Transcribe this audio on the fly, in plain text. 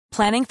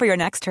Planning for your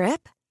next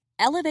trip?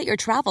 Elevate your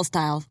travel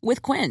style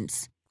with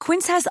Quince.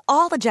 Quince has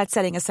all the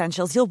jet-setting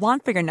essentials you'll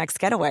want for your next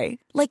getaway,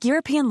 like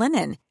European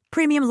linen,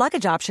 premium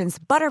luggage options,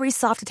 buttery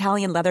soft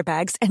Italian leather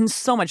bags, and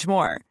so much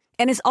more.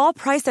 And is all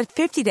priced at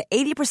 50 to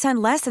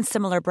 80% less than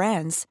similar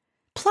brands.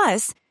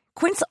 Plus,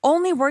 Quince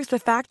only works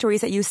with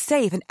factories that use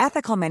safe and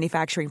ethical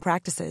manufacturing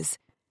practices.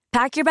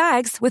 Pack your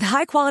bags with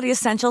high-quality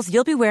essentials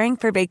you'll be wearing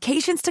for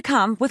vacations to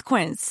come with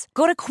Quince.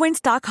 Go to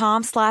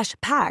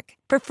quince.com/pack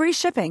for free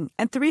shipping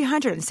and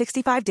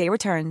 365-day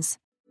returns.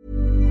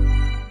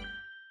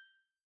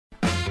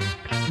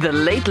 The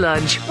Late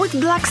Lunch with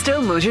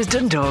Blackstone Motors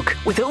Dundalk.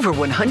 With over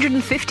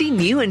 150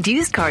 new and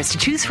used cars to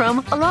choose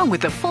from, along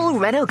with the full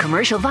Renault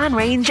commercial van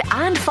range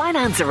and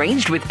finance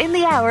arranged within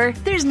the hour,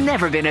 there's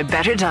never been a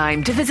better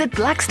time to visit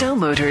Blackstone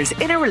Motors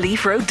in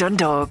Relief Road,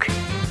 Dundalk.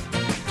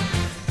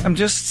 I'm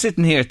just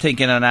sitting here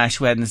thinking on Ash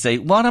Wednesday,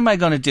 what am I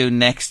going to do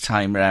next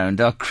time round,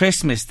 or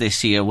Christmas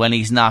this year, when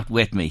he's not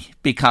with me?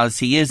 Because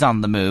he is on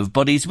the move,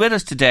 but he's with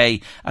us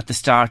today at the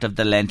start of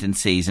the Lenten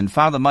season.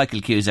 Father Michael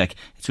Cusack,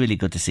 it's really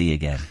good to see you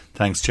again.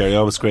 Thanks, Jerry.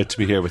 Always great to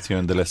be here with you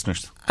and the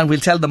listeners. And we'll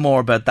tell them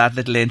more about that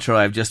little intro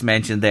I've just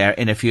mentioned there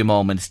in a few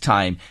moments'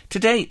 time.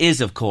 Today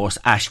is, of course,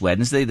 Ash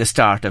Wednesday, the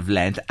start of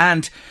Lent.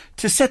 And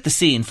to set the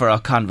scene for our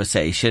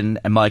conversation,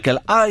 Michael,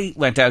 I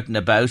went out and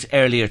about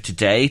earlier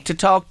today to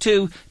talk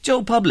to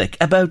Joe Public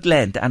about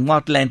Lent and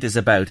what Lent is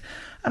about.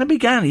 And I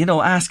began,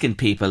 asking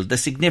people the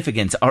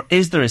significance, or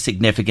is there a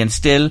significance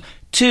still,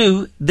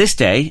 to this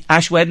day,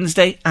 Ash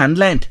Wednesday and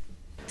Lent.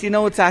 Do you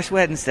know it's Ash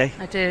Wednesday?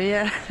 I do,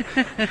 yeah.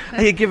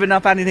 Are you giving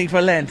up anything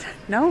for Lent?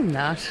 No, I'm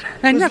not.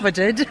 I never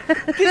did.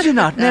 Did you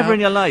not? No. Never in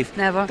your life?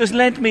 Never. Does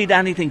Lent mean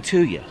anything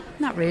to you?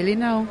 Not really,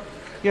 no.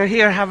 You're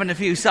here having a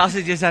few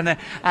sausages and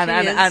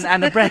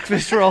a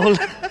breakfast roll.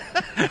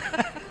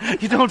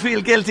 You don't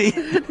feel guilty?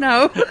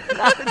 No.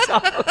 Not at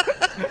all.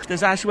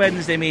 Does Ash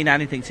Wednesday mean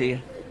anything to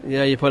you?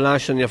 Yeah, you put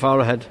ash on your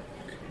forehead.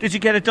 Did you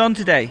get it done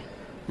today?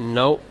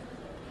 No.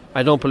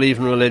 I don't believe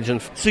in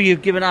religion. So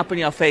you've given up on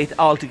your faith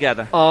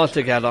altogether?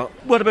 Altogether.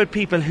 What about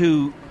people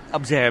who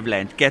observe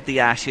Lent, get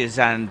the ashes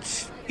and,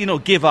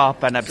 give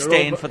up and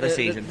abstain for the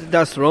season?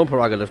 That's their own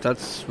prerogative.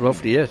 That's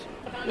roughly it.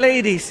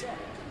 Ladies,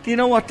 do you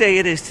know what day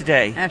it is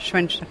today? Ash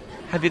Wednesday.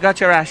 Have you got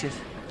your ashes?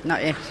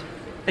 Not yet.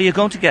 Are you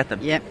going to get them?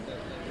 Yep.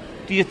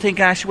 Do you think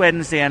Ash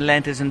Wednesday and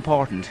Lent is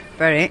important?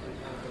 Very.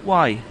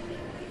 Why?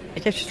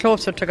 It gets you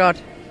closer to God.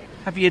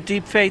 Have you a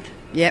deep faith?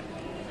 Yep.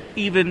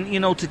 Even,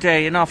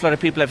 today, an awful lot of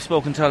people I've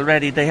spoken to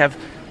already, they have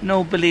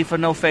no belief or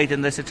no faith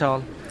in this at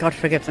all. God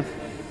forgive them.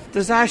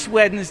 Does Ash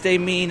Wednesday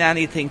mean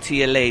anything to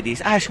you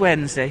ladies? Ash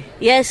Wednesday?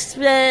 Yes,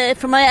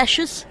 for my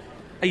ashes.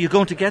 Are you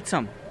going to get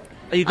some?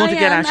 Are you going to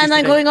get ashes and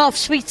I'm today? going off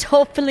sweets,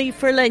 hopefully,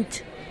 for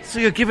Lent. So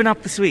you're giving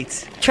up the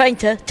sweets? Trying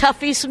to.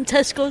 Toffees from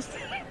Tesco's.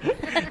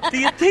 Do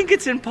you think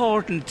it's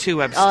important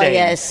to abstain? Oh,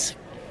 yes.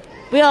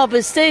 We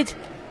always did.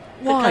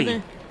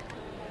 Why?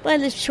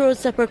 Well, it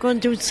shows that we're going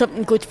to do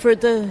something good for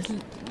the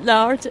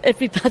Lord.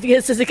 Everybody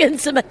else is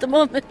against him at the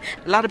moment.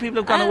 A lot of people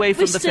have gone away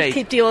from the faith.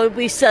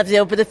 We still have the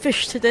old bit of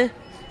fish today.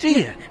 Do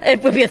you?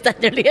 We have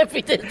that nearly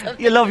every day.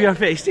 You love your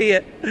fish, do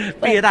you?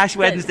 Be it Ash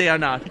Wednesday or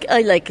not.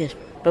 I like it,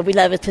 but we'll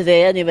have it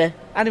today anyway.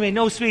 Anyway,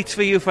 no sweets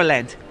for you for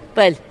Lent.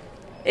 Well,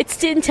 it's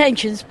the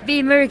intentions. Be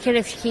a miracle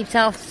if she keeps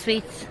off the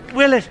sweets.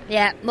 Will it?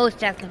 Yeah, most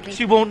definitely.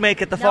 She won't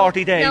make it the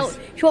 40 days? No,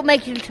 she won't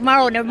make it till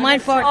tomorrow, never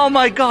mind 40. Oh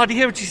my God, you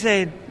hear what she's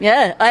saying?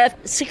 Yeah, I have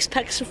 6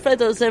 packs of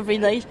Freddos every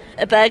night,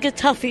 a bag of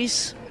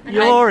toffees.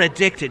 You're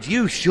addicted.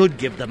 You should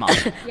give them up.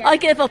 Yeah. I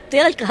gave up the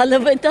alcohol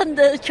and went on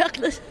the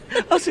chocolate.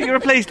 Oh, so you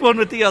replaced one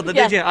with the other,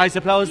 Yeah. did you? I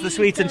suppose the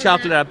sweets and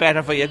chocolate are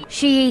better for you.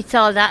 She eats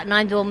all that and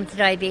I'm the one with the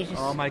diabetes.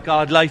 Oh my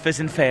God, life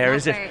isn't fair, Not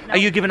is it? fair, no. Are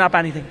you giving up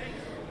anything?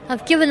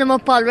 I've given them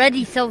up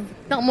already, so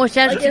not much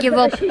else to give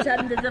up.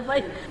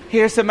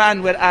 Here's a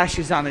man with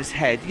ashes on his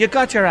head. You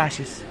got your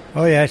ashes?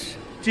 Oh, yes.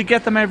 Do you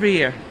get them every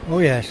year? Oh,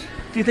 yes.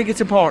 Do you think it's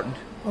important?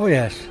 Oh,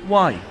 yes.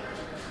 Why?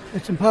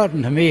 It's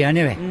important to me,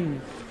 anyway.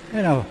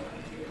 You know.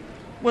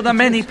 Well, there are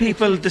many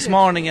people this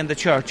morning in the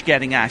church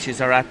getting ashes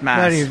or at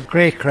Mass. Very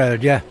great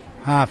crowd, yeah.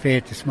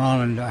 8:30 this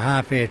morning,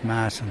 8:30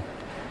 Mass. And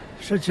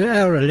such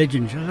our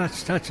religion, so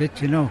that's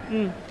it, you know.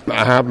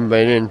 I haven't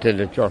been into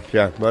the church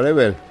yet, but I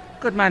will.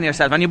 Good man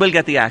yourself, and you will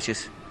get the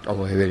ashes. Oh,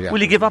 I will, yeah.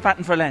 Will you give up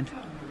Atten for Lent?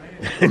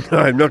 No,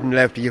 I have nothing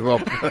left to give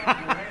up.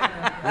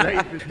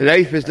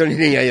 Life is the only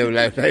thing I have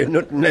left. I have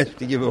nothing left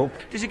to give up.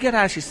 Did you get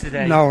ashes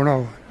today?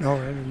 No.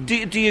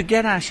 Do you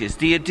get ashes?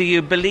 Do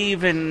you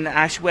believe in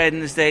Ash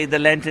Wednesday, the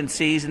Lenten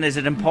season? Is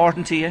it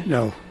important to you?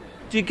 No.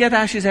 Do you get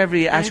ashes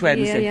every Ash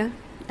Wednesday? Year, yeah.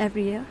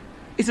 Every year.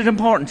 Is it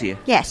important to you?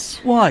 Yes.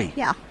 Why?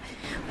 Yeah.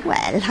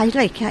 Well, I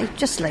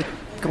just like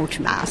go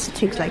to Mass and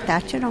things like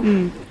that, you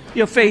know.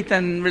 Your faith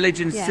and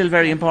religion is still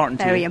very important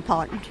to you? Very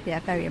important,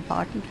 yeah, very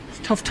important. It's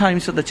tough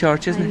times for the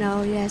church, isn't it? I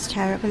know, yeah, it's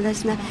terrible,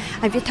 isn't it?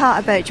 If you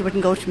thought about it, you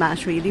wouldn't go to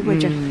Mass, really,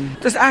 would you?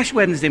 Does Ash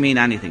Wednesday mean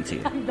anything to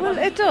you? Well,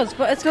 it does,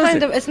 but it's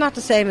it's not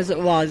the same as it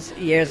was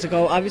years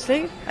ago,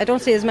 obviously. I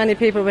don't see as many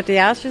people with the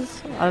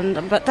ashes,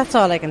 but that's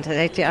all I can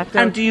say to you.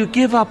 And do you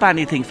give up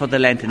anything for the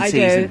Lenten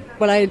season? I do.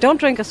 Well, I don't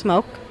drink or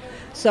smoke.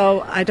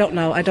 So I don't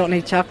know. I don't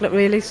need chocolate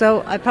really.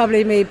 So I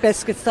probably need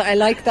biscuits that I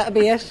like. That'll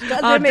be it.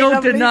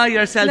 Don't deny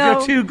yourself. No.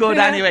 You're too good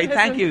anyway. Listen.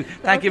 Thank you.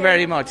 Thank you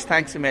very much.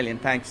 Thanks a million.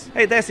 Thanks.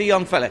 Hey, there's a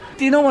young fella.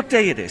 Do you know what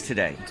day it is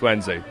today? It's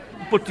Wednesday.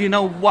 But do you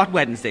know what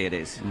Wednesday it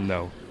is?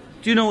 No.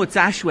 Do you know it's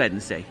Ash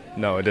Wednesday?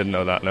 No, I didn't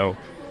know that, no.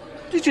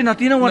 Did you not?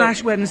 Do you know what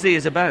Ash Wednesday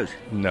is about?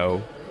 No.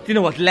 Do you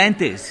know what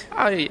Lent is?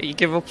 You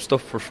give up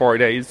stuff for 4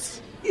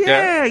 days.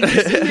 Yeah.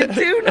 You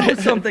do know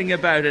something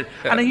about it.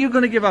 Yeah. And are you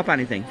going to give up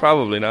anything?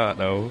 Probably not,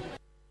 no.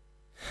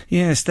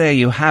 Yes, there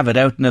you have it,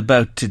 out and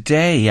about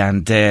today,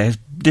 and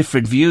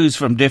different views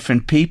from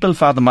different people.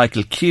 Father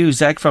Michael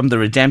Cusack from the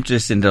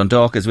Redemptorists in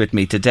Dundalk is with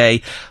me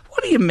today.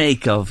 What do you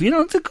make of,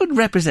 it's a good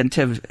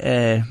representative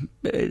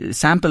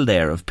sample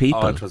there of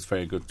people. Oh, it was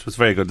very good. It was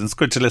very good. And it's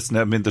good to listen.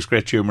 I mean, there's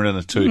great humour in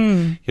it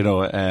too,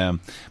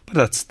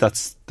 but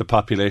that's the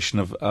population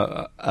of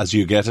as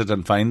you get it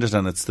and find it,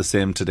 and it's the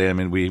same today. I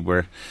mean, we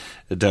were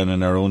down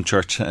in our own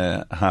church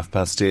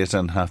 8:30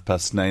 and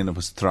 9:30. It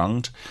was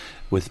thronged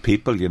with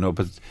people,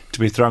 but to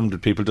be thronged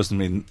with people doesn't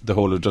mean the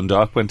whole of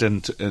Dundalk went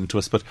into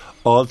us, but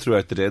all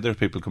throughout the day there are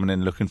people coming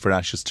in looking for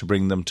ashes to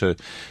bring them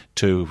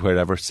to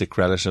wherever, sick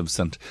relatives,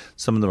 and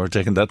some of them are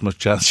taking that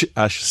much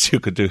ashes you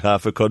could do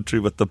half a country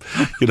with them.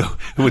 It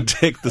would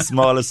take the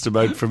smallest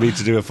amount for me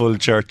to do a full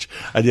church,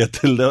 and yet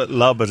they'll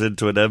lob it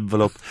into an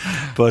envelope.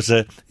 But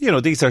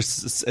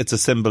it's a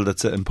symbol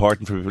that's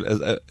important for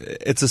people.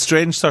 It's a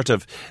strange sort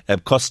of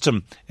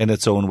custom in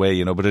its own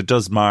way, but it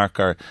does mark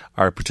our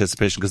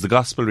participation, because the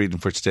gospel reading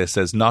for today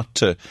says not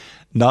to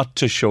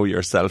show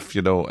yourself,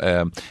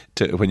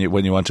 when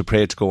you want to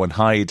pray, to go and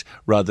hide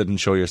rather than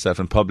show yourself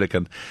in public.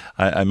 And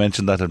I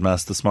mentioned that at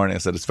Mass this morning. I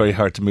said it's very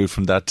hard to move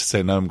from that to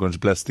say, now I'm going to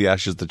bless the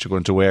ashes that you're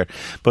going to wear.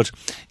 But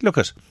look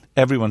at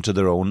everyone to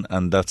their own,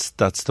 and that's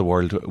the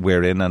world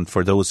we're in. And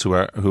for those who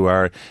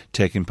are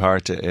taking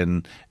part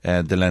in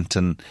the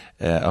Lenten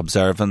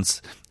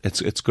observance,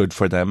 it's good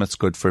for them. It's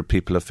good for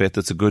people of faith.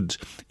 It's a good,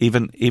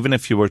 even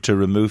if you were to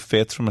remove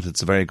faith from it,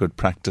 it's a very good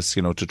practice,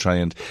 to try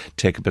and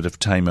take a bit of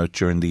time out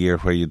during the year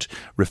where you'd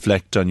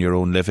reflect on your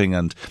own living,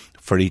 and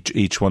for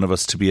each one of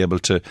us to be able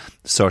to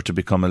sort of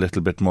become a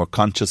little bit more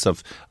conscious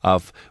of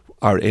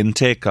our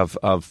intake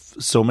of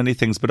so many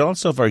things, but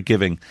also of our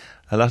giving.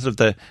 A lot of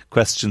the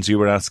questions you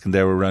were asking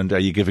there were around, are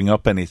you giving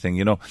up anything?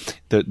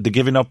 The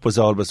giving up was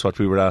always what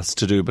we were asked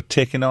to do, but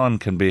taking on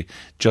can be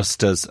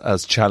just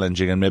as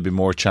challenging, and maybe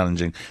more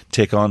challenging.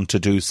 Take on to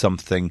do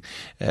something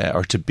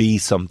or to be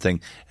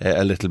something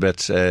a little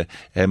bit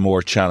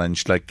more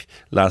challenged, like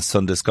last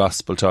Sunday's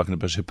Gospel talking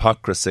about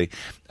hypocrisy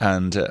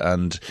and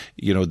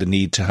the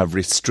need to have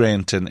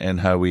restraint in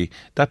how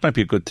that might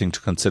be a good thing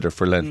to consider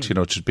for Lent,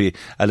 to be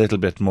a little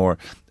bit more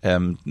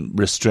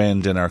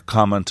restrained in our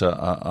comment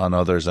on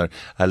others, or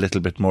a little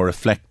bit more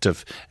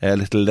reflective, a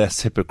little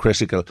less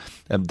hypocritical.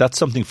 That's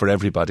something for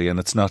everybody, and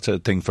it's not a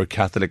thing for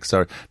Catholics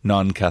or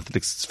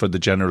non-Catholics. It's for the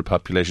general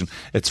population.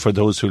 It's for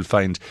those who'll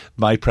find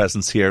my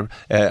presence here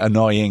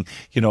annoying,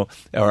 or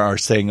are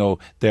saying, oh,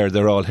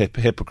 they're all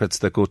hypocrites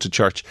that go to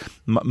church.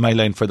 My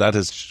line for that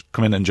is,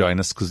 come in and join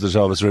us, because there's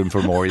always room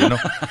for more,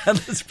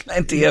 There's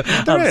plenty of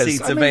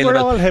seats available. We're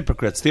all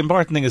hypocrites. The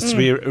important thing is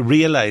to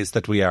realise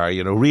that we are,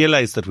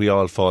 realise that we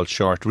all fall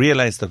short,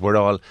 realise that we're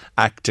all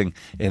acting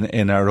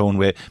in our own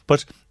way.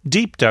 But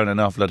deep down, an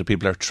awful lot of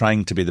people are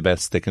trying to be the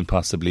best they can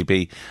possibly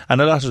be. And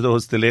a lot of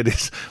those, the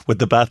ladies with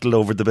the battle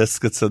over the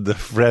biscuits and the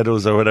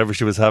Freddos or whatever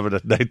she was having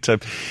at night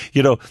time,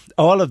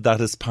 all of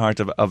that is part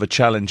of a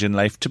challenge in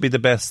life, to be the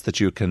best that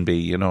you can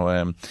be,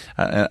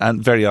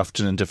 and very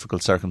often in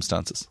difficult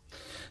circumstances.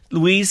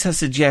 Louise has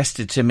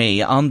suggested to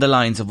me, on the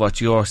lines of what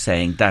you're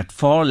saying, that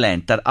for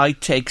Lent, that I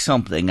take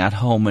something at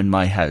home in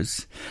my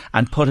house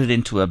and put it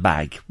into a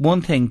bag.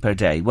 One thing per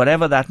day,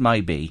 whatever that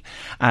might be.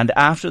 And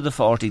after the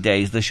 40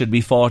 days, there should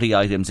be 40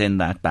 items in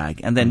that bag.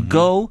 And then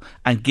go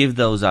and give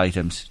those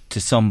items to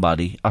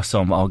somebody or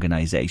some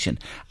organisation.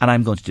 And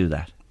I'm going to do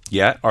that.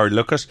 Yeah, or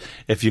look at,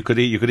 if you could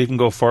even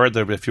go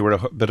further. If you were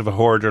a bit of a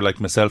hoarder like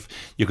myself,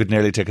 you could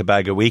nearly take a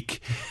bag a week,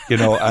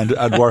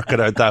 and work it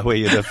out that way.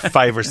 You'd have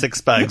 5 or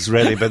 6 bags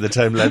ready by the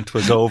time Lent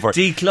was over.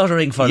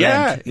 Decluttering for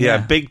Lent. Yeah,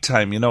 big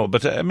time,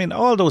 But I mean,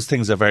 all those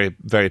things are very,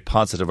 very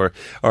positive.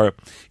 Or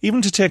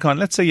even to take on,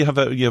 let's say you have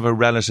a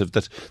relative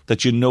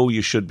that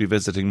you should be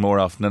visiting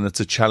more often, and it's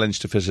a challenge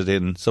to fit it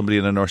in, somebody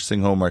in a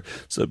nursing home or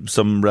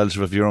some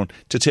relative of your own,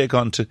 to take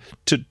on, to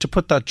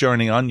put that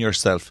journey on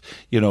yourself,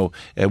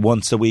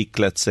 once a week.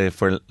 Let's say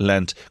for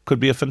Lent, could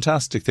be a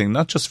fantastic thing,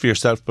 not just for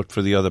yourself but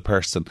for the other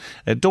person.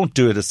 Don't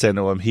do it as saying,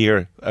 oh, I'm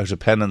here out of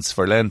penance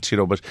for Lent,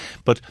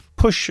 but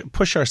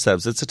push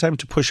ourselves. It's a time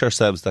to push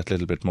ourselves that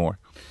little bit more.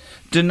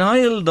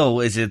 Denial, though,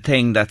 is a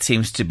thing that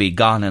seems to be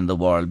gone in the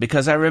world,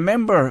 because I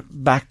remember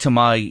back to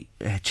my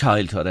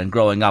childhood and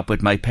growing up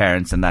with my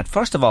parents and that,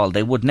 first of all,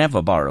 they would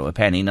never borrow a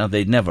penny. Now,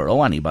 they'd never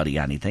owe anybody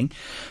anything,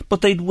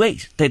 but they'd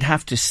wait. They'd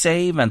have to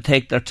save and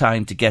take their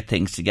time to get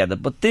things together.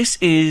 But this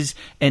is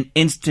an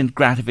instant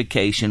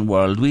gratification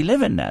world we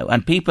live in now,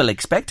 and people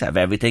expect to have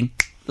everything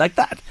like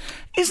that.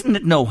 Isn't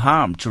it no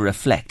harm to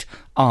reflect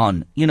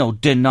on,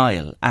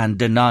 denial and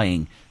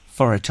denying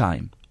for a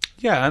time?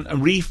 Yeah, and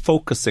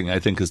refocusing, I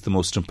think, is the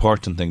most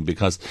important thing,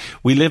 because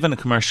we live in a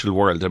commercial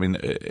world. I mean,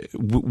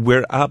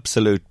 we're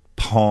absolute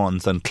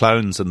pawns and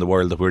clowns in the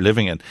world that we're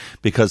living in,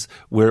 because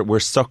we're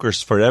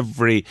suckers for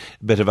every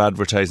bit of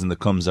advertising that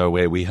comes our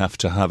way. We have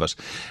to have it.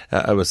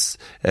 I was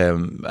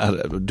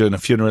doing a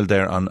funeral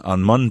there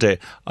on Monday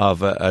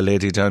of a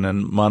lady down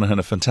in Monaghan,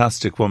 a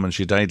fantastic woman.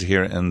 She died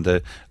here in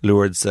the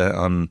Lourdes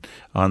on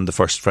the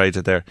first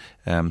Friday there.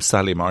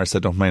 Sally Morris, I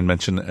don't mind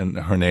mentioning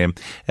her name.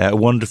 A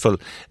wonderful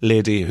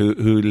lady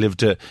who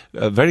lived a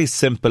very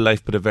simple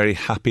life, but a very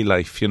happy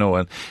life,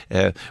 and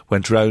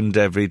went round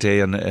every day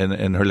in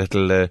her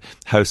little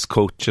house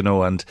coat,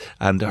 and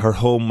her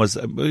home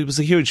it was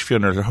a huge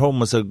funeral. Her home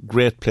was a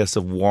great place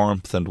of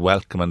warmth and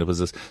welcome, and it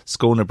was a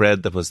scone of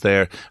bread that was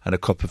there and a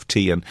cup of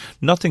tea, and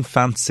nothing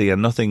fancy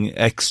and nothing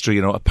extra,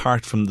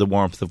 apart from the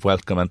warmth of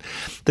welcome. And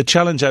the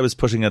challenge I was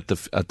putting at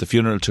the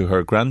funeral to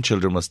her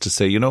grandchildren was to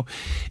say,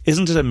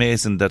 isn't it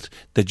amazing that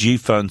you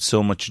found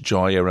so much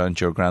joy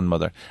around your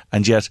grandmother,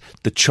 and yet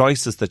the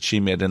choices that she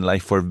made in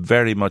life were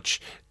very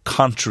much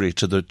contrary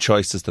to the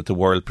choices that the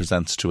world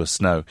presents to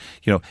us now.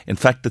 In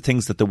fact, the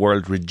things that the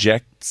world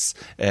rejects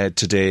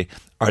today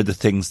are the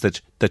things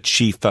that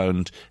she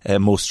found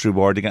most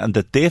rewarding, and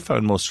that they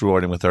found most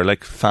rewarding with her,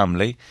 like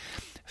family,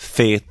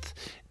 faith,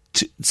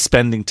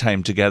 spending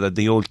time together,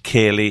 the old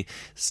Kaylee,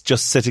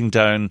 just sitting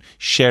down,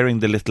 sharing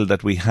the little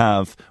that we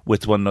have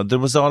with one another. There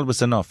was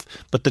always enough.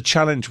 But the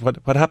challenge,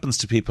 what happens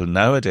to people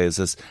nowadays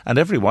is, and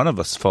every one of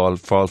us fall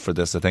for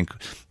this, I think,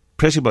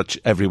 pretty much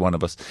every one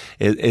of us,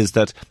 is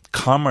that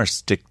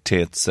commerce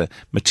dictates,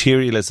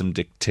 materialism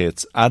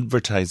dictates,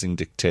 advertising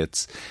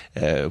dictates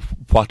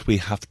what we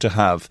have to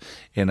have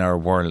in our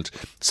world.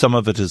 Some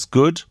of it is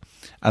good,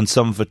 and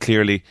some of it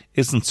clearly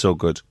isn't so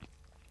good.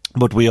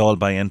 But we all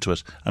buy into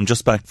it. I'm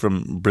just back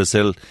from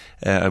Brazil.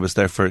 I was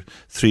there for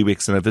 3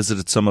 weeks, and I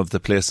visited some of the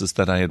places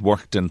that I had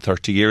worked in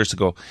 30 years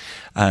ago.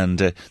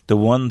 And the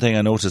one thing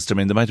I noticed, there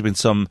might have been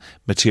some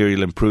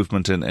material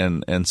improvement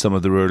in some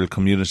of the rural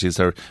communities,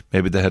 or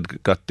maybe they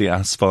had got the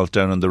asphalt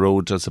down on the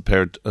road as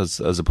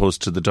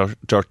opposed to the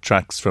dirt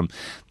tracks from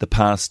the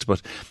past.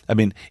 But,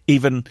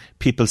 even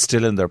people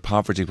still in their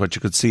poverty, what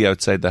you could see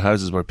outside the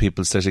houses were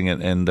people sitting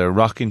in their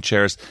rocking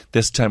chairs,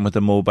 this time with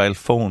a mobile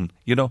phone.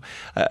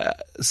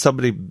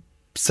 Somebody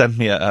sent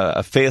me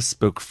a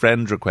Facebook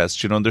friend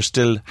request, and they're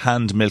still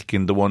hand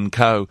milking the one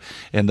cow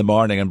in the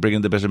morning and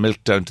bringing the bit of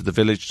milk down to the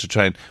village to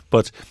try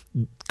but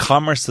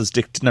commerce has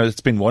dictated. Now,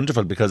 it's been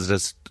wonderful because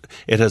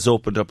it has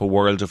opened up a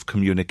world of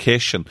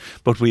communication,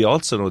 but we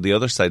also know the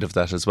other side of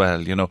that as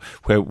well,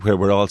 where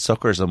we're all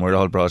suckers and we're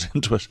all brought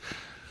into it.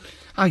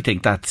 I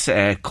think that's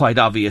quite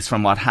obvious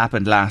from what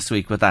happened last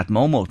week with that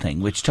Momo thing,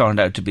 which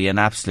turned out to be an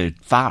absolute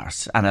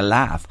farce and a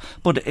laugh.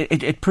 But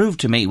it proved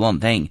to me one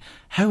thing: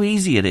 how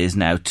easy it is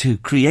now to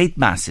create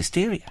mass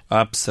hysteria.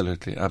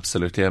 Absolutely.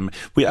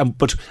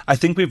 But I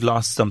think we've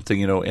lost something,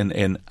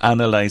 in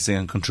analysing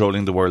and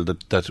controlling the world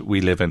that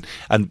we live in.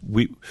 And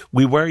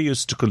we were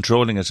used to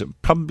controlling it,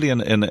 probably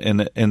in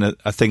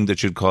a thing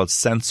that you'd call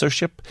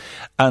censorship.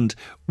 And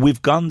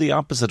we've gone the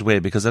opposite way,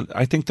 because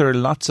I think there are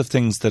lots of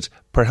things that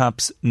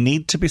perhaps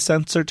need to be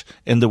censored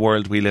in the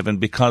world we live in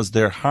because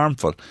they're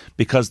harmful,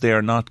 because they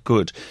are not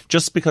good.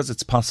 Just because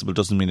it's possible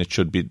doesn't mean it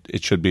should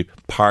be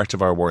part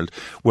of our world.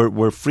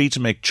 We're free to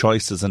make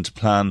choices and to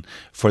plan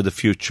for the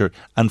future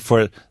and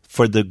for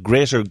the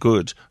greater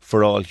good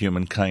for all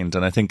humankind.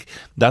 And I think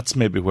that's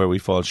maybe where we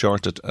fall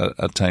short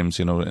at times,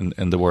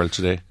 in the world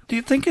today. Do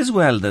you think as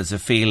well there's a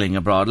feeling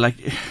abroad like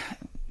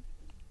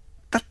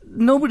that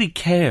nobody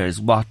cares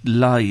what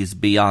lies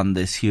beyond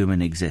this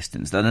human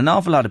existence? That an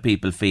awful lot of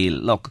people feel,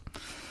 look,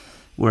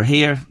 we're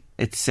here,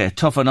 it's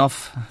tough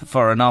enough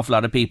for an awful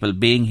lot of people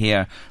being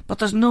here, but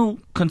there's no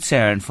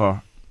concern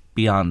for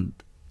beyond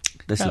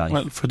this life.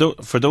 Well, for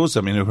those,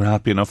 who are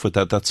happy enough with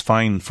that, that's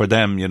fine for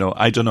them.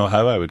 I don't know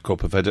how I would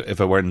cope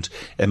if I weren't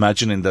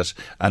imagining that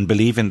and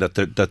believing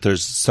that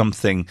there's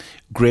something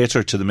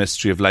greater to the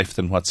mystery of life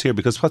than what's here,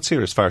 because what's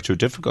here is far too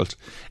difficult.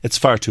 It's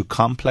far too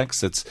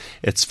complex.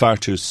 It's far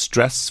too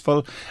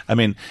stressful.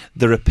 The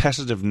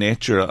repetitive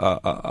nature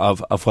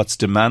of what's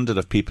demanded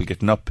of people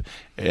getting up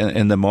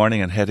in the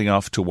morning and heading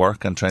off to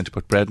work and trying to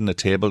put bread on the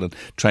table and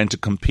trying to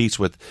compete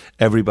with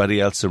everybody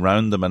else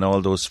around them and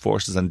all those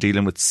forces, and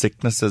dealing with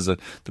sicknesses.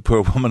 The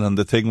poor woman on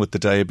the thing with the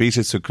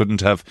diabetes who couldn't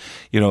have,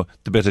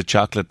 the bit of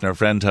chocolate and her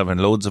friend having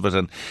loads of it.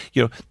 And,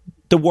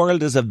 the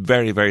world is a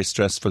very, very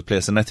stressful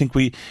place. And I think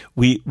we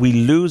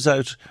lose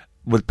out.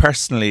 Well,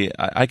 personally,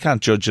 I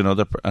can't judge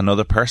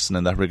another person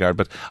in that regard,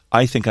 but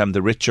I think I'm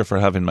the richer for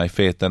having my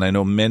faith. And I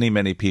know many,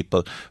 many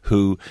people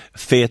who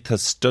faith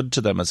has stood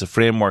to them as a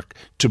framework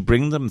to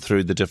bring them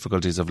through the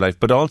difficulties of life,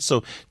 but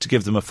also to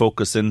give them a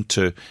focus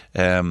into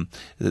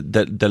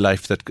the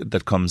life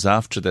that comes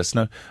after this.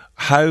 Now,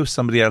 how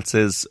somebody else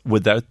is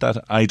without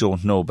that, I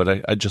don't know,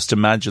 but I just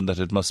imagine that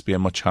it must be a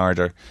much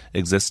harder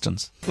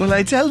existence. Will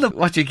I tell them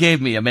what you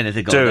gave me a minute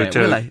ago?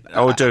 Will I?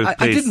 Oh, do, please.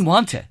 I didn't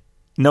want to.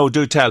 No,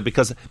 do tell,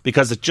 because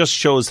it just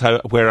shows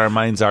where our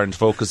minds aren't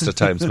focused at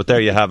times. But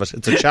there you have it.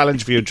 It's a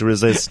challenge for you to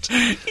resist.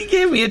 He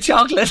gave me a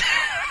chocolate.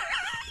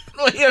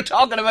 You're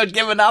talking about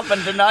giving up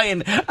and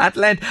denying at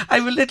Lent. I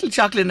have a little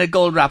chocolate in a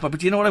gold wrapper,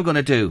 but you know what I'm going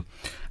to do?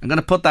 I'm going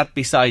to put that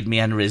beside me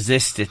and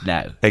resist it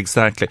now.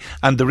 Exactly.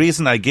 And the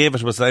reason I gave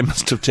it was I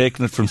must have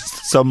taken it from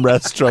some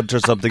restaurant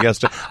or something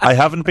yesterday. I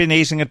haven't been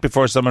eating it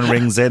before someone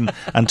rings in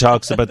and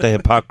talks about the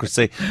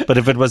hypocrisy. But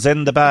if it was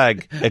in the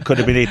bag, it could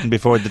have been eaten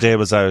before the day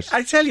was out.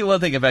 I tell you one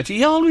thing about you.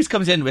 He always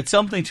comes in with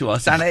something to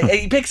us, and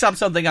he picks up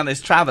something on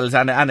his travels,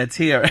 and it's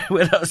here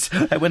with us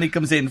when he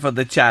comes in for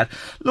the chat.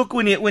 Look,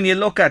 when you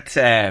look at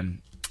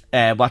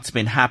what's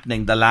been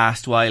happening the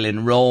last while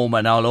in Rome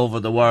and all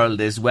over the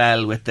world as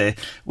well with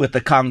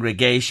the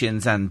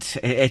congregations, and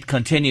it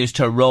continues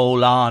to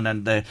roll on,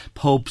 and the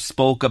Pope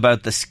spoke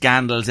about the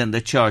scandals in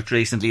the church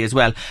recently as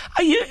well.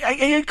 Are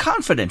you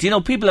confident? You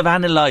know, people have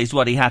analysed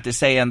what he had to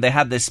say, and they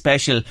had this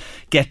special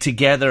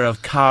get-together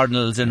of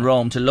cardinals in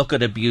Rome to look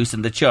at abuse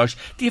in the church.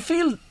 Do you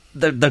feel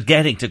they're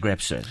getting to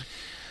grips with it?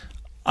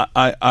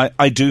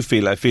 I do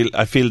feel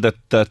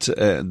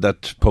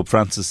that Pope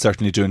Francis is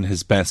certainly doing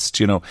his best,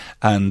 you know,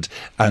 and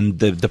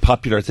the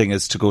popular thing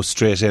is to go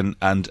straight in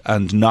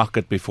and knock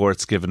it before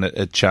it's given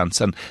a chance,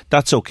 and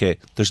that's okay.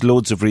 There's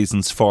loads of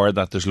reasons for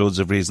that. There's loads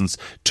of reasons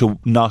to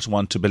not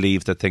want to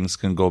believe that things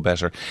can go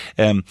better.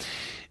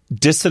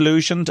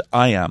 Disillusioned,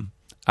 I am.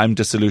 I'm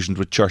disillusioned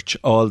with church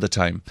all the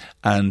time,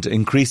 and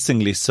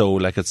increasingly so,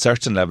 like at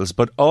certain levels,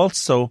 but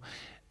also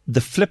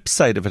the flip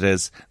side of it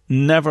is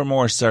never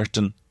more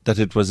certain that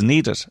it was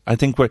needed. I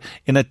think we're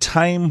in a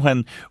time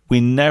when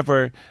we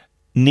never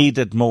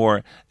needed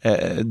more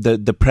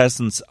the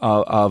presence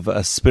of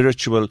a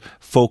spiritual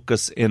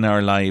focus in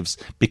our lives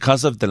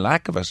because of the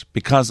lack of it,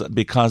 because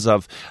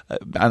of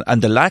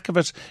and the lack of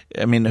it.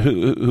 I mean,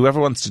 whoever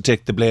wants to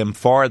take the blame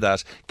for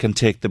that can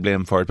take the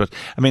blame for it. But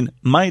I mean,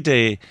 my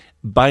day,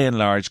 by and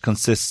large,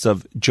 consists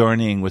of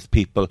journeying with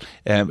people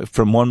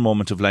from one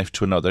moment of life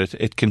to another.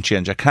 It can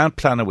change. I can't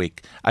plan a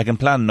week. I can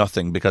plan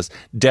nothing because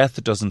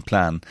death doesn't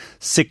plan.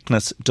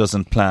 Sickness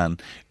doesn't plan.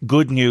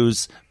 Good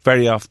news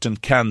very often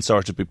can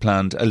sort of be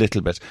planned a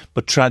little bit,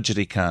 but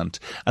tragedy can't.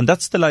 And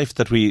that's the life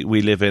that we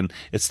live in.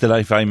 It's the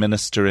life I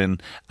minister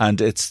in, and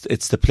it's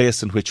the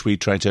place in which we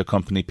try to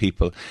accompany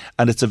people.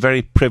 And it's a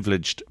very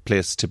privileged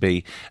place to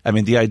be. I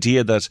mean, the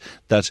idea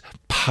that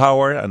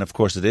power, and of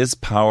course it is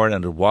power,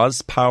 and it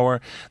was power,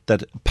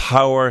 that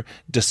power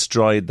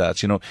destroyed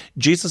that. You know,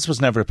 Jesus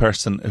was never a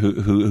person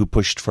who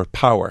pushed for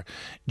power.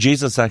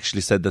 Jesus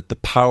actually said that the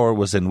power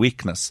was in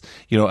weakness,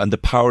 you know, and the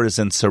power is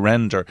in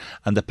surrender,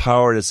 and the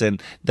power is in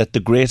that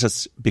the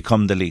greatest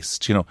become the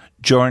least, you know,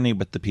 journey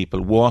with the people,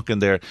 walk in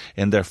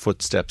their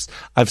footsteps.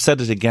 I've said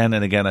it again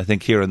and again, I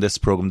think, here on this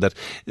programme, that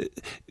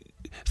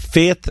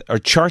faith or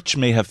church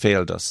may have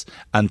failed us,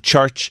 and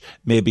church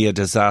may be a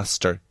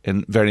disaster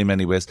in very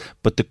many ways,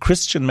 but the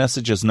Christian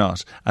message is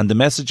not, and the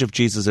message of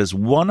Jesus is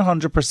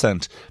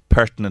 100%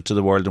 pertinent to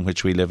the world in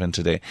which we live in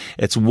today.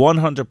 It's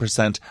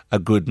 100% a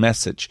good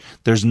message.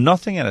 There's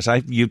nothing in it.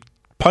 You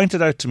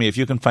pointed out to me if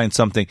you can find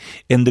something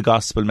in the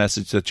gospel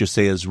message that you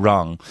say is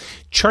wrong.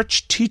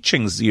 Church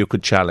teachings you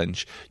could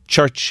challenge.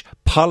 Church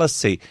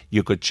policy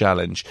you could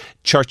challenge.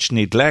 Church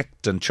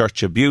neglect and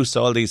church abuse,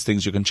 all these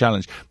things you can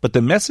challenge. But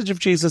the message of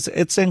Jesus,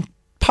 it's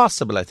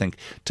impossible, I think,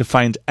 to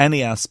find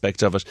any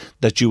aspect of it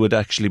that you would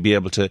actually be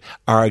able to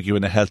argue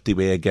in a healthy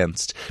way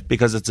against,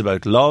 because it's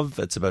about love,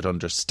 it's about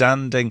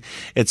understanding,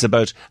 it's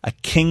about a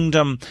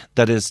kingdom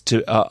that is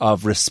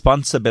of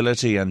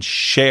responsibility and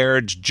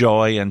shared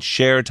joy and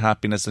shared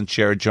happiness and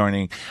shared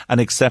journeying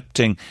and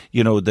accepting,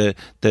 you know, the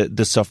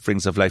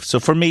sufferings of life. So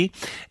for me,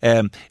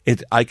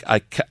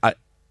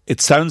 it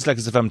sounds like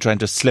as if I'm trying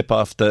to slip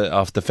off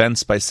the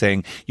fence by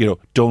saying, you know,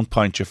 don't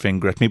point your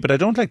finger at me. But I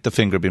don't like the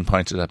finger being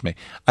pointed at me.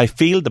 I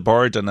feel the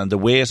burden and the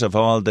weight of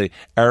all the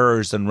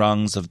errors and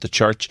wrongs of the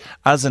church,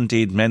 as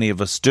indeed many of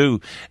us do.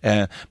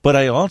 But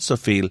I also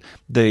feel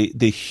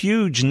the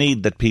huge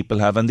need that people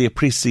have and the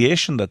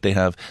appreciation that they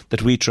have,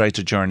 that we try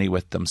to journey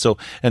with them. So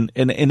in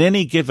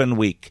any given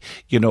week,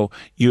 you know,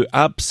 you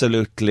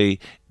absolutely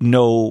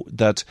know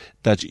that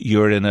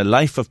you're in a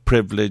life of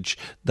privilege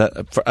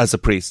as a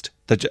priest.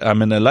 That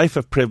I'm in a life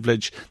of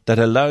privilege that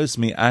allows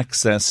me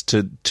access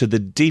to the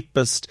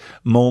deepest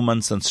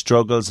moments and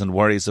struggles and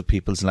worries of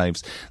people's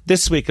lives.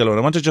 This week alone,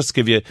 I want to just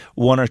give you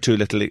one or two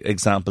little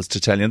examples to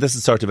tell you. And this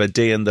is sort of a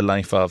day in the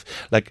life of,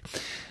 like,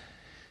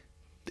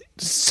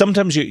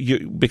 sometimes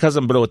you because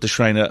I'm below at the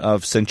shrine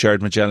of St.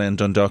 Gerard Majella in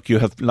Dundalk, you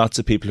have lots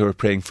of people who are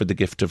praying for the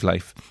gift of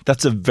life.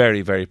 That's a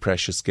very, very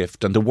precious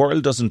gift, and the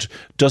world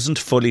doesn't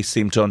fully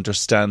seem to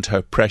understand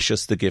how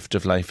precious the gift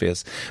of life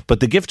is. But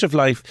the gift of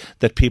life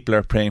that people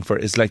are praying for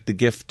is like the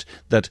gift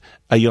that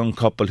a young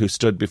couple who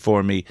stood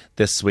before me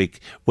this week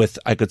with,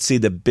 I could see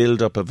the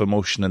build-up of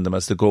emotion in them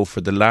as they go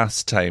for the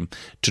last time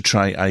to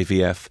try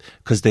IVF,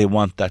 because they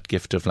want that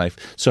gift of life.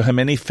 So how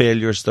many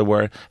failures there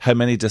were, how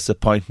many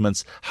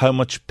disappointments, how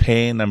much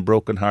pain and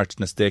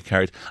brokenheartedness they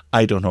carried,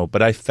 I don't know,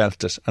 but I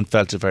felt it, and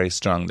felt it very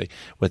strongly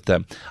with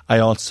them. I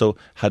also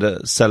had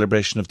a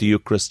celebration of the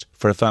Eucharist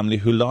for a family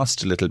who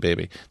lost a little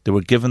baby. They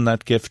were given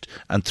that gift,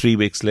 and 3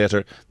 weeks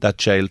later that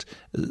child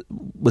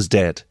was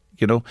dead.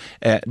 you know.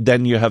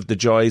 Then you have the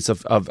joys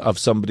of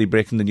somebody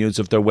breaking the news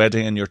of their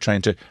wedding and you're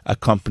trying to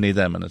accompany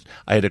them in it.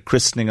 I had a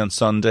christening on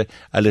Sunday,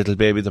 a little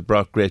baby that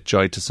brought great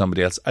joy to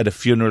somebody else. I had a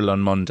funeral on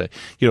Monday.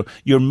 You know,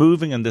 you're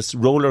moving in this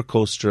roller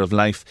coaster of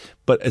life,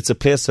 but it's a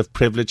place of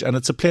privilege and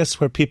it's a place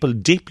where people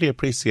deeply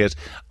appreciate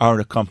our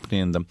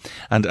accompanying them.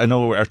 And I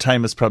know our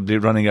time is probably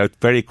running out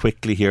very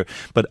quickly here,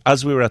 but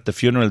as we were at the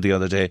funeral the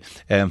other day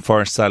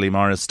for Sally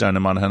Morris down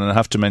in Monaghan, and I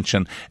have to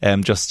mention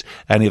just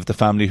any of the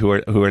family who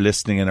are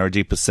listening and our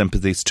deepest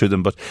sympathies to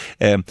them, but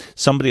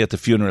somebody at the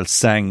funeral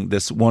sang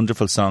this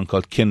wonderful song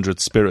called Kindred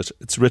Spirit.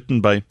 It's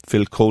written by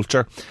Phil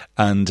Coulter,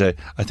 and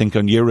I think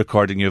on your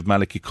recording you have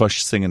Malachy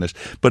Cush singing it,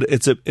 but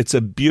it's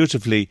a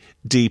beautifully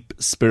deep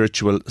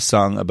spiritual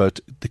song about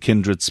the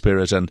kindred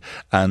spirit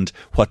and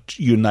what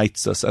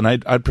unites us, and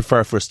I'd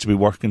prefer for us to be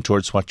working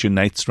towards what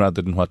unites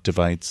rather than what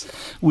divides.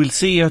 We'll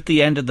see you at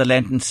the end of the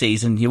Lenten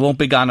season. You won't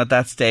be gone at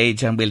that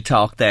stage, and we'll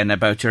talk then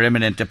about your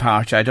imminent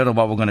departure. I don't know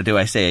what we're going to do,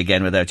 I say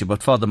again, without you,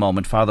 but for the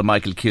moment, Father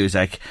Michael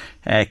Cusack,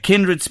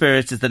 Kindred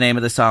Spirits is the name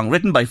of the song,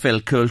 written by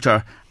Phil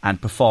Coulter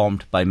and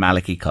performed by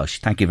Malachy Cush.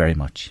 Thank you very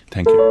much.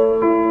 Thank you.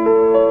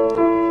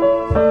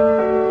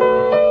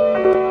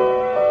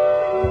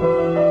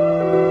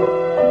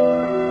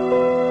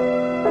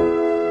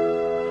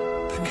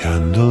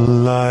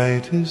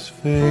 Candlelight is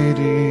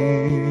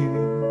fading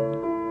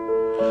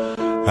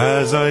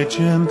as I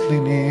gently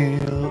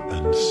kneel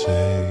and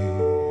say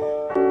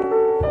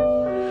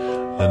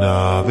an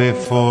Ave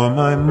for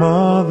my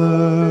mother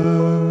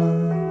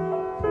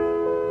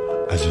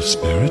as her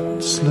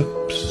spirit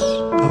slips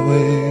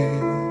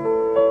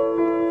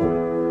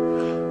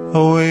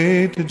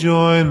away to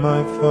join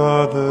my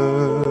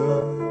Father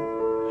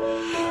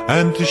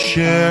and to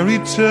share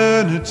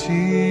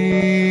eternity.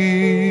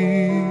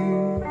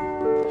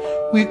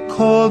 We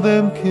call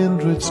them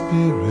kindred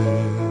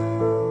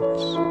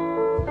spirits,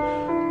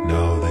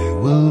 now they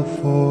will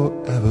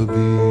forever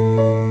be.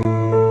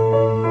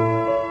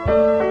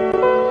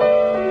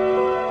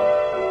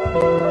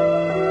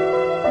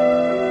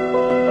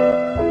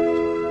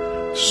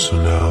 So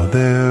now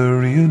they're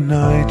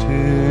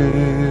reunited,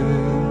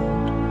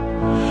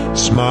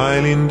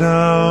 smiling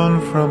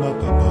down from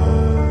up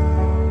above,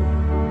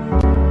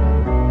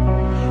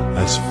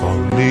 as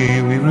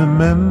fondly we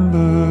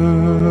remember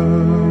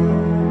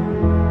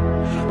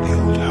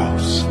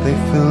they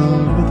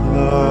filled with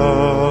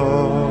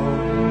love.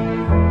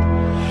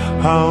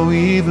 How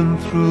even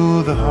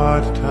through the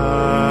hard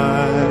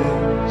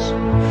times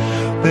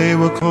they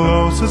were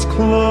close as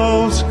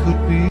close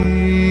could be,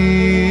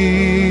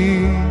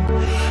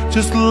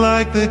 just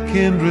like the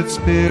kindred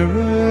spirits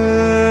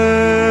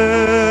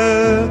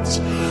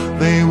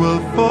they will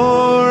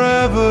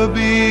forever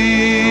be.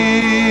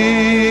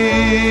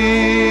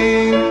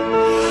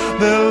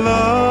 Their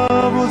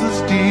love was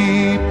as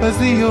deep as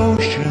the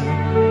ocean,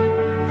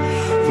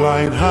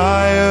 flying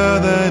higher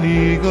than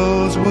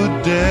eagles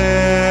would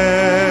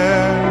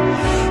dare,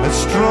 as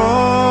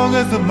strong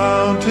as the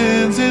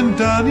mountains in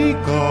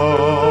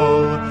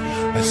Donegal,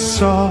 as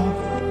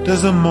soft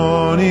as the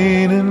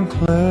morning in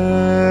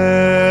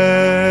Clare.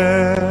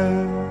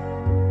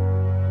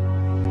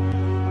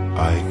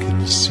 I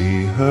can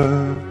see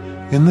her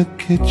in the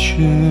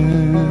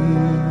kitchen,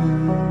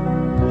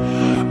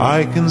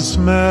 I can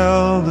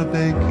smell the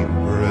baking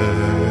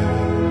bread,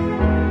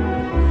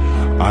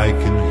 I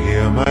can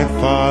hear my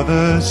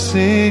Father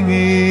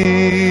singing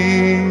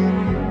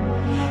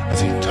as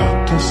he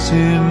tucked us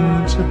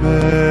into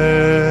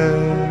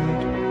bed.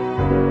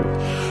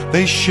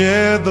 They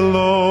shared the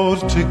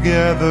load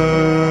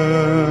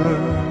together,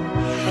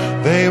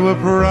 they were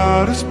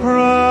proud as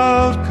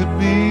proud could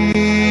be,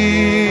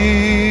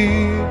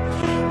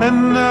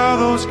 and now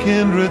those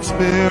kindred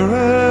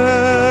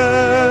spirits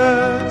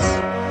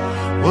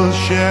will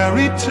share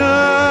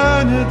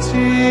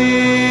eternity.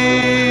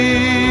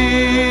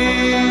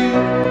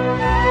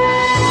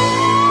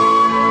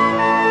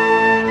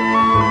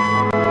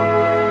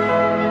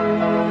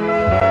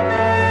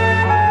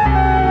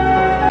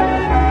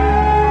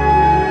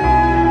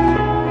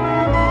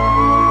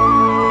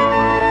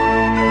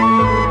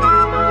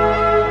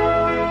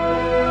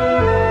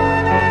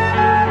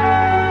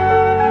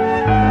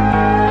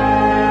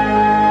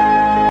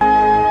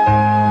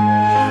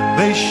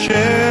 They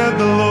shared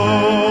the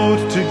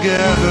load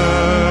together,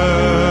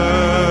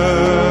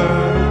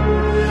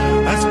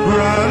 as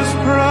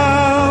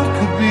proud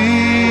could be.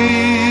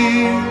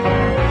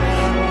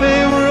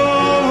 They were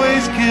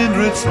always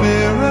kindred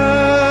spirits,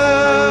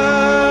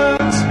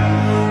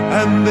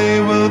 and they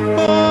will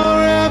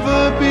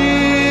forever be.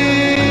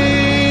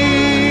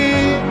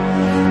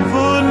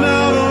 For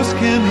now those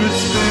kindred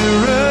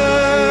spirits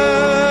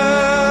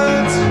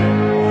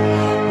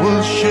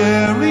will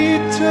share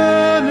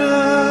eternity.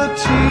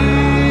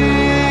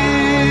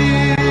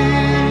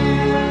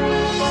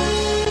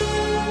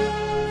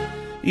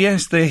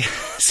 Yes, they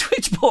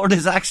switch sport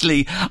is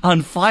actually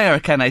on fire,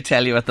 can I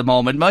tell you, at the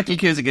moment. Michael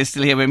Cusick is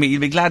still here with me.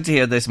 You'll be glad to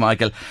hear this,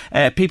 Michael.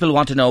 People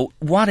want to know,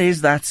 what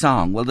is that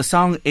song? Well, the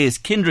song is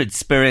Kindred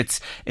Spirits.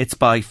 It's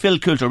by Phil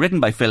Coulter, written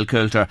by Phil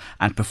Coulter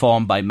and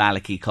performed by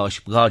Malachy Kush.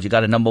 God, you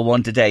got a number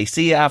one today.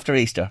 See you after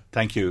Easter.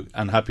 Thank you,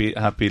 and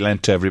happy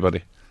Lent to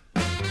everybody.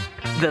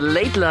 The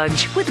Late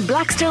Lunch with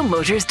Blackstone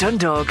Motors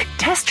Dundalk.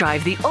 Test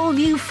drive the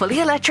all-new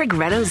fully electric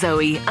Renault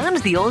Zoe and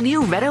the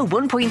all-new Renault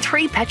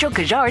 1.3 petrol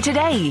Kadjar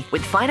today.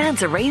 With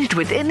finance arranged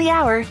within the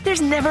hour,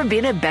 there's never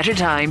been a better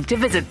time to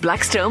visit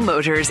Blackstone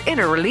Motors in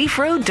a Relief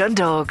Road,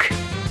 Dundalk.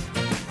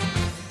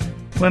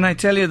 When I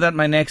tell you that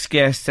my next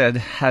guest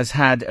has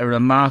had a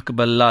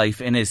remarkable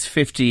life in his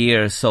 50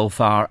 years so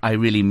far, I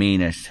really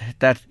mean it.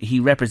 That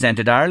he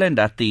represented Ireland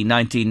at the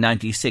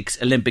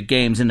 1996 Olympic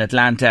Games in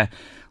Atlanta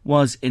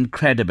was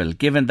incredible,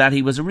 given that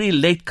he was a real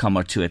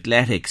latecomer to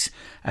athletics,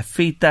 a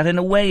feat that in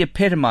a way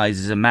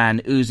epitomises a man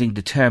oozing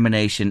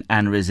determination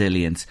and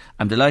resilience.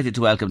 I'm delighted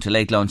to welcome to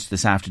Late Lunch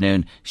this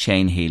afternoon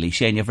Shane Healy.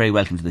 Shane, you're very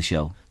welcome to the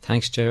show.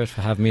 Thanks, Jared, for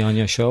having me on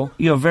your show.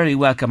 You're very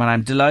welcome, and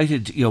I'm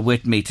delighted you're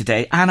with me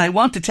today. And I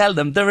want to tell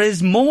them there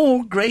is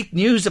more great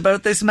news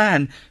about this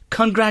man.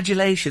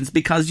 Congratulations,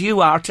 because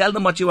you are. Tell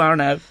them what you are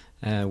now.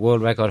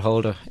 World record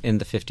holder in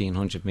the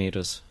 1500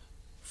 metres.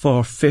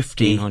 For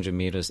 1500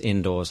 metres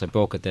indoors. I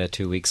broke it there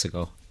 2 weeks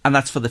ago. And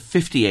that's for the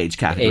 50 age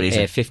category,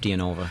 50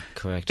 and over,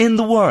 correct. In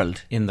the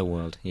world? In the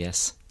world,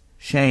 yes.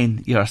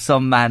 Shane, you're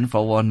some man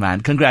for one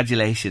man.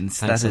 Congratulations.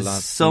 Thanks that a is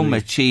lot. some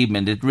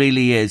achievement. It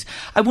really is.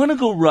 I want to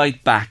go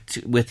right back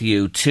with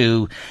you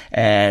to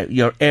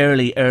your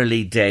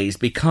early days,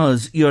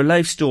 because your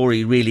life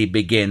story really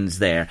begins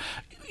there.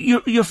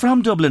 You're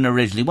from Dublin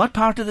originally. What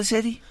part of the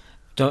city?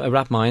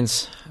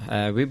 Rathmines.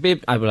 I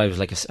was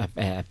like a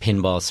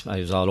pinball. I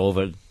was all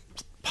over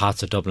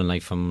parts of Dublin,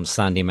 like from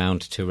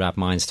Sandymount to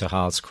Rathmines to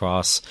Hall's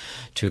Cross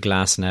to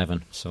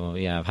Glasnevin. So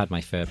yeah, I've had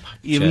my fair.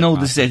 You know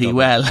the city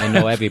well. I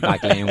know every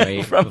back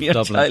laneway from of your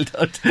Dublin.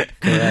 childhood.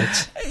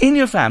 Correct. In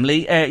your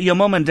family, your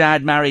mum and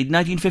dad married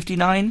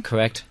 1959.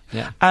 Correct.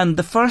 Yeah. And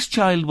the first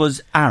child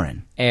was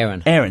Aaron.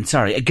 Aaron,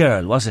 sorry, a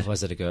girl, was it?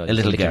 Was it a girl? A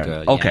little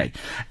girl. Yeah. Okay.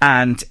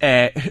 And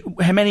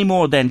how many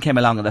more then came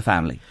along in the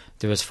family?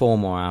 There was 4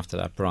 more after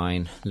that: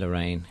 Brian,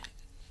 Lorraine,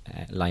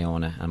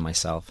 Lyona and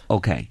myself.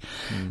 Okay.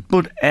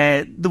 But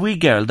the wee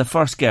girl, the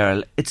first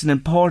girl, it's an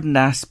important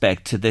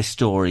aspect to this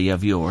story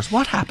of yours.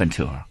 What happened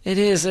to her? It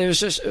is.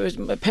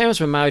 My parents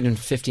were married in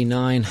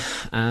 59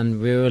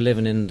 and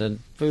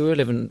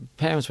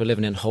parents were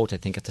living in Holt, I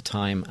think, at the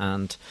time,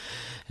 and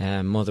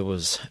mother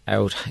was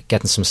out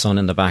getting some sun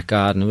in the back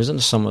garden. It was in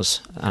the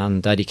summers,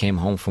 and Daddy came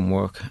home from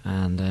work,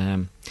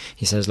 and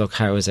he says, "Look,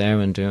 how is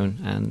Erin doing?"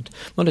 And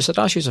mother said,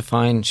 "Oh, she's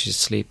fine. She's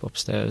asleep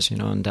upstairs, you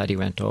know." And Daddy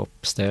went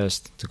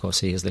upstairs to go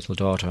see his little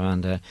daughter,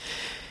 and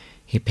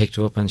he picked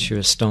her up, and she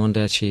was stone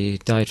dead. She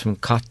died from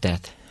cot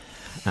death,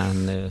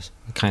 and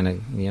kind of,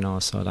 you know,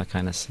 so that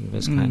kind of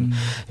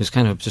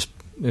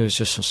it was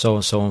just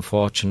so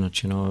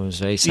unfortunate, you know. It was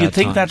very sad. Do you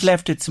think times. that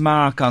left its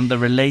mark on the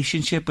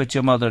relationship with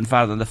your mother and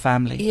father and the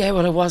family? Yeah,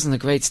 well, it wasn't a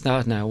great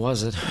start now,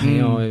 was it?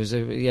 You know, it was,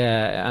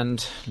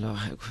 and look,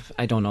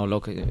 I don't know,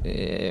 look,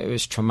 it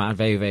was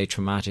very, very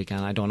traumatic,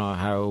 and I don't know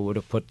how it would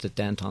have put the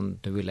dent on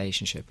the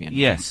relationship, you know.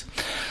 Yes.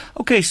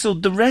 Okay, so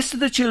the rest of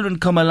the children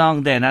come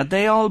along then. Are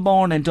they all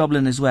born in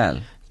Dublin as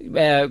well?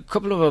 A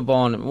couple of them were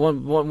born.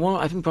 One,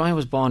 I think Brian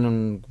was born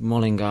in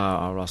Mullingar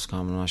or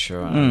Roscommon, I'm not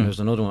sure. There was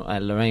another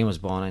one. Lorraine was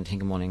born, I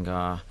think, in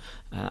Mullingar.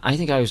 I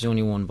think I was the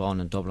only one born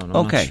in Dublin.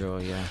 I'm not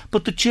sure. Yeah.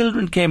 But the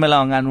children came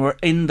along and were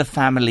in the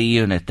family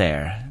unit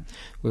there.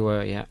 We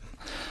were, yeah.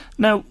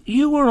 Now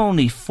you were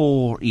only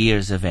 4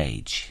 years of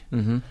age,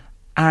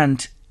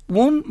 and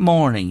one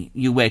morning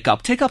you wake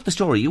up. Take up the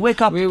story. You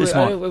wake up this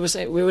morning.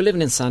 We were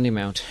living in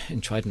Sandymount in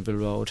Tritonville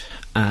Road,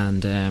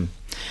 and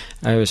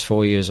I was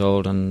 4 years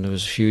old, and there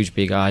was a huge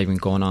big argument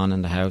going on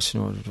in the house.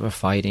 You know, we were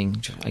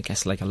fighting, I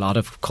guess, like a lot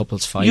of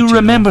couples fight. You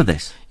remember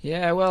this?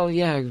 Yeah, well,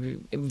 yeah,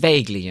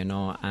 vaguely, you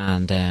know.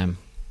 And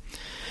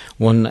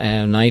one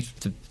night,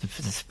 the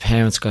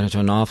parents got into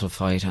an awful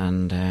fight,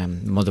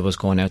 and mother was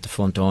going out the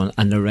front door,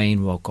 and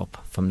Lorraine woke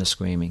up from the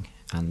screaming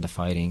and the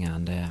fighting,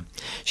 and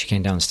she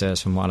came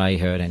downstairs. From what I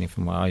heard,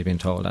 from what I've been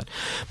told, that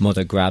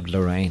mother grabbed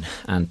Lorraine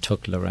and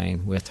took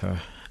Lorraine with her,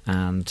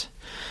 and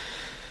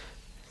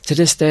to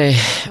this day,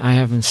 I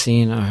haven't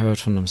seen or heard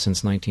from them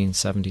since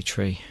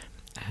 1973,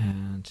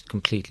 and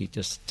completely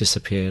just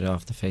disappeared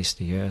off the face of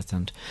the earth.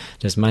 And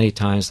there's many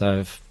times that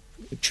I've,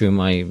 through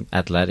my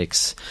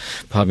athletics,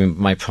 probably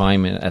my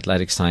prime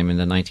athletics time in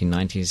the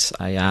 1990s,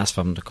 I asked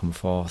for them to come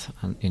forth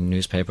in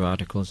newspaper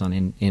articles and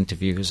in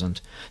interviews,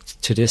 and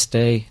to this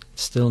day,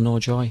 still no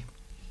joy.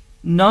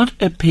 Not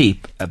a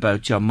peep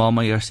about your mum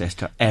or your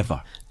sister,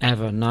 ever?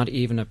 Ever, not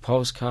even a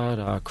postcard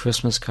or a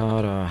Christmas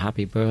card or a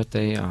happy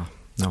birthday, or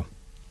no.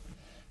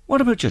 What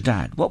about your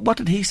dad? What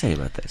did he say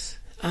about this?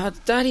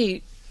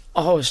 Daddy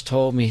always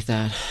told me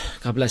that,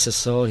 God bless his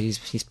soul,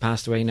 he's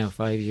passed away now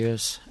 5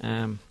 years.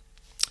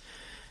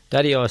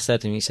 Daddy always said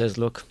to me, he says,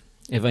 "Look,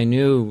 if I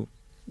knew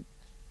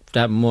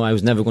I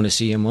was never going to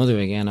see your mother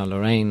again, or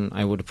Lorraine,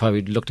 I would have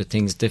probably looked at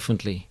things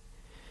differently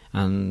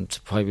and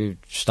probably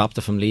stopped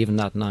her from leaving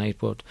that night.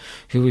 But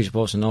who was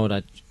supposed to know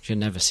that you'd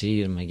never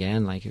see them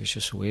again? Like, it was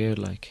just weird.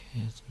 Like,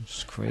 it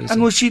was crazy.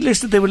 And was she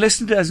listed? They were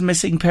listed as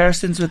missing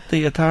persons with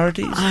the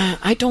authorities?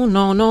 I don't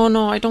know.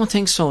 No, I don't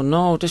think so.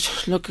 No,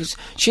 look,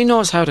 she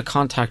knows how to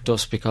contact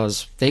us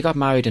because they got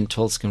married in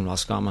Tulsk in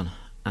Roscommon,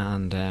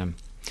 and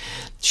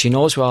she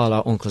knows where all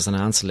our uncles and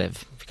aunts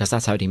live because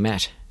that's how they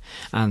met.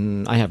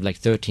 And I have like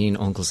 13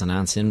 uncles and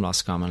aunts in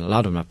Roscommon. A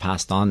lot of them are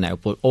passed on now,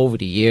 but over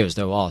the years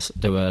they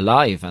were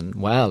alive and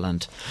well,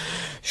 and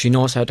she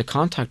knows how to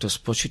contact us,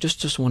 but she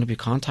just doesn't want to be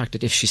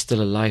contacted if she's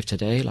still alive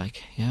today.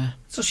 Like, yeah.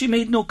 So she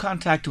made no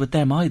contact with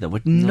them either,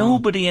 with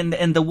nobody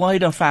in the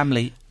wider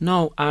family.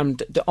 No,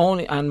 and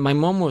my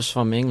mum was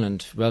from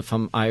England, well,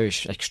 from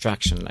Irish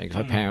extraction. Like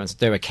her parents,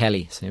 they were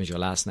Kelly, same as your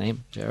last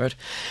name, Gerard.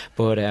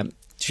 But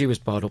she was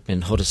brought up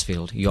in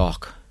Huddersfield,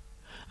 York,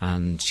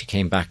 and she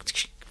came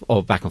back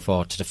and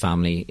forth to the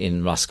family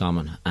in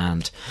Roscommon.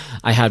 And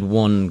I had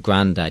one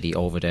granddaddy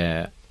over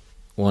there,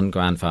 one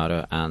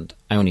grandfather, and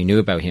I only knew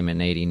about him in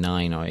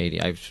 89 or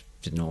 80. I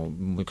didn't know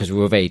because we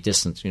were very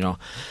distant, you know.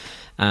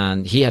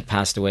 And he had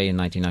passed away in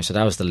 1999, so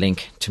that was the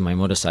link to my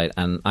mother's side.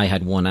 And I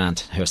had one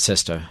aunt, her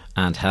sister,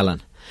 Aunt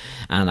Helen.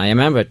 And I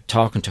remember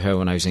talking to her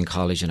when I was in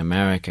college in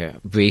America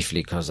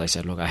briefly, because I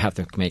said, look, I have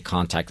to make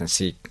contact and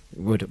see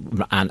would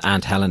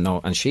Aunt Helen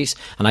know.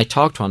 And I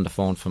talked to her on the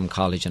phone from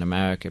college in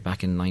America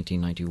back in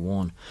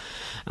 1991,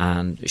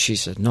 and she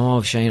said,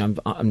 no, Shane,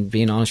 I'm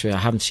being honest with you,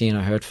 I haven't seen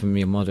or heard from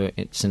your mother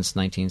since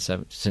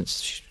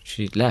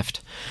she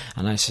left.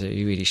 And I said, are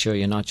you really sure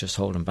you're not just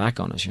holding back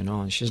on us, you know?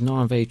 And she says, no,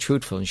 I'm very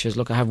truthful. And she says,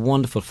 look, I have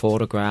wonderful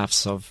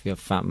photographs of your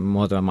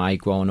mother and I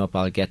growing up.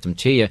 I'll get them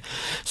to you.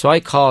 So I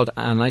called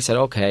and I said,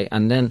 okay.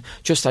 And then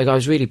I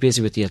was really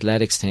busy with the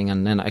athletics thing,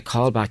 and then I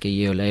called back a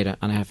year later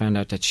and I found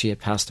out that she had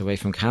passed away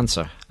from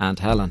cancer, Aunt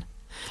Helen,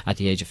 at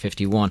the age of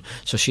 51.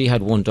 So she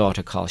had one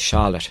daughter called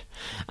Charlotte,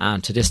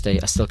 and to this day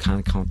I still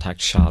can't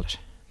contact Charlotte.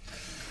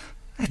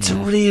 It's a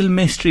real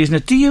mystery, isn't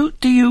it? Do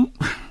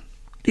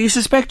you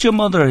suspect your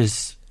mother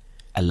is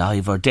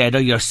alive or dead,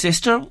 or your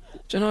sister?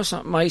 Do you know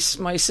something? My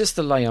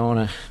sister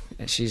Leona,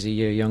 she's a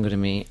year younger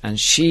than me, and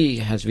she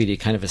has really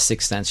kind of a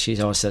sixth sense. She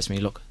always says to me,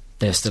 look,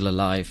 they're still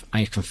alive.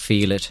 I can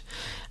feel it.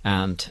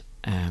 And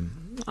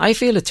I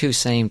feel it too,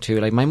 same too.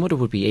 Like, my mother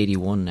would be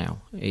 81 now,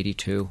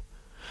 82.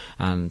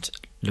 And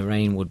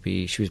Lorraine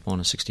she was born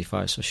in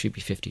 65, so she'd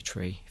be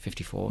 53,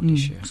 54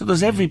 this year. So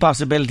there's every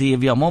possibility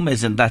if your mum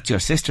isn't, that your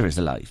sister is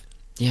alive.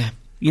 Yeah.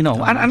 You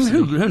know, and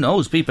who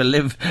knows? People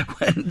live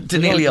to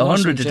nearly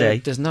 100 today.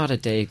 There's not a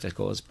day that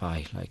goes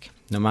by. Like,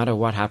 no matter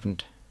what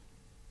happened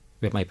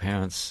with my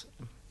parents,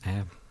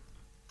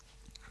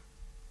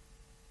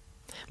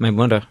 my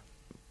mother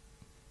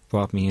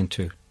brought me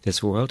into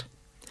this world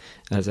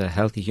as a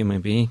healthy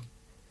human being.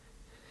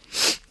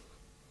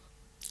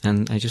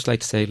 And I just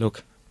like to say,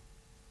 look,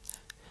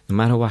 no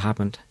matter what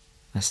happened,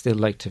 I still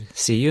like to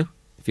see you,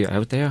 if you're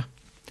out there,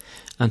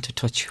 and to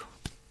touch you.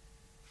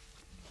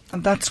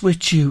 And that's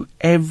with you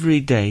every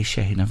day,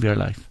 Shane, of your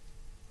life.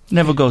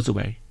 Never goes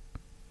away.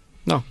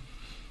 No.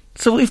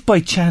 So if by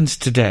chance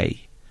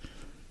today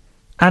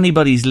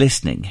anybody's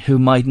listening who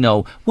might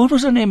know, what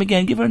was her name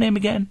again? Give her name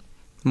again.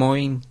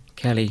 Maureen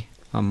Kelly.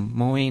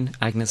 Maureen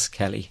Agnes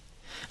Kelly.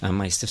 And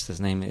my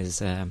sister's name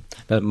is...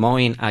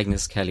 Maureen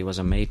Agnes Kelly was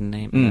her maiden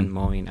name, and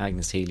Maureen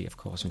Agnes Healy, of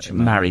course, when she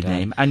married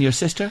name. And your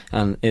sister?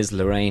 And is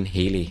Lorraine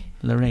Healy.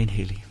 Lorraine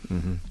Healy.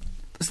 Mm-hmm.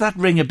 Does that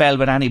ring a bell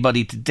with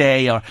anybody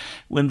today, or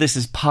when this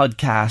is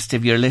podcast,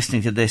 if you're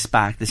listening to this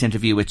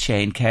interview with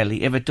Shane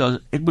Kelly? If it does,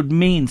 it would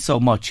mean so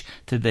much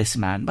to this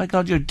man. My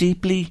God, you're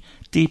deeply,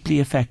 deeply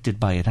affected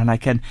by it, and I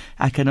can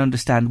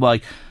understand why.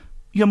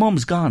 Your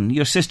mum's gone,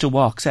 your sister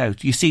walks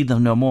out, you see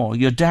them no more.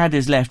 Your dad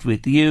is left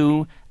with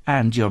you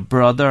and your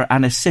brother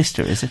and a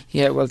sister, is it?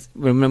 Yeah, well,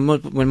 when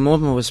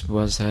Mum was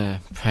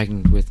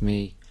pregnant with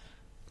me,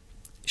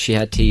 she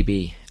had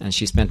TB, and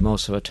she spent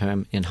most of her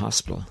term in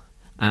hospital,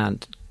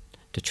 and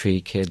the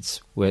 3 kids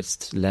were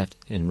left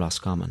in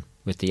Roscommon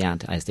with the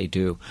aunt, as they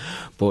do.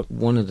 But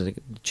one of the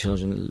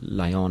children,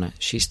 Leona,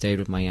 she stayed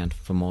with my aunt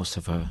for most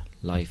of her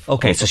life.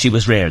 Okay, so she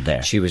was reared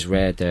there. She was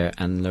reared there,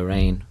 and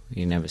Lorraine,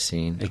 you never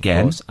seen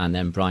again. Course, and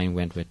then Brian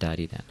went with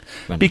Daddy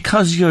then.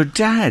 Because your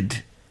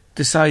dad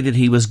decided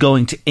he was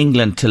going to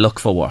England to look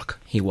for work.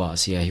 He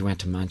was, yeah. He went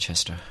to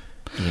Manchester.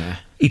 Yeah.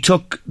 He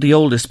took the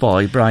oldest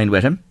boy, Brian,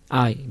 with him?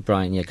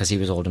 Brian, yeah, because he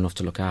was old enough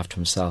to look after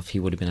himself. He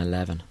would have been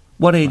 11.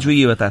 What age were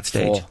you at that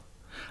stage? 4.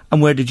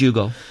 And where did you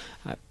go?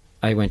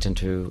 I went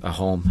into a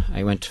home.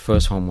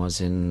 First home was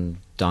in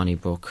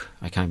Donnybrook.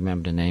 I can't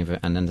remember the name of it.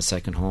 And then the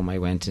second home I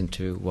went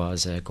into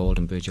was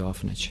Golden Bridge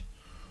Orphanage.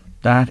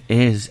 That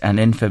is an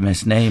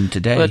infamous name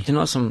today. But you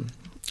know,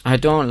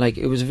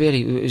 it was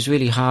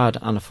really hard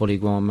on a fully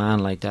grown man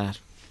like that,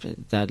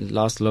 that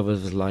lost the love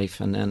of his life,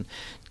 and then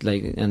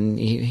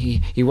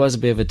he was a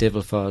bit of a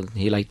divil.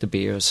 He liked the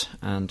beers,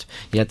 and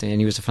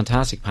he was a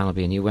fantastic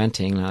panel-beer, and he went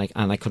to England,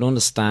 and I could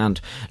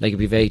understand, like, it'd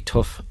be very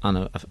tough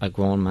on a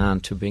grown man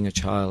to being a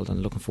child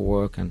and looking for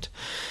work, and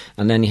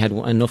then he had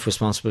enough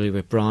responsibility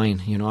with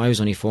Brian. You know, I was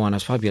only 4, and I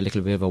was probably a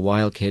little bit of a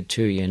wild kid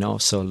too, you know.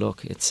 So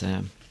look, it's.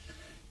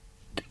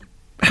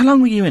 How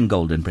long were you in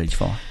Golden Bridge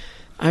for?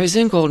 I was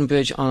in Golden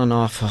Bridge on and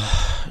off for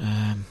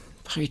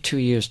probably 2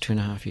 years,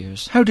 2.5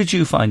 years. How did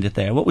you find it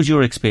there? What was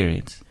your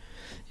experience?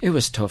 It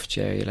was tough,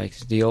 Jerry. Like,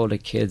 the older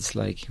kids,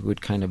 like,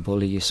 would kind of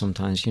bully you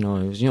sometimes. You know,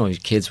 it was, you know,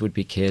 kids would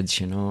be kids,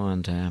 you know.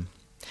 And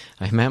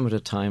I remember the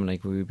time,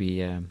 like, we'd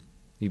be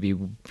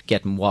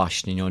getting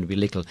washed, you know, and there'd be a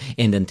little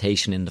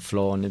indentation in the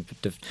floor, and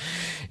it'd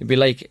be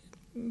like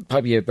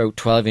probably about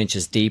 12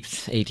 inches deep,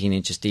 18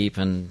 inches deep,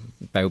 and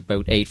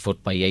about 8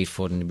 foot by 8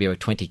 foot, and there'd be about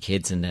 20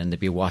 kids, and then they'd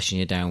be washing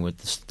you down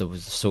with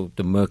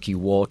the murky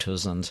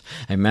waters. And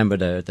I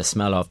remember the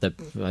smell of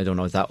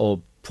that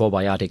old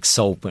probiotic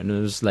soap, and it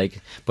was like,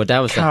 but that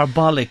was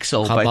carbolic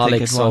soap. I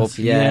think it was.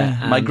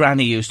 Yeah. My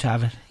granny used to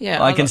have it.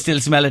 Yeah, I can still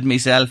smell it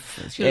myself.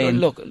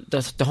 Look,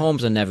 the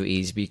homes are never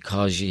easy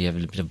because you have a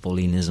little bit of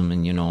bullyism,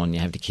 and you know, and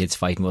you have the kids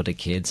fighting with other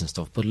kids and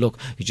stuff. But look,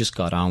 you just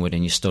got on with it,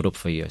 and you stood up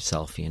for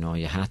yourself. You know,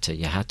 you had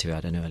to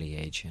at an early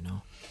age. You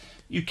know.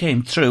 You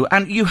came through,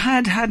 and you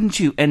hadn't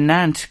you, an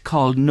aunt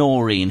called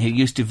Noreen who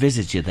used to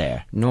visit you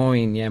there?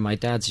 Noreen, yeah, my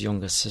dad's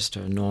youngest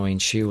sister, Noreen.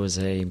 She was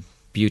a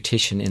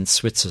beautician in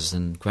Switzer's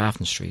in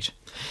Grafton Street,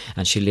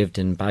 and she lived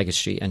in Bagot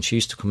Street, and she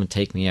used to come and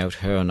take me out,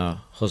 her and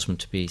her husband,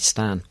 to be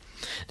Stan.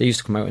 They used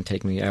to come out and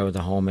take me out of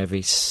the home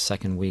every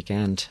second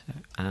weekend,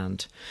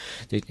 and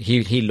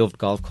he loved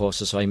golf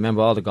courses, so I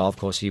remember all the golf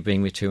courses he'd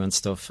bring me to and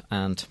stuff.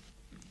 And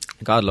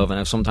God love it.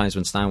 Now, sometimes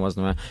when Stan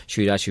wasn't around,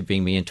 she would actually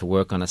bring me into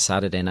work on a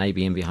Saturday, and I'd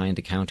be in behind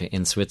the counter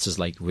in Switzer's,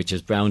 like, which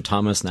is Brown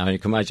Thomas now. You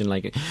can imagine,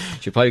 like,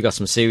 she probably got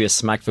some serious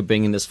smack for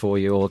bringing this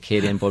 4-year-old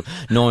kid in, but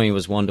Noreen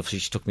was wonderful.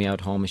 She took me out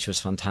home, and she was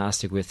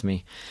fantastic with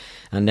me.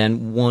 And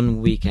then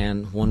one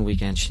weekend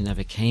she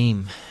never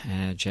came,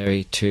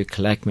 Jerry, to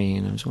collect me,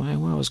 and I was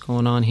wondering what was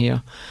going on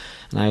here.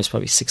 And I was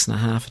probably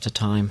 6.5 at the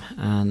time,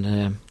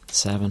 and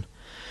 7.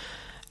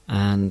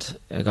 And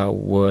I got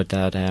word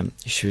that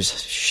she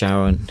was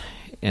showering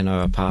in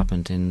her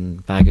apartment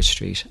in Bagot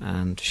Street,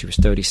 and she was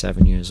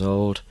 37 years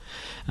old,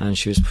 and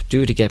she was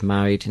due to get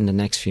married in the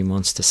next few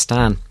months to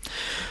Stan,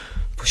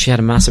 but she had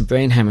a massive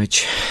brain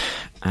hemorrhage,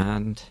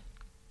 and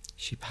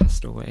she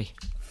passed away.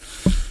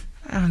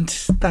 And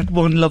that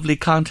one lovely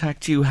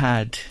contact you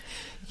had.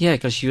 Yeah,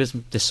 because she was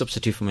the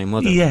substitute for my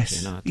mother.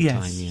 Yes, you know, at the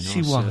time, you know,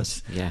 she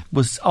was. Yeah,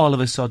 was all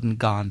of a sudden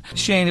gone.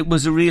 Shane, it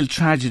was a real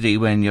tragedy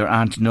when your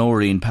Aunt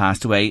Noreen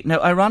passed away. Now,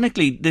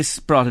 ironically, this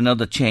brought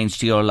another change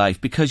to your life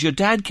because your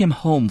dad came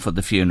home for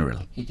the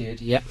funeral. He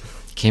did, yeah.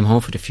 Came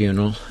home for the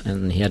funeral,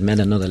 and he had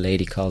met another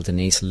lady called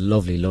Denise,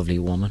 lovely, lovely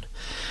woman.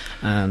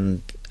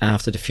 And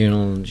after the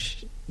funeral,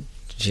 she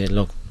said,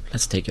 "Look,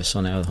 let's take your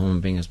son out of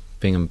home and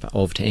bring him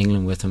over to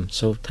England with him."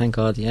 So thank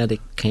God, yeah, they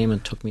came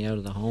and took me out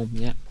of the home,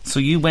 yeah. So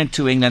you went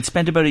to England,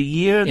 spent about a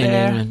year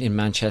there? England, in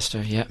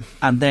Manchester, yeah.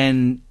 And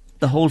then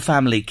the whole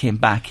family came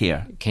back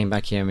here? Came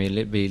back here,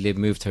 and we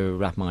moved to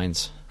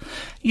Rathmines.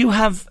 You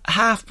have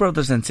half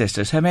brothers and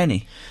sisters, how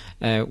many?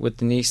 With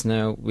Denise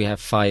now, we have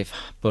 5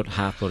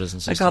 half brothers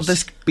and sisters. I thought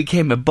this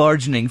became a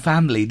burgeoning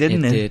family,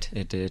 didn't it?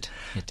 It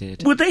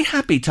did. Were they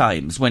happy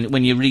times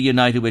when you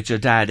reunited with your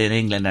dad in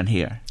England and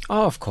here?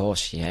 Oh, of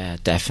course, yeah,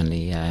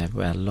 definitely.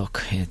 Well,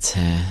 look, it's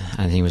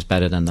I think it was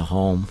better than the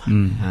home.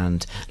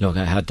 And look,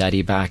 I had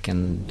Daddy back,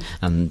 and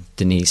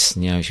Denise,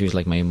 you know, she was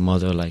like my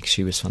mother. Like,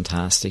 she was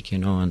fantastic, you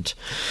know. And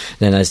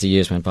then as the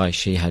years went by,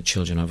 she had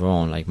children of her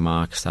own, like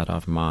Mark,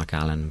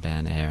 Alan,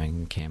 Ben,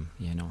 Aaron, Kim,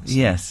 you know. So.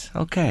 Yes,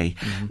 okay.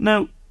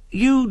 Now,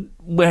 you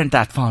weren't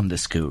that fond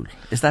of school,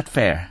 is that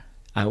fair?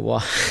 I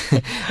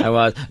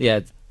was,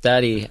 yeah.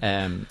 Daddy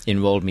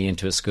enrolled me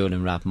into a school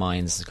in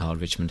Rathmines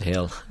called Richmond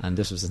Hill, and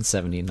this was in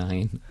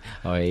 79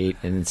 or 8,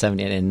 in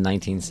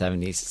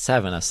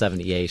 1977 or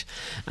 78.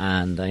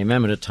 And I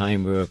remember the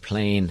time we were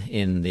playing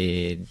in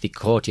the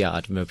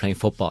courtyard. We were playing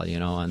football, you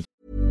know. And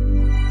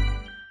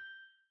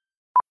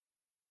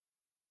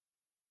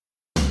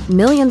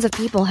millions of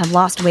people have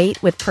lost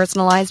weight with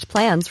personalized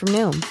plans from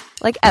Noom,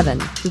 like Evan,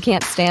 who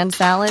can't stand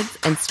salads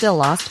and still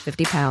lost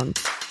 50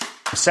 pounds.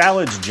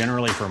 Salads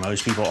generally for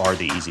most people are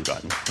the easy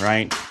button,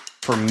 right?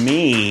 For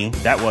me,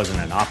 that wasn't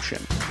an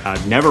option.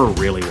 I never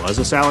really was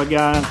a salad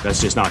guy.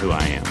 That's just not who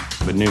I am.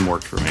 But Noom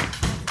worked for me.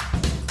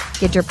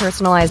 Get your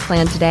personalized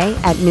plan today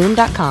at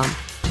Noom.com.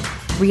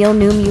 Real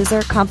Noom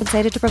user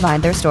compensated to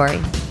provide their story.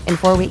 In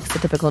 4 weeks, the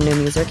typical Noom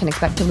user can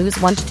expect to lose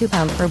 1 to 2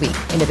 pounds per week.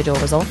 Individual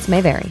results may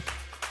vary.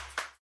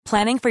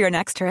 Planning for your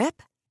next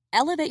trip?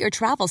 Elevate your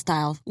travel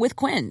style with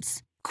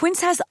Quince.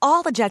 Quince has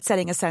all the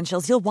jet-setting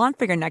essentials you'll want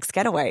for your next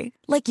getaway,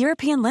 like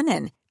European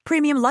linen,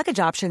 premium luggage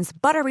options,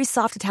 buttery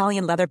soft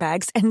Italian leather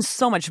bags, and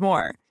so much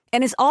more.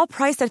 And is all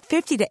priced at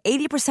 50 to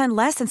 80%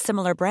 less than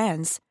similar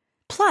brands.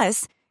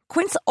 Plus,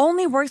 Quince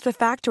only works with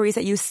factories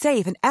that use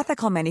safe and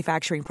ethical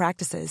manufacturing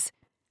practices.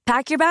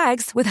 Pack your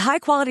bags with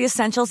high-quality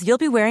essentials you'll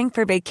be wearing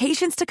for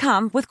vacations to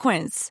come with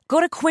Quince. Go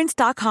to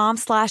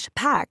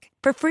quince.com/pack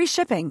for free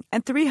shipping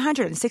and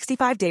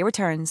 365-day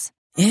returns.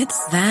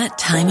 It's that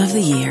time of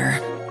the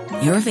year.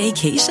 Your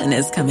vacation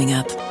is coming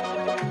up.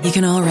 You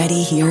can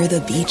already hear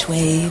the beach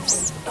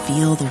waves,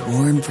 feel the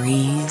warm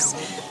breeze,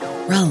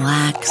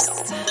 relax,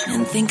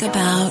 and think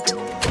about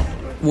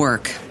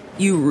work.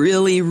 You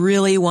really,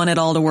 really want it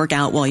all to work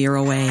out while you're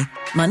away.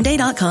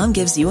 Monday.com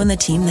gives you and the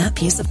team that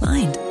peace of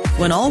mind.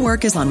 When all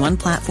work is on one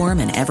platform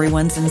and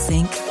everyone's in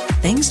sync,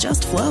 things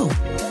just flow.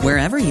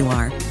 Wherever you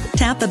are,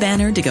 tap the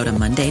banner to go to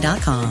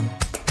Monday.com.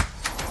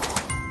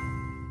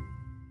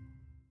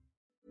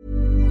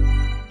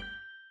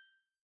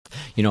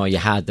 You know, you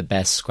had the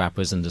best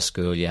scrappers in the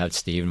school. You had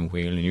Stephen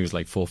Whelan, he was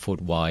like 4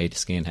 foot wide,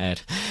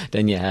 skinhead.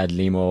 Then you had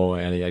Limo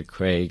and you had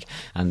Craig,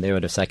 and they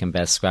were the second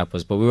best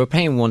scrappers. But we were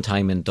playing one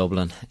time in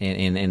Dublin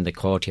in the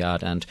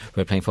courtyard, and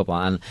we were playing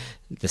football, and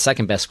the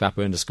second best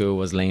scrapper in the school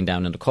was laying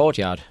down in the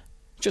courtyard,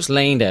 just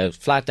laying there,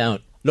 flat down,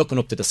 looking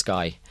up to the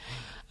sky.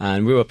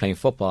 And we were playing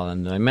football,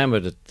 and I remember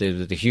that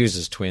the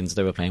Hughes twins,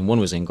 they were playing, one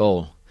was in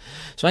goal.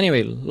 So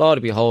anyway, lo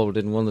and behold,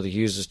 then one of the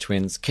Hughes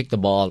twins kicked the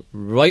ball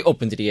right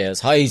up into the air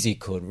as high as he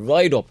could,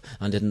 right up,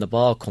 and then the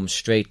ball come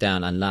straight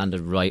down and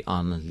landed right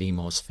on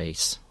Limo's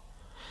face.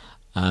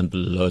 And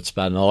blood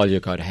spat, and all you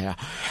got to hear,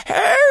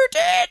 "Who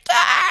did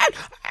that?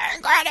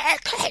 I'm gonna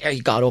kill you."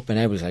 He got up and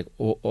everybody was like,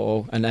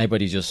 oh, and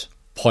everybody just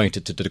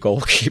pointed to the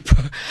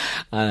goalkeeper,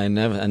 and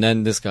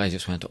then this guy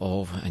just went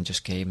over and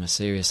just gave him a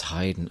serious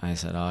hiding. I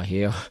said,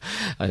 here,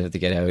 I have to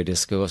get out of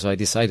this school. So I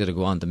decided to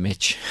go on the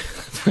Mitch.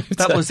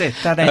 That was it.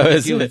 That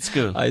ended you at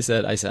school. I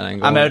said,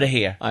 I'm out of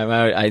here. I'm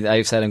out.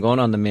 I said, I'm going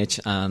on the Mitch,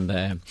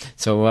 and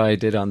so what I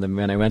did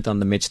when I went on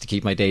the Mitch to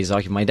keep my days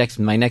occupied,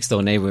 my next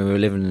door neighbour, we were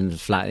living in a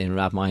flat in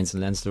Rathmines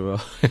in Leinster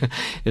Road.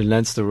 In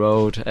Leinster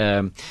Road,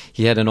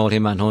 he had an old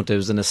Hinman Hunt. It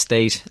was an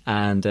estate,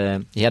 and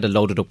he had it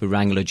loaded up with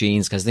Wrangler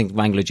jeans, because I think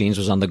Wrangler jeans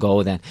was on the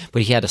go then,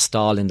 but he had a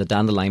stall in the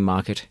Dandelion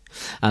Market,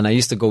 and I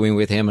used to go in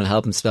with him and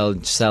help him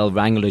sell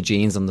Wrangler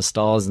jeans on the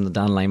stalls in the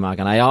Dandelion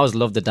Market. And I always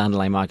loved the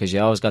Dandelion Market because you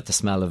always got the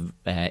smell of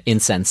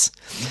incense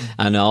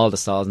and all the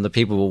stalls, and the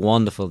people were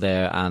wonderful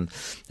there. And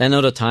then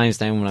other times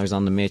then when I was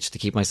on the Mitch to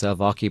keep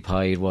myself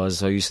occupied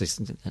was I used to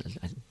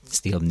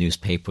steal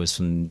newspapers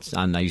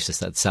and I used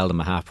to sell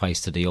them at half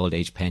price to the old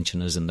age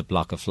pensioners in the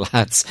block of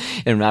flats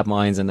in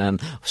Rathmines. And then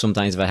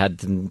sometimes if I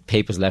had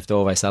papers left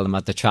over, I sell them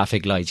at the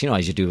traffic lights,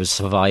 as you do with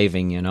surviving,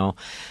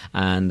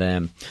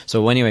 And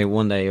so anyway,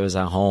 one day I was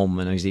at home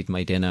and I was eating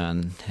my dinner,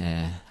 and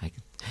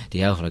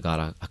the outfit, I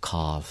got a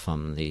call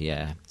from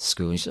the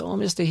school, and she said, "Oh,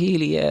 Mr.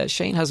 Healy,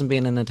 Shane hasn't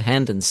been in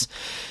attendance."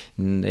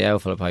 And the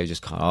outfit probably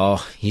just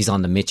called, he's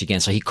on the Mitch again.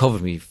 So he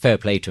covered me, fair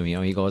play to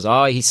him, he goes,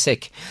 he's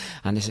sick.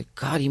 And they said,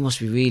 God, he must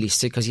be really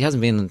sick, because he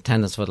hasn't been in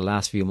attendance for the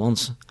last few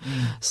months.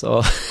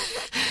 So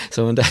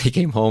when Daddy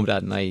came home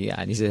that night,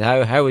 and he said,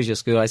 how was your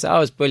school? I said, it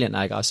was brilliant.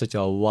 And I got such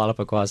a wallop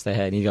across the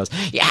head. And he goes,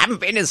 you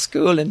haven't been in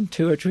school in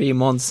 2 or 3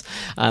 months.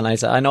 And I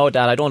said, I know,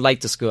 Dad, I don't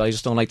like the school. I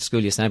just don't like the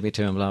school you sent me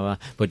to, and blah, blah.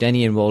 But then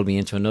he enrolled me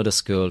into another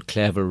school,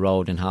 Clevel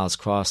Road in Halls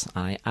Cross, and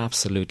I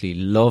absolutely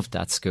loved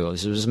that school.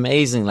 It was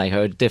amazing, like,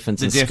 how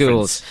difference in schools.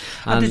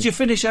 And did you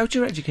finish out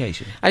your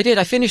education? I did.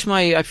 I finished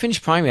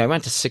primary. I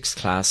went to 6th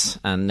class,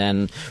 and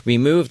then we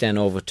moved then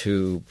over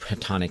to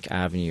Platonic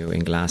Avenue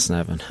in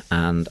Glasnevin,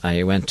 and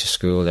I went to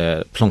school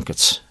at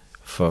Plunkett's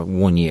for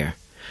 1 year.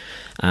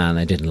 And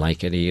I didn't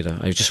like it either.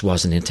 I just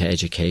wasn't into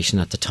education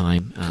at the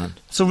time.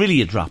 So really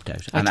you dropped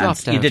out? I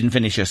dropped out. You didn't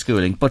finish your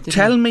schooling. But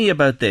tell me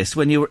about this.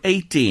 When you were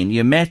 18,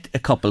 you met a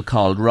couple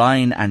called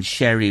Ryan and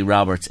Sherry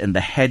Roberts in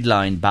the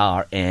Headline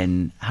Bar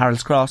in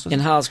Harold's Cross.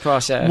 In Harold's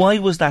Cross, yeah. Why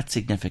was that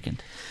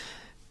significant?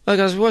 Well,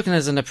 I was working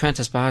as an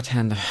apprentice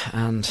bartender,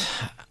 and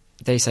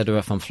they said they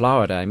were from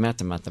Florida. I met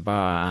them at the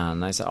bar,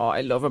 and I said,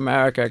 I love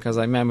America, because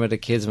I remember the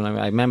kids,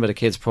 I remember the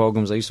kids'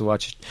 programs. I used to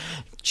watch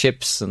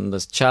Chips and the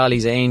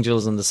Charlie's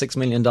Angels and the $6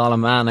 Million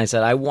Man. I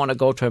said, I want to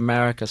go to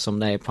America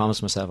someday. I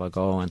promised myself I'll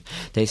go. And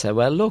they said,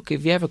 well, look,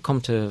 if you ever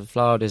come to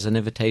Florida, there's an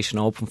invitation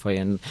open for you.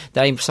 And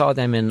I saw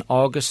them in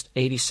August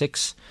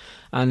 86,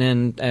 and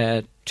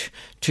then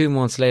 2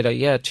 months later,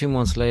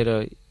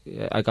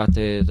 I got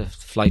the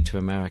flight to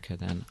America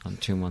then,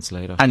 2 months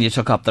later. And you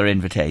took up their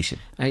invitation?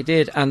 I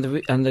did. And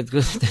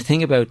the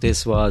thing about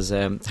this was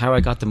how I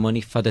got the money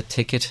for the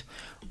ticket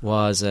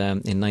was in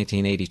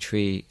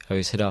 1983, I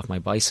was hit off my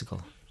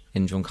bicycle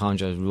in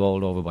Drumcondra,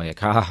 rolled over by a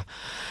car.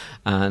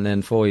 And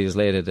then 4 years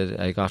later,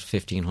 I got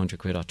 1,500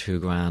 quid or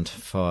 $2,000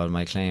 for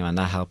my claim, and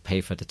that helped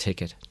pay for the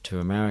ticket to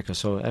America.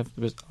 So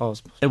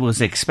it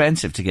was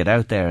expensive to get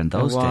out there in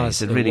those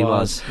days. It really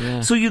was.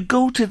 Yeah. So you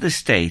go to the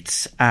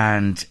States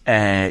and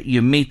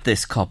you meet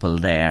this couple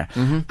there,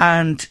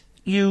 and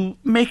you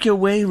make your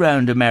way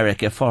around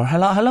America for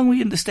how long were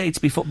you in the States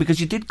before? Because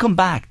you did come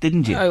back,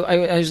 didn't you?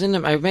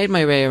 I made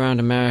my way around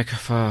America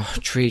for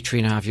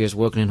 3.5 years,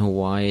 working in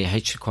Hawaii,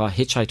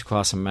 hitchhiked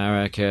across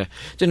America.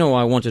 Didn't know what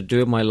I wanted to do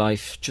with my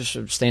life, just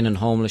staying in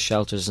homeless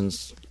shelters in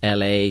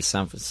LA,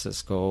 San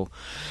Francisco.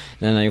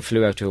 Then I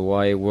flew out to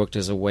Hawaii, worked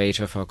as a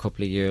waiter for a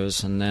couple of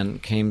years, and then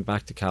came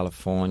back to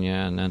California,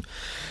 and then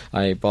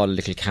I bought a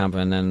little camper,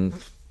 and then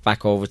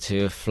back over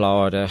to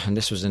Florida, and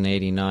this was in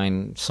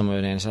 89, summer,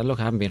 and I said, look,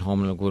 I haven't been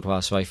home in a good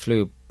while, so I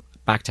flew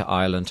back to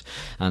Ireland,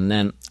 and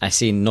then I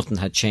seen nothing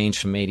had changed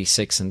from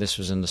 86, and this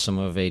was in the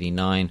summer of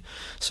 89,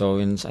 so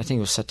I think it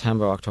was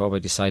September, October, I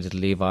decided to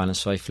leave Ireland,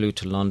 so I flew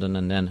to London,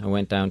 and then I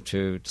went down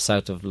to the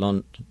south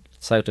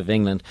of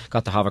England,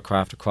 got the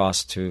hovercraft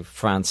across to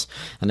France,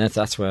 and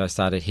that's where I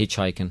started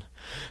hitchhiking,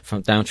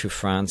 from down through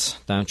France,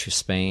 down through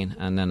Spain,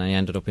 and then I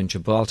ended up in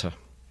Gibraltar.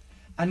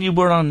 And you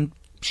were on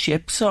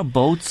ships or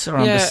boats or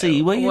on the sea,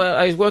 were you? Well,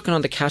 I was working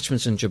on the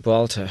catchments in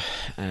Gibraltar.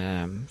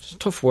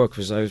 Tough work.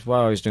 What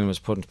I was doing was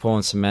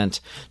pouring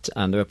cement,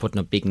 and they were putting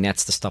up big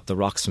nets to stop the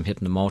rocks from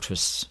hitting the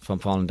motorists from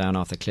falling down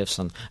off the cliffs.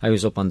 And I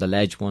was up on the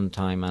ledge one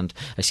time, and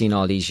I seen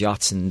all these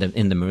yachts in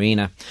the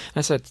marina. And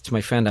I said to my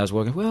friend I was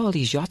working, where are all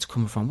these yachts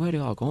coming from? Where are they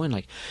all going?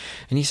 Like,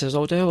 and he says,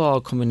 they're all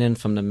coming in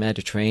from the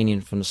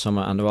Mediterranean from the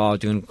summer, and they're all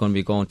going to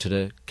be going to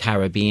the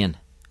Caribbean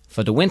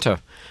for the winter.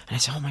 And I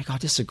said, oh my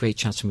God, this is a great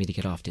chance for me to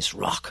get off this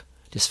rock,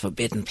 this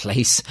forbidden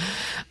place.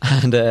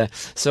 And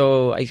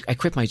so I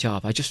quit my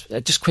job. I just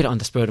quit it on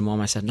the spur of the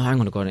moment. I said, no, I'm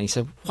going to go there. And he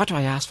said, what do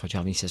I ask for a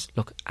job? And he says,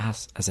 look,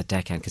 ask as a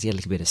deckhand, because he had a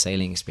little bit of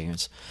sailing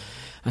experience.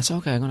 I said,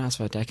 okay, I'm going to ask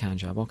for a deckhand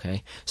job,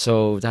 okay.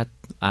 So that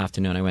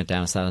afternoon I went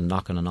down and started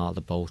knocking on all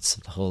the boats,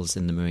 the hulls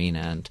in the marina,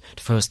 and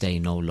the first day,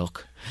 no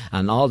luck.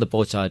 And all the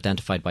boats are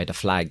identified by the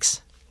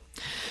flags.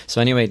 So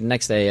anyway, the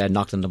next day I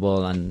knocked on the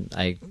ball, and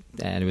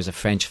there was a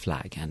French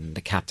flag, and the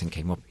captain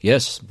came up.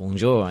 Yes,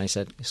 bonjour. I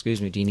said,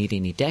 excuse me, do you need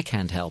any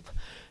deckhand help?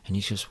 And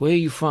he says, where are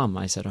you from?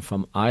 I said, I'm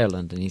from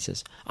Ireland. And he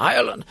says,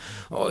 Ireland?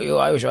 Oh, you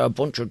Irish are a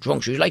bunch of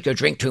drunks. You like to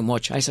drink too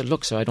much. I said,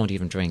 look, sir, I don't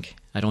even drink.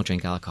 I don't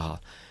drink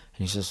alcohol.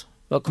 And he says,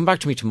 well, come back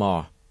to me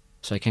tomorrow.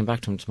 So I came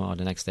back to him tomorrow,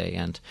 the next day,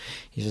 and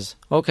he says,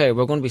 okay,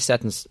 we're going to be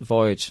setting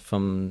voyage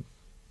from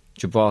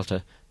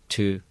Gibraltar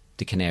to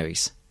the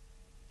Canaries.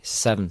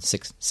 It's a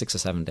 6 or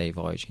 7 day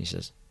voyage, he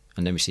says,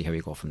 and then we see how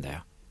we go from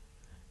there.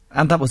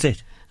 And that was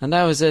it? And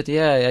that was it,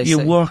 yeah. You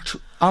worked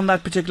on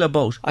that particular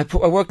boat? I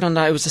worked on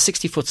that. It was a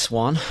 60-foot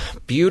Swan,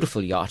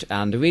 beautiful yacht,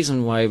 and the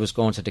reason why I was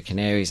going to the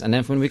Canaries, and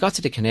then when we got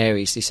to the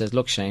Canaries, he says,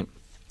 look, Shane,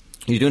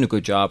 you're doing a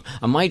good job,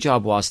 and my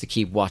job was to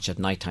keep watch at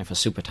night time for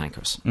super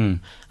tankers, and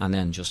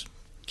then just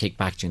kick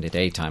back during the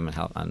daytime and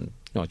help, and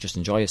just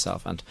enjoy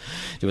yourself. And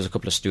there was a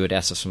couple of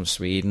stewardesses from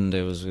Sweden,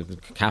 there was the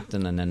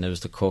captain, and then there was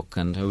the cook,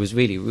 and it was a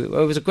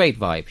great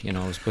vibe, it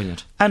was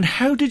brilliant. And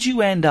how did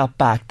you end up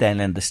back then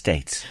in the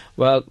States?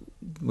 Well,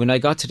 when I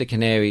got to the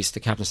Canaries, the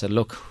captain said,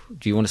 look,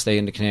 do you want to stay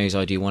in the Canaries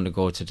or do you want to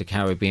go to the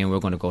Caribbean? We're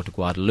going to go to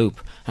Guadeloupe.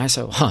 And I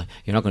said,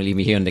 you're not going to leave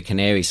me here in the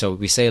Canaries. So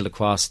we sailed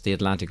across the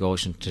Atlantic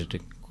Ocean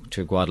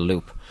to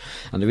Guadeloupe.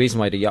 And the reason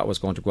why the yacht was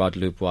going to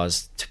Guadeloupe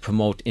was to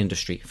promote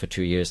industry for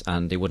 2 years,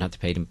 and they wouldn't have to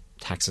pay them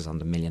taxes on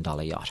the $1 million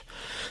yacht.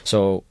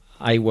 So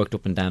I worked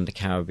up and down the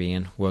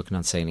Caribbean working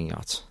on sailing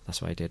yachts.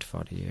 That's what I did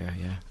for the year,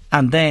 yeah.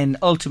 And then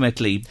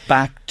ultimately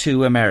back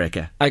to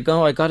America. I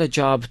got a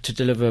job to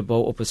deliver a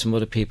boat up with some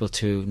other people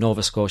to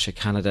Nova Scotia,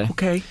 Canada.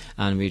 Okay.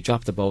 And we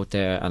dropped the boat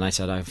there, and I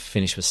said I've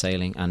finished with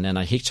sailing, and then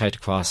I hitchhiked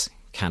across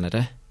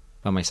Canada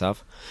by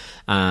myself,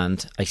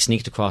 and I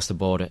sneaked across the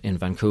border in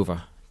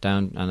Vancouver.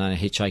 And then I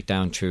hitchhiked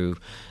down through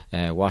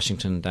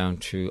Washington, down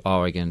through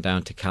Oregon,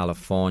 down to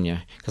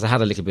California, because I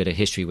had a little bit of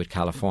history with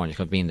California,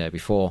 because I'd been there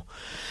before.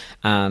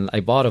 And I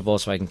bought a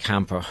Volkswagen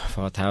camper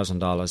for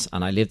 $1,000,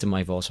 and I lived in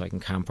my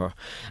Volkswagen camper.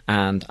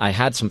 And I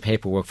had some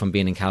paperwork from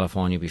being in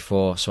California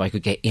before, so I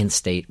could get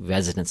in-state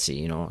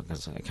residency,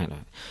 because I kind of,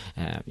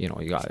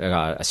 I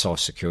got a Social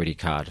Security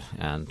card.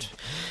 And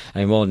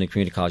I enrolled in the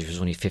community college. It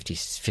was only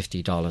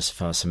 $50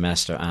 for a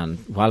semester. And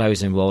while I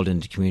was enrolled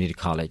in the community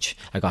college,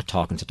 I got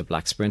talking to the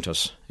black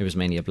sprinters. It was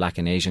mainly a black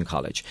and Asian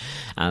college.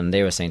 And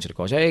they were saying to the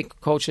coach, hey,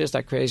 coach, there's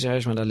that crazy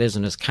Irishman that lives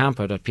in his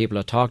camper that people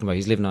are talking about.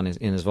 He's living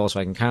in his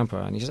Volkswagen camper.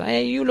 And he says,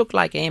 hey, you look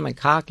like Eamon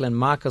Coughlin,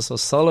 Marcus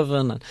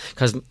O'Sullivan.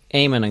 Because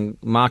Eamon and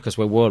Marcus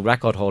were world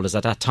record holders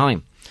at that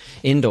time,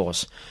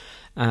 indoors.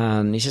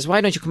 And he says, why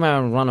don't you come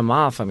out and run a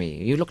mile for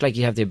me? You look like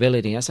you have the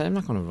ability. I said, I'm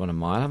not going to run a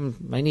mile.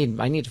 I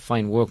need to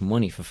find work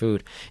money for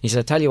food. He said,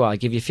 I tell you what, I'll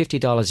give you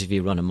 $50 if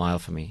you run a mile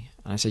for me.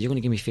 And I said, you're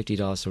going to give me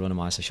 $50 to run a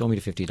mile. So show me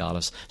the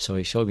 $50. So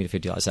he showed me the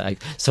 $50.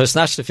 So I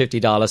snatched the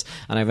 $50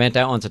 and I went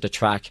out onto the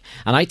track.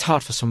 And I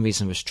thought for some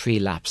reason it was 3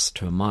 laps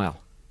to a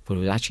mile. But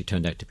it actually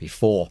turned out to be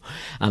 4.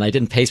 And I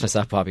didn't pace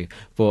myself properly.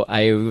 But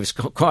I was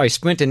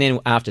sprinting in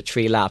after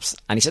 3 laps.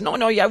 And he said,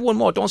 no, you have one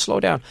more. Don't slow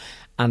down.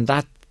 And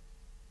that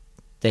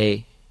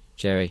day,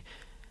 Jerry,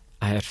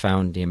 I had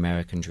found the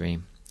American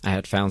dream. I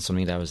had found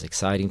something that was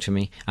exciting to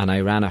me. And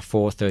I ran a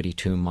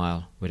 4:32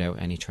 mile without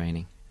any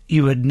training.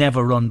 You had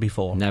never run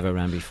before? Never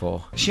ran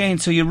before. Shane,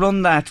 so you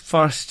run that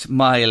first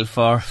mile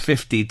for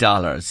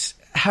 $50.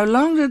 How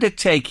long did it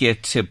take you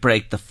to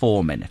break the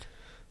 4 minute?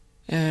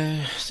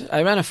 I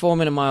ran a 4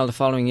 minute mile the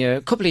following year.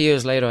 A couple of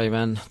years later I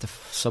ran the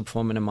sub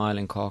 4 minute mile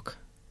in Cork.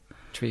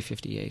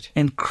 3:58.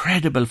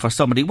 Incredible for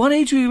somebody. What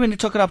age were you when you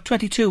took it up?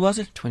 22, was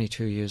it?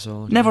 22 years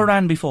old. Never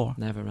ran before?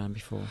 Never ran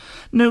before.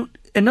 Now,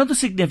 another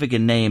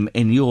significant name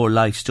in your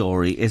life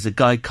story is a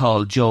guy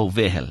called Joe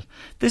Vihl.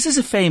 This is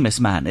a famous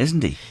man,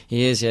 isn't he?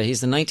 He is, yeah.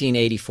 He's the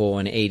 1984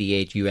 and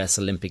 88 US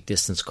Olympic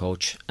distance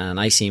coach, and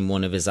I seen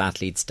one of his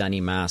athletes, Danny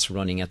Mass,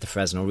 running at the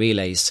Fresno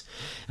Relays,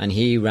 and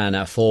he ran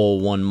a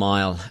 4:01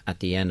 mile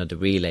at the end of the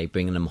relay,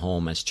 bringing them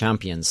home as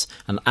champions.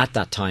 And at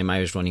that time I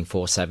was running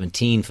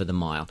 4:17 for the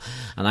mile,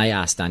 and I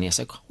asked Danny, I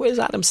said, where's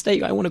Adams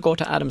State? I want to go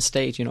to Adams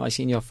State. You know, I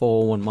seen your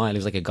 4:01 mile. He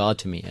was like a god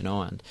to me, you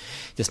know, and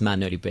this man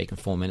nearly breaking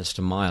 4 minutes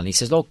to a mile. And he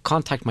says, look,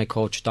 contact my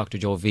coach, Dr.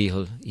 Joe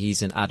Vihl.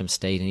 He's in Adams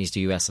State and he's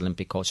the US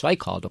Olympic coach. So I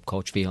called up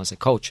Coach Vihl and said,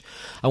 Coach,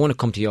 I want to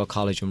come to your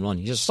college and run.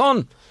 He says,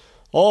 son,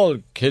 all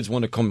kids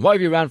want to come. Why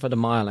have you ran for the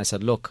mile? I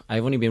said, look,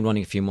 I've only been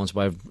running a few months,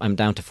 but I'm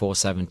down to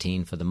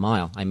 4:17 for the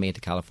mile. I made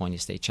the California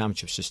State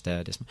Championships just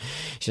there.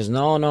 She says,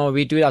 no,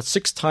 we do that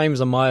 6 times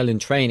a mile in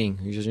training.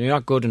 He says, you're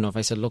not good enough.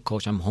 I said, look,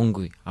 Coach, I'm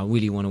hungry. I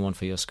really want to run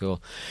for your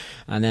school.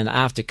 And then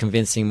after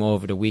convincing him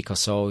over the week or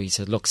so, he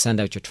said, look, send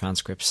out your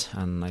transcripts.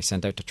 And I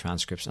sent out the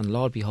transcripts. And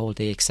Lord behold,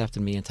 they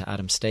accepted me into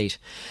Adams State.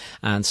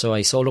 And so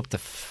I sold up the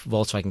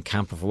Volkswagen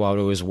camper for what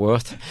it was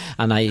worth.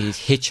 And I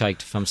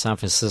hitchhiked from San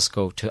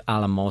Francisco to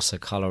Alamosa,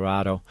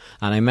 Colorado.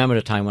 And I remember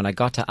the time when I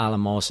got to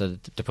Alamosa,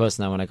 the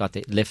person that when I got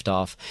the lift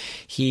off,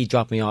 he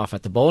dropped me off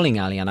at the bowling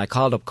alley, and I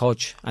called up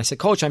Coach. I said,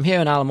 Coach, I'm here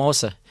in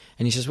Alamosa.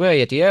 And he says, where are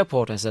you, at the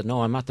airport? I said,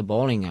 no, I'm at the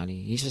bowling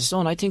alley. He says,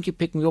 son, I think you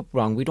picked me up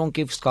wrong. We don't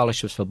give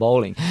scholarships for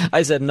bowling.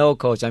 I said, no,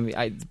 Coach.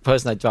 The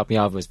person that dropped me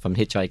off was from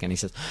hitchhiking. And he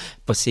says,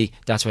 but see,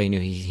 that's why he knew.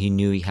 He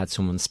knew he had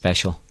someone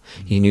special.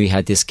 He knew he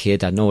had this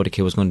kid that no other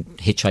kid was going to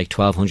hitchhike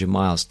 1,200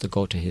 miles to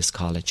go to his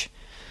college.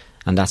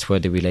 And that's where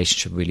the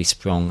relationship really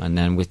sprung. And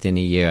then within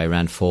a year I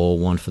ran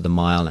 4:01 for the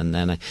mile, and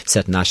then I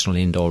set national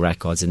indoor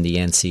records in the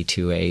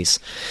NC2As.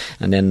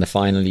 And then the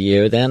final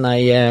year, then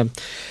I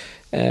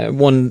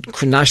won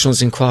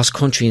nationals in cross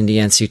country in the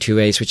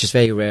NC2As, which is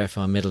very rare for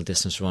a middle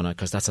distance runner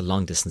because that's a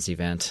long distance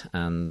event.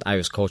 And I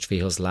was Coach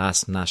Vihl's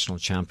last national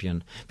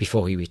champion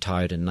before he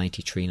retired in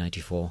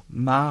 93-94.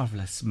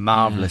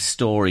 Marvellous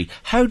story.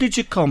 How did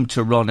you come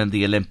to run in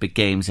the Olympic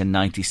Games in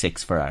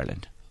 96 for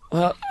Ireland?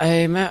 Well,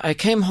 I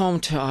came home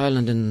to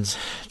Ireland in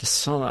the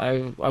summer.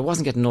 I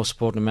wasn't getting no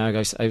support in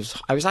America.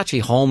 I was actually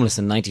homeless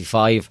in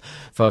 95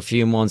 for a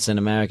few months in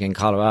America, in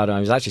Colorado. I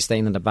was actually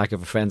staying in the back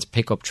of a friend's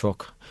pickup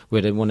truck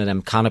with one of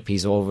them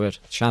canopies over it,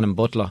 Shannon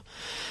Butler.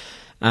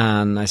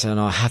 And I said,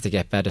 no, I have to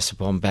get better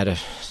support, I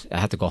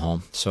had to go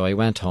home. So I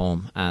went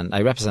home and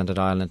I represented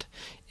Ireland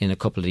in a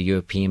couple of the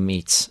European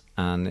meets.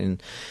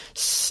 And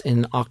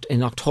in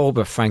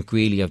October, Frank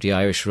Greeley of the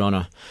Irish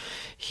Runner,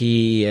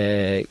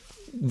 he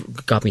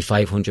got me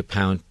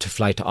 £500 to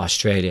fly to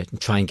Australia and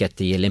try and get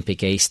the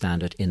Olympic A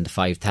standard in the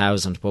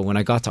 5,000. But when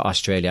I got to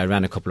Australia, I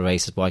ran a couple of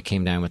races, but I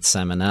came down with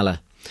salmonella.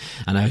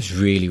 And I was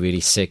really, really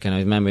sick. And I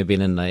remember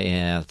being in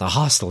the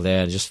hostel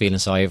there, just feeling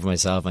sorry for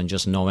myself and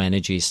just no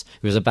energies.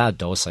 It was a bad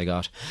dose I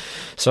got.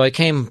 So I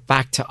came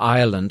back to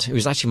Ireland. It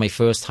was actually my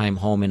first time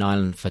home in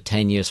Ireland for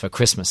 10 years for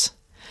Christmas.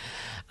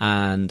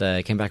 And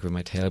I came back with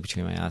my tail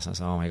between my ass and I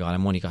said, oh my God,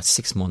 I've only got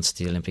 6 months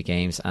to the Olympic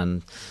Games.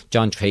 And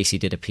John Tracy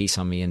did a piece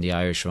on me in the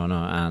Irish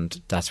Runner,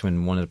 and that's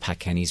when one of the Pat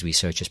Kenny's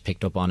researchers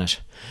picked up on it.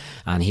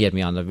 And he had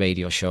me on the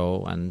radio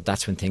show, and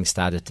that's when things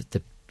started,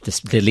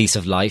 the lease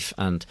of life.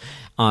 And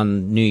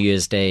on New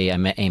Year's Day, I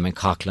met Eamon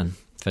Coughlin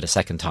for the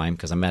second time,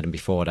 because I met him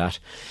before that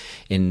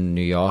in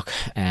New York.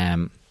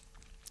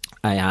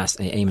 I asked,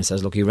 Eamon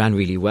says, look, you ran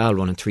really well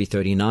running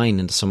 3:39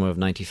 in the summer of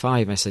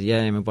 95. I said, yeah,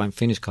 Eamon, but I'm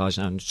finished college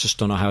now. I just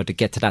don't know how to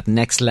get to that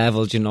next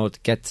level, you know, to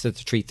get to the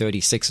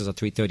 3:36s or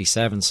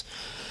 3:37s.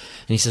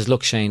 And he says,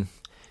 look, Shane,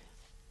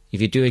 if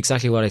you do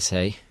exactly what I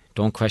say,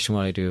 don't question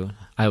what I do,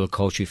 I will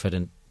coach you for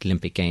the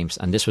Olympic Games.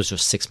 And this was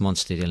just 6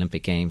 months to the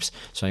Olympic Games.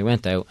 So I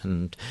went out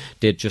and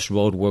did just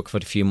road work for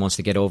a few months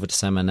to get over to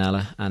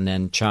salmonella, and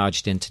then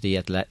charged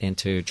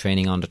into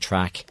training on the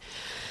track.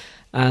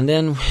 And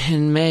then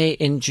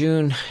in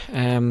June,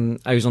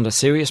 I was under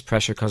serious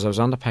pressure because I was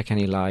on the Pat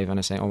Kenny Live, and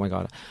I said, oh my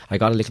God, I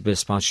got a little bit of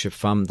sponsorship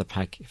from the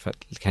Pat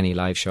Kenny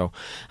Live show.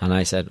 And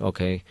I said,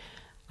 okay,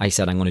 I'm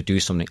going to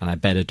do something, and I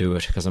better do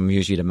it because I'm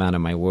usually the man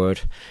of my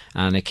word.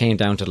 And it came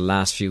down to the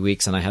last few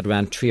weeks, and I had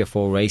ran 3 or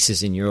 4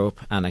 races in Europe,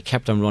 and I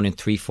kept on running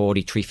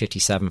 3:40,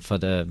 3:57 for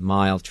the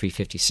mile,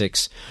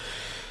 3:56.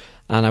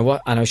 And I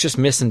was just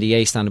missing the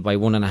A standard by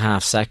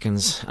 1.5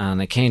 seconds, and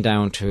it came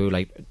down to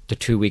like the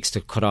 2 weeks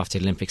to cut off the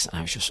Olympics. And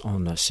I was just, oh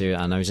no, serious.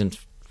 And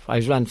I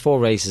ran 4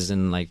 races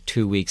in like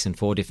 2 weeks in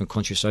 4 different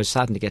countries, so I was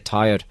starting to get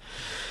tired.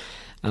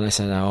 And I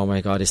said, oh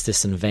my God, is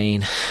this in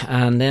vain?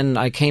 And then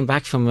I came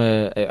back from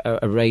a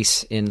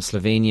race in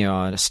Slovenia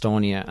or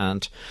Estonia,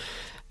 and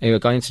I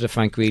got into the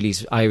Frank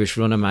Greeley's Irish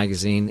Runner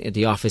magazine at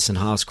the office in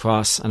House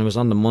Cross, and it was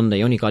on the Monday.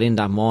 I only got in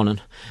that morning,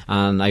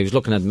 and I was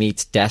looking at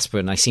meets desperate,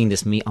 and I seen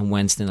this meet on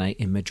Wednesday night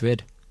in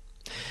Madrid.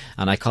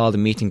 And I called the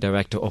meeting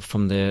director up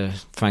from the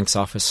Frank's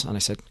office, and I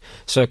said,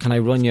 "Sir, can I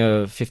run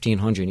your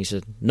 1500?" And he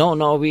said,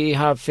 No, we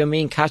have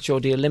Firmin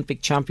Cacho, the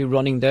Olympic champion,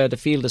 running there. The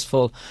field is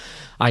full.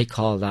 I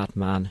called that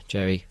man,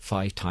 Jerry,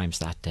 5 times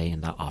that day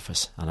in that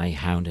office, and I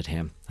hounded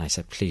him. I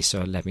said, "Please,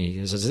 sir, let me."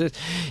 He says,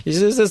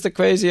 "Is this the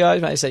crazy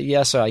eye?" I said,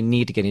 "Yes, sir, I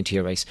need to get into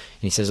your race."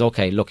 And he says,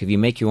 "Okay, look, if you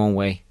make your own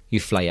way, you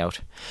fly out."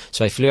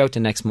 So I flew out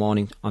the next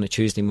morning, on a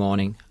Tuesday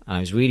morning, and I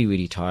was really,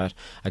 really tired.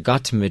 I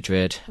got to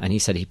Madrid, and he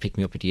said he'd pick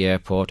me up at the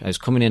airport. I was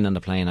coming in on the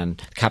plane, and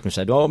the captain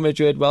said, "Oh,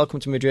 Madrid, welcome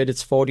to Madrid.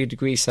 It's 40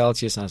 degrees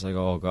Celsius." And I was like,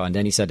 "Oh, God." And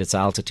then he said it's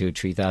altitude,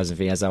 3,000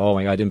 feet. I said, "Oh,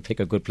 my God, I didn't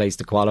pick a good place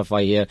to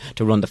qualify here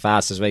to run the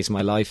fastest race of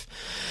my life."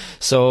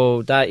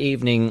 So that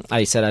evening,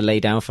 I said I'd lay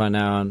down for an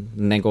hour and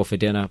then go for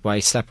dinner. But I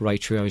slept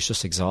right through. I was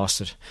just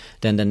exhausted.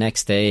 Then the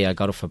next day, I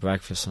got up for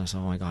breakfast, and I said,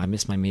 "Oh, my God, I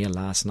missed my meal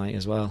last night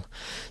as well."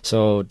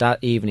 So that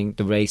evening,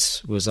 the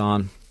race was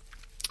on.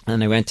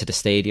 And I went to the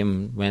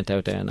stadium, went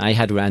out there, and I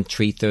had ran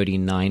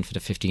 3:39 for the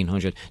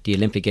 1500. The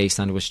Olympic A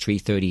standard was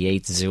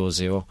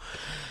 3:38.00.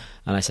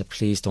 And I said,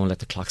 "Please don't let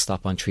the clock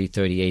stop on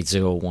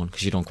 3:38.01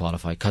 because you don't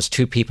qualify." Because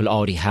 2 people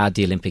already had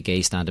the Olympic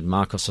A standard,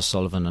 Marcus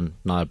O'Sullivan and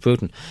Niall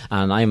Bruton.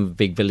 And I'm a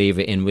big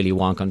believer in Willy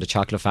Wonka and the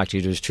Chocolate Factory.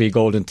 There's 3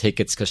 golden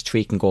tickets because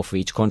 3 can go for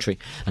each country.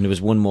 And there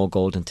was 1 more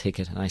golden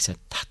ticket. And I said,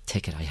 "That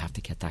ticket, I have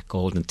to get that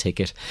golden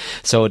ticket."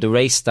 So the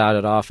race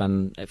started off,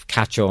 and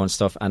Cacho and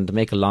stuff. And to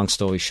make a long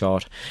story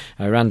short,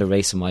 I ran the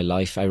race of my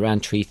life. I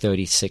ran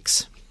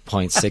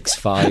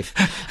 3:36.65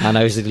 and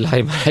I was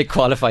delighted. I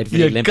qualified for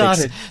the Olympics. Got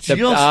it.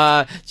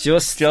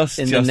 Just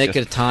in the nick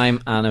of time,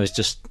 and I was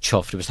just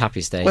chuffed. It was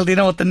happiest day. Well, you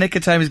know what the nick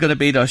of time is going to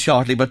be though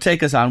shortly, but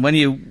take us on. When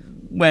you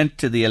went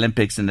to the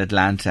Olympics in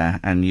Atlanta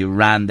and you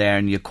ran there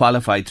and you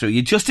qualified through,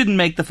 you just didn't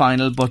make the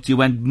final, but you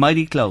went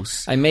mighty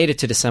close. I made it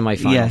to the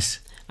semi-final. Yes.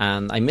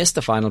 And I missed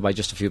the final by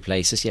just a few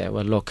places. Yeah,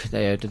 well, look,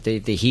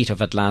 the heat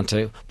of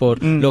Atlanta.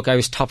 But look, I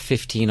was top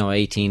 15 or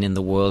 18 in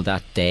the world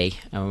that day.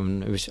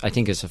 I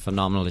think it's a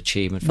phenomenal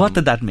achievement. What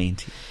did that mean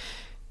to you?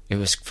 It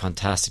was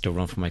fantastic to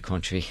run for my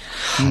country.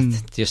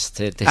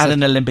 Just at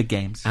an Olympic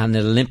Games. And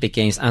the Olympic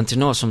Games. And to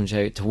know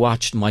something, to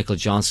watch Michael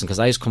Johnson, because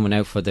I was coming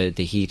out for the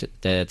heat,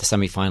 the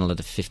semi-final of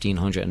the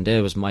 1500, and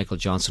there was Michael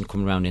Johnson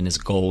coming around in his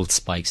gold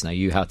spikes. Now,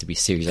 you have to be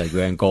serious, like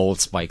wearing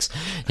gold spikes.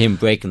 Him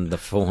breaking the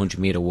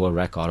 400-metre world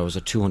record. It was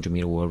a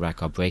 200-metre world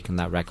record, breaking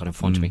that record in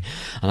front of me.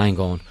 And I'm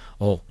going,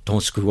 "Oh,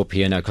 don't screw up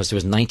here now," because there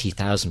was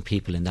 90,000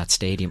 people in that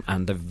stadium,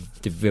 and the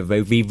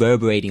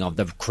reverberating of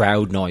the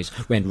crowd noise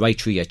went right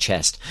through your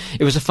chest.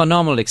 It was a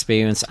phenomenal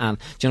experience. And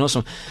do you know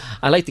something?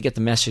 I like to get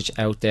the message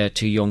out there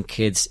to young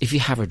kids. If you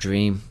have a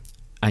dream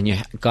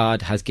and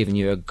God has given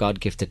you a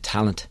God-gifted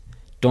talent,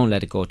 don't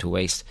let it go to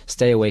waste.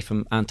 Stay away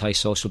from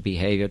antisocial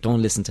behaviour.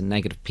 Don't listen to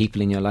negative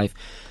people in your life.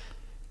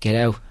 Get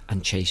out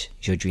and chase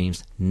your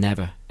dreams.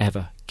 Never,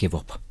 ever give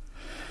up.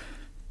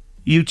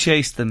 You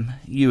chased them,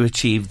 you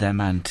achieved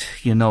them, and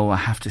you know, I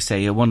have to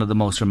say, you're one of the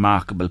most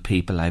remarkable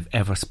people I've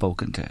ever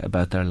spoken to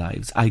about their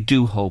lives. I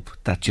do hope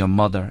that your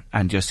mother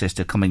and your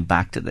sister, coming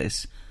back to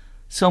this,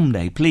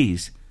 someday,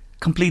 please,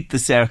 complete the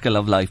circle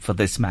of life for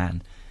this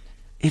man.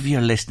 If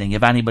you're listening,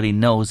 if anybody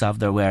knows of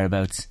their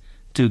whereabouts,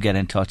 do get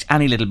in touch.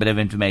 Any little bit of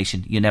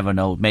information, you never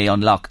know, may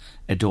unlock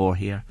a door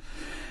here.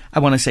 I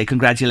want to say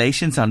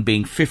congratulations on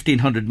being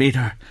 1500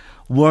 metre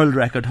world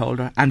record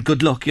holder, and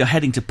good luck. You're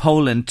heading to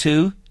Poland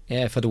too.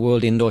 Yeah, for the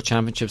World Indoor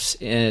Championships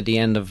at the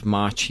end of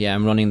March. Yeah,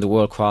 I'm running the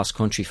World Cross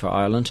Country for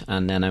Ireland,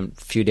 and then a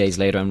few days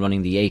later I'm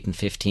running the 8 and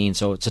 15,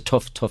 so it's a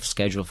tough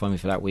schedule for me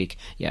for that week.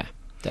 Yeah,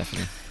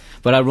 definitely.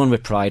 But I'll run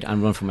with pride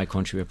and run for my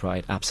country with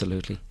pride,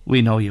 absolutely.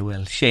 We know you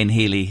will. Shane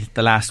Healy,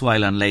 the last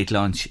while on Late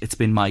Lunch, it's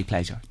been my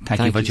pleasure. Thank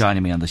you for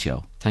joining me on the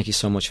show. Thank you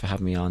so much for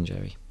having me on,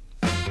 Jerry.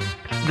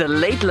 The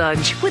Late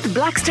Lunch with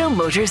Blackstone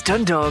Motors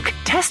Dundalk.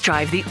 Test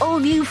drive the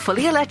all-new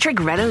fully electric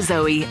Renault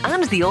Zoe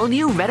and the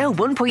all-new Renault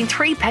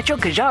 1.3 petrol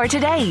Kadjar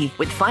today.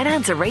 With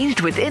finance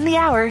arranged within the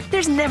hour,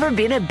 there's never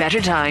been a better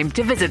time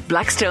to visit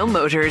Blackstone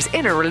Motors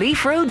in a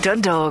Relief Road,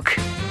 Dundalk.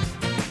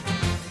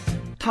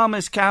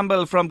 Thomas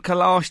Campbell from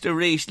Kalash de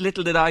Riche.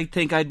 Little did I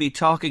think I'd be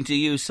talking to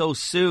you so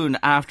soon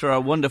after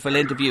our wonderful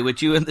interview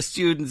with you and the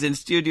students in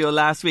studio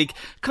last week.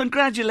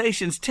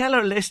 Congratulations. Tell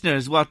our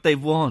listeners what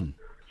they've won.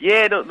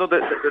 Yeah,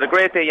 the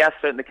great day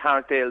yesterday in the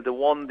Carrickdale. They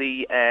won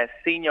the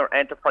Senior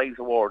Enterprise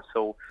Award,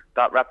 so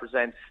that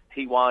represents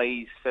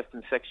TY's 5th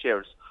and 6th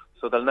years.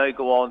 So they'll now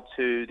go on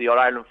to the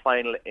All-Ireland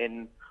final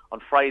on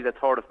Friday the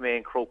 3rd of May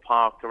in Croke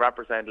Park to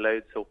represent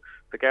Louth. So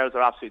the girls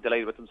are absolutely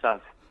delighted with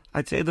themselves.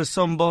 I'd say there's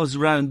some buzz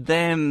around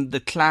them,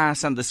 the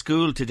class and the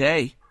school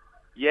today.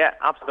 Yeah,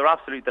 they're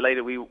absolutely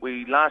delighted.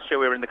 We last year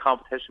we were in the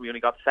competition, we only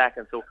got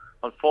second, so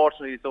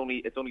unfortunately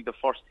it's only the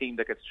first team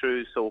that gets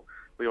through, so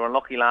we were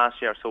unlucky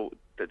last year, so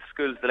the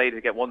school's delighted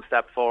to get one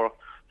step forward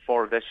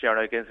this year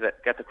now,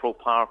 get to Croke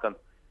Park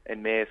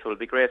in May, so it'll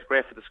be great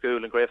for the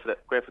school and great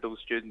for those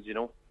students, you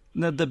know.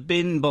 Now, the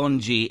bin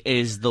bungee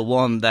is the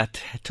one that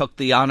took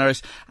the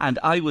honours, and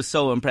I was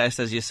so impressed,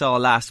 as you saw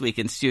last week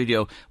in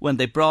studio, when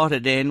they brought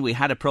it in. We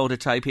had a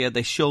prototype here.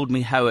 They showed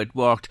me how it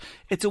worked.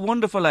 It's a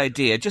wonderful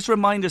idea. Just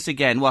remind us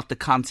again what the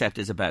concept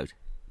is about.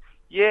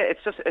 Yeah,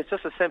 it's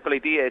just a simple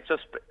idea.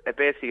 It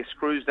basically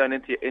screws down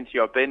into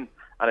your bin,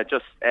 and it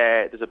just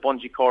there's a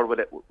bungee cord with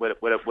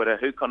a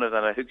hook on it,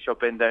 and it hooks your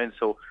bin down.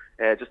 So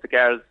just the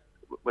girls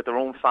with their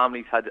own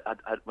families had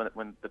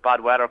when the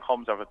bad weather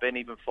comes, or if a bin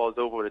even falls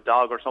over with a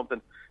dog or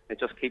something, it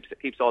just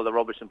keeps all the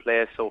rubbish in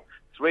place. So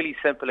it's a really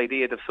simple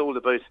idea. They've sold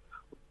about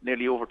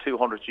nearly over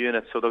 200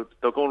 units, so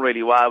they're going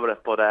really well with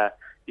it. But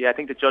yeah, I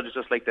think the judges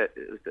just like the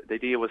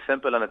idea was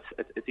simple, and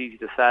it's easy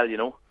to sell, you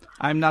know.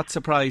 I'm not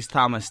surprised,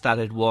 Thomas, that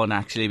it won,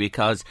 actually,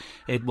 because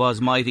it was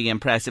mighty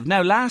impressive.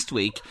 Now, last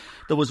week,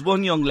 there was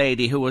one young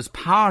lady who was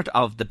part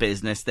of the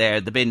business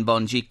there, the bin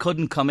bungee,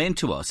 couldn't come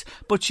into us,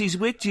 but she's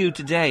with you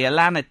today,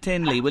 Alana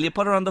Tinley. Will you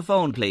put her on the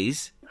phone,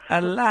 please?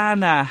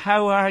 Alana,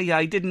 how are you?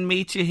 I didn't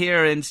meet you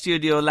here in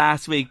studio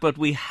last week, but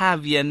we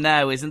have you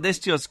now. Isn't this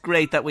just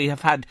great that we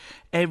have had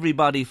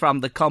everybody from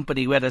the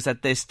company with us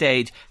at this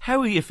stage?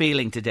 How are you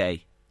feeling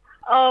today?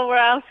 Oh, we're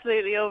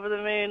absolutely over the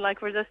moon.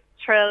 Like, we're just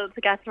thrilled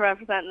to get to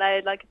represent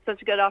Louth. Like, it's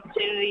such a good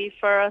opportunity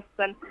for us,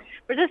 and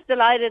we're just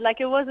delighted. Like,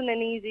 it wasn't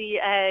an easy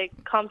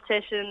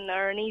competition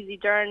or an easy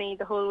journey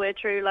the whole way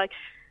through. Like,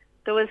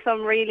 there was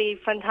some really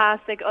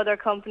fantastic other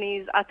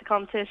companies at the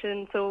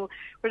competition, so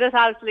we're just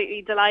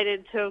absolutely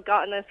delighted to have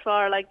gotten this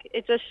far. Like,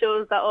 it just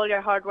shows that all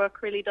your hard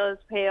work really does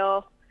pay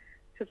off,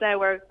 because now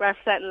we're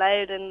representing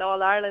Louth in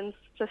All Ireland.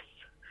 It's just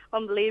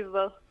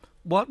unbelievable.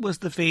 What was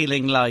the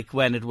feeling like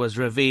when it was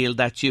revealed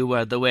that you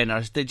were the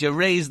winners? Did you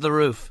raise the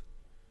roof?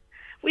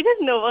 We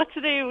didn't know what to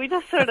do. We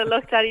just sort of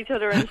looked at each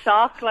other in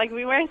shock. Like,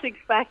 we weren't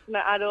expecting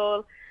it at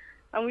all.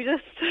 And we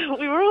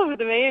were over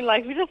the moon.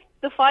 Like,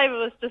 the five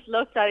of us just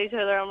looked at each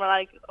other and were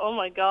like, oh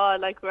my God,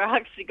 like, we're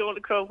actually going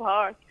to Croke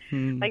Park.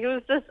 Like, it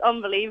was just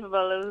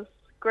unbelievable. It was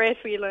a great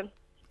feeling.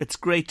 It's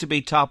great to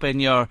be top in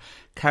your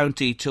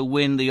county, to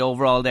win the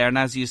overall there. And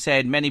as you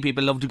said, many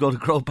people love to go to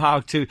Croke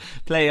Park to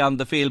play on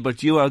the field,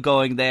 but you are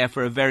going there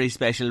for a very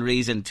special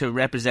reason, to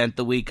represent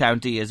the wee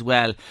county as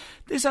well.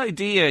 This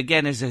idea,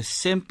 again, is a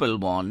simple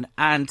one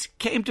and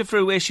came to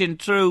fruition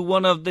through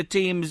one of the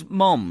team's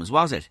mums,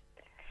 was it?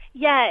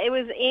 Yeah, it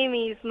was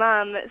Amy's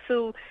mum.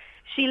 So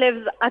she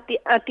lives at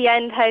the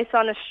end house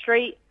on a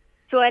street.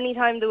 So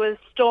anytime there was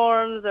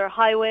storms or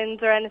high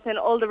winds or anything,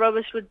 all the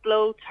rubbish would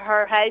blow to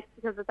her house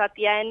because it's at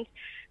the end.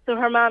 So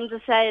her mum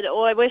just said,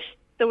 oh, I wish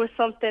there was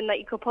something that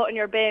you could put in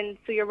your bin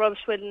so your rubbish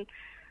wouldn't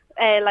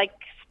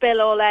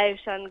spill all out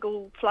and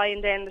go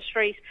flying down the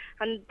street.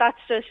 And that's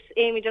just,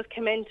 Amy just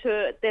came in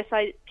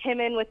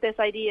with this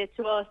idea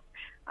to us,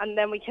 and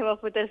then we came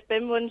up with this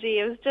bin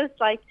bungee. It was just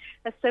like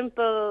a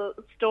simple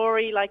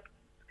story, like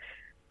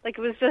it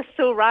was just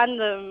so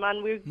random,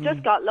 and we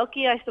just got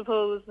lucky, I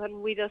suppose,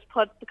 and we just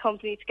put the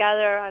company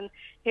together, and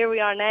here we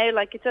are now.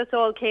 Like, it just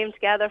all came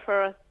together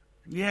for us.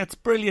 Yeah, it's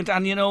brilliant.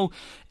 And, you know,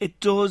 it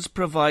does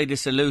provide a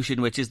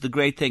solution, which is the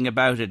great thing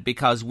about it,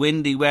 because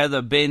windy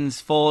weather, bins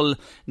full,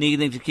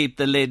 needing to keep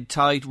the lid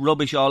tight,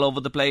 rubbish all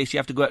over the place. You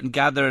have to go out and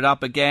gather it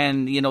up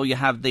again. You know, you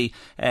have the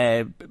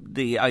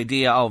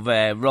idea of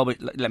rubbish.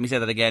 Let me say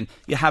that again.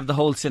 You have the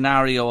whole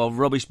scenario of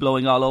rubbish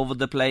blowing all over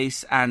the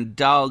place, and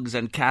dogs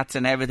and cats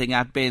and everything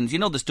at bins. You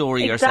know the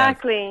story yourself.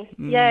 Exactly.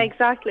 Yeah,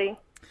 exactly.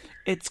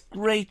 It's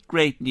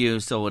great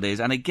news, so it is.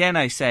 And again,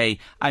 I say,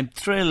 I'm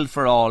thrilled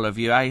for all of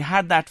you. I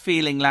had that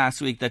feeling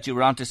last week that you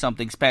were onto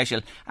something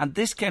special, and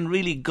this can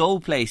really go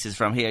places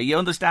from here. You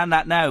understand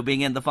that now,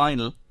 being in the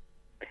final?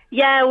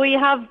 Yeah, we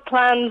have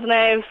plans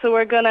now, so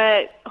we're going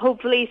to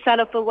hopefully set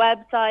up a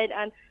website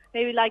and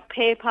maybe like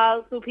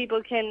PayPal, so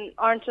people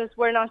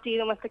we're not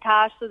dealing with the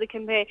cash, so they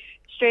can pay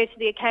straight to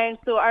the account.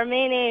 So our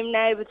main aim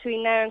now,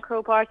 between now and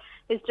Croke Park,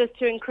 is just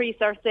to increase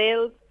our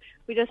sales.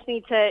 We just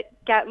need to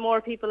get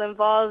more people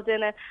involved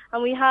in it.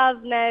 And we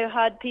have now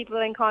had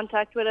people in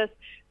contact with us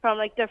from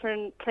like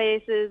different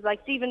places,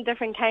 like even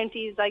different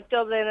counties like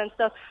Dublin and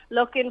stuff,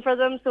 looking for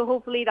them. So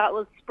hopefully that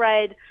will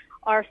spread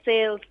our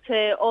sales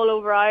to all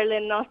over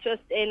Ireland, not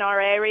just in our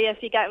area,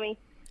 if you get me.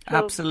 So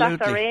absolutely.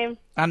 That's our aim.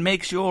 And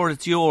make sure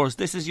it's yours.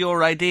 This is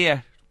your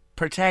idea.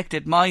 Protect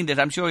it, mind it.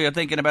 I'm sure you're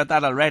thinking about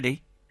that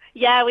already.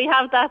 Yeah, we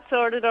have that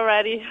sorted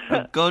already.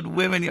 Good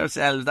women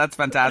yourselves, that's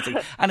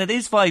fantastic. And it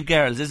is 5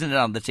 girls, isn't it,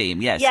 on the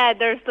team? Yes. Yeah,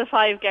 there's the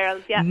 5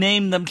 girls, yeah.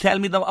 Name them, tell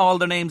me all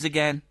their names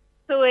again.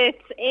 So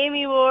it's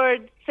Amy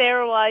Ward,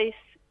 Sarah Weiss,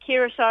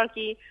 Ciara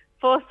Sharkey,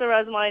 Foster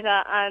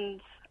Rasmaita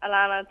and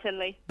Alana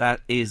Tinley.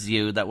 That is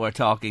you that we're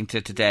talking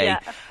to today. Yeah.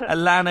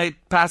 Alana,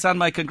 pass on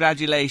my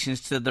congratulations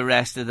to the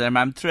rest of them.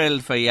 I'm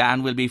thrilled for you,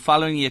 and we'll be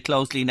following you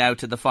closely now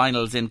to the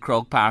finals in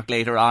Croke Park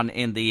later on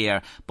in the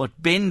year. But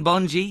bin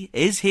bungee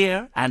is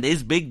here and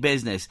is big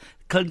business.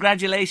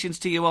 Congratulations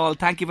to you all.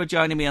 Thank you for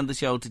joining me on the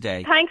show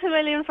today. Thanks a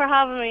million for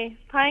having me.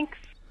 Thanks.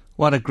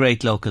 What a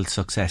great local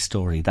success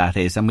story that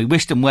is, and we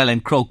wish them well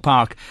in Croke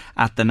Park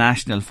at the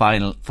national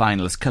finals.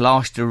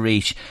 Coláiste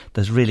Laois,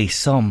 there's really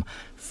some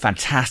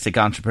fantastic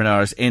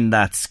entrepreneurs in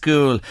that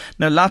school.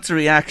 Now, lots of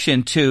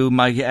reaction to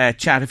my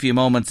chat a few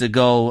moments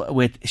ago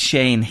with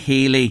Shane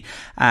Healy,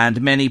 and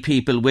many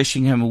people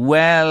wishing him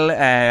well.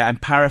 I'm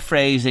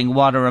paraphrasing,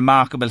 what a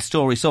remarkable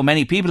story. So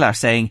many people are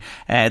saying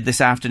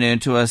this afternoon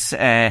to us,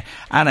 and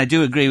I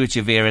do agree with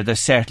you, Vera, there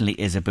certainly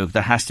is a book.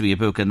 There has to be a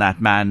book in that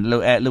man.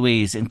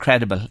 Louise,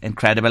 incredible.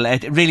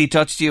 It really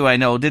touched you, I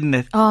know, didn't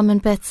it? Oh, I'm in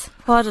bits.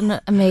 What an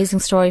amazing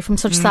story, from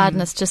such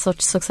sadness to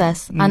such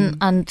success.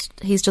 And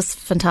he's just a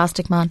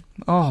fantastic man.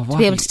 Oh, to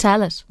be able to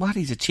tell it. What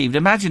he's achieved.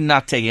 Imagine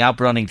not taking up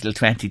running till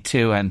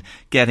 22 and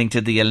getting to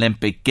the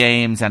Olympic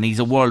Games, and he's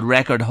a world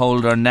record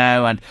holder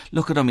now, and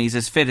look at him, he's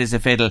as fit as a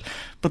fiddle.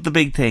 But the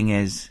big thing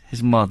is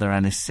his mother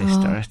and his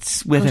sister.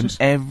 It's with him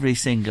every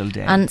single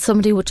day. And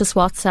somebody would just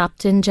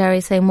WhatsApped in,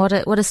 Jerry, saying what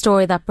a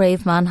story that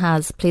brave man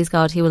has. Please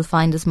God, he will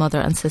find his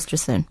mother and sister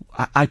soon.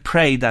 I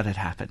pray that it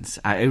happens.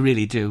 I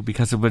really do,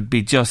 because it would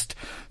be just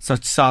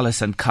such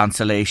solace and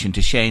consolation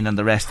to Shane and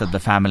the rest of the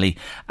family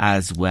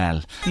as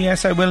well.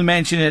 Yes, I will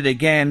mention it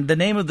again. The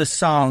name of the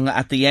song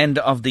at the end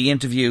of the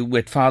interview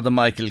with Father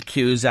Michael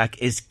Cusack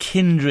is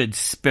Kindred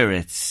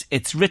Spirits.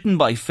 It's written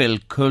by Phil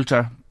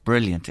Coulter.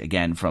 Brilliant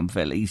again from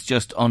Phil. He's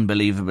just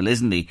unbelievable,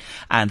 isn't he?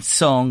 And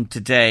sung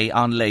today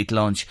on Late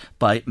Lunch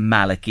by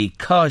Malachi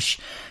Cush.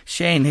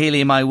 Shane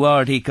Healy, my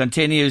word, he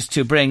continues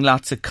to bring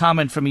lots of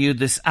comment from you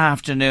this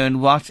afternoon.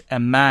 What a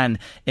man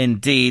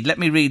indeed. Let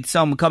me read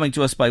some coming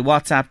to us by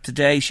WhatsApp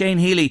today. Shane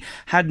Healy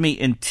had me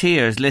in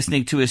tears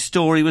listening to his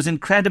story. It was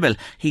incredible.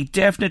 He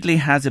definitely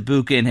has a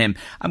book in him.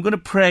 I'm going to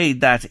pray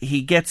that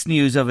he gets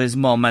news of his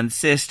mum and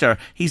sister.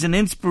 He's an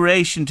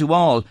inspiration to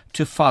all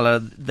to follow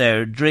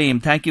their dream.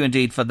 Thank you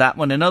indeed for that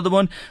one. Another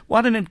one,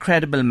 what an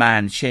incredible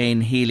man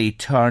Shane Healy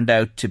turned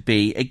out to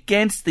be,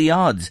 against the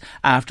odds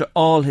after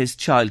all his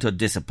childhood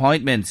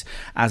disappointments.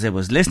 As I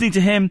was listening to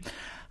him,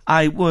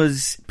 I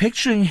was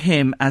picturing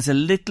him as a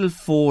little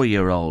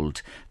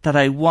 4-year-old that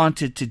I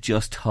wanted to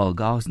just hug.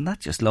 Oh, isn't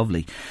that just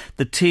lovely?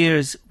 The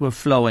tears were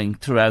flowing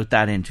throughout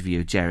that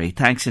interview, Jerry.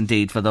 Thanks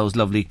indeed for those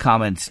lovely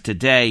comments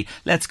today.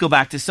 Let's go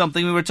back to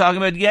something we were talking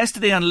about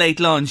yesterday on Late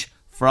Lunch.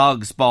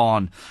 Frog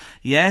spawn.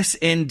 Yes,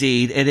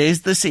 indeed, it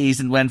is the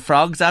season when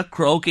frogs are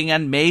croaking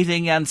and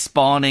mating and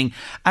spawning,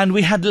 and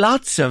we had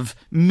lots of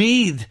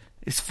Meath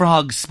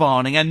frogs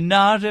spawning and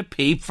not a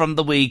peep from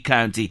the wee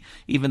county,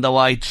 even though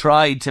I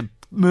tried to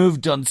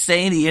move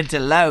Dunsany into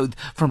Louth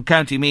from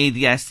County Meath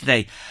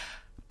yesterday.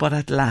 But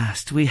at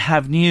last we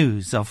have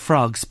news of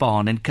frog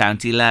spawn in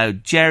County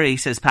Louth. Jerry,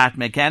 says Pat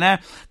McKenna,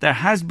 there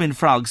has been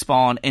frog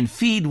spawn in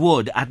Feed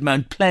Wood at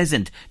Mount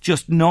Pleasant,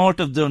 just north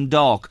of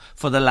Dundalk,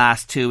 for the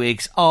last 2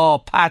 weeks.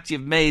 Oh, Pat,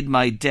 you've made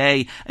my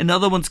day.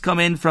 Another one's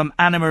come in from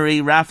Anna Marie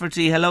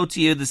Rafferty. Hello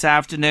to you this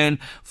afternoon.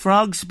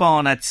 Frog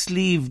spawn at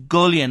Slieve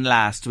Gullion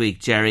last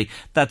week, Jerry.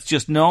 That's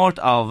just north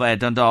of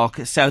Dundalk,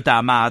 South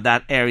Armagh,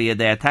 that area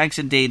there. Thanks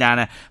indeed,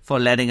 Anna, for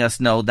letting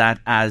us know that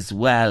as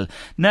well.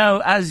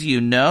 Now, as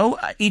you know,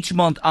 each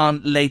month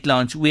on Late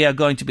Lunch we are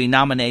going to be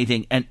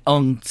nominating an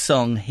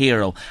unsung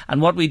hero,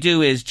 and what we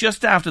do is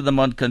just after the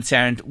month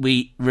concerned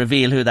we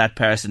reveal who that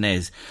person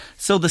is.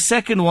 So the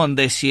second one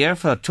this year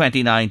for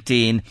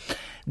 2019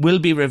 will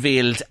be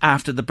revealed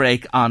after the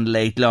break on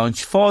Late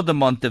Lunch for the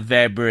month of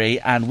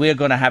February, and we're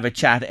going to have a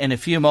chat in a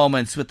few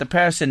moments with the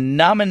person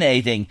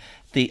nominating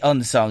the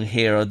unsung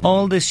hero.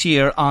 All this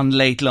year on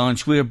Late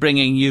Lunch we're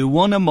bringing you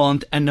one a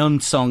month, an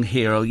unsung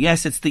hero.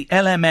 Yes, it's the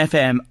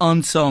LMFM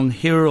Unsung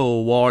Hero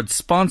Award,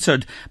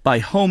 sponsored by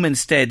Home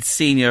Instead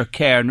Senior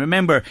Care. And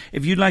remember,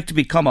 if you'd like to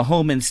become a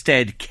Home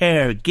Instead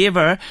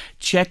caregiver,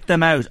 check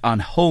them out on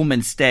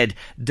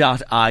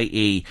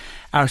homeinstead.ie.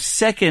 Our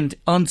second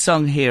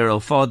unsung hero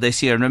for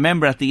this year. And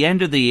remember, at the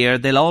end of the year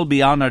they'll all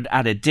be honoured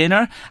at a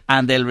dinner,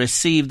 and they'll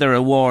receive their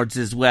awards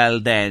as well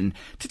then.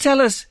 To tell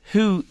us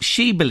who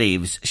she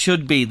believes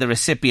should be the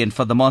recipient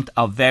for the month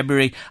of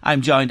February,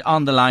 I'm joined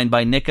on the line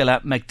by Nicola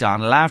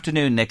McDonald.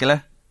 Afternoon,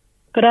 Nicola.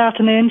 Good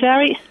afternoon,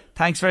 Jerry.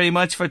 Thanks very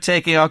much for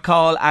taking our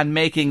call and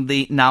making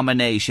the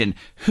nomination.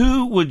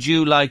 Who would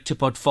you like to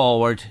put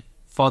forward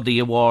for the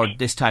award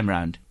this time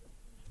round?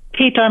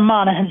 Peter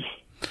Monaghan.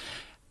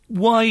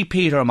 Why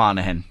Peter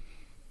Monaghan?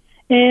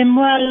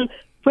 Well,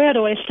 where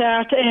do I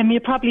start? You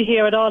probably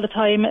hear it all the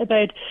time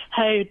about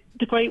how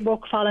the great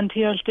work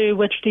volunteers do,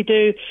 which they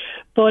do,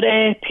 but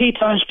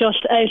Peter is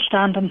just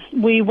outstanding.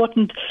 We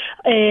wouldn't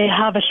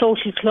have a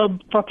social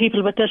club for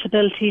people with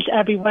disabilities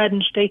every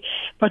Wednesday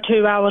for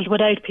 2 hours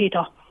without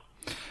Peter.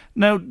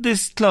 Now,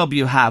 this club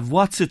you have,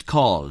 what's it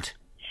called?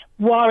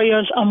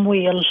 Warriors on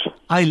Wheels.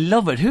 I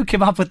love it. Who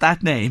came up with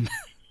that name?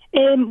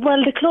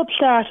 Well, the club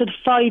started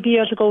 5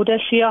 years ago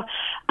this year,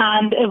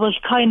 and it was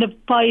kind of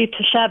 5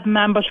 to 7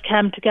 members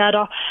came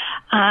together,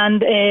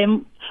 and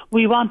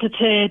we wanted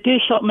to do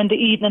something in the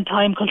evening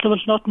time because there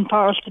was nothing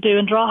for us to do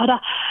in Drogheda,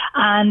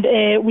 and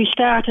we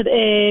started,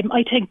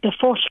 I think, the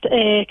first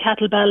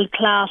kettlebell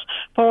class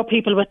for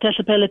people with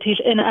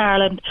disabilities in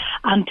Ireland,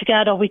 and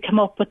together we came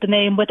up with the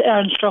name with our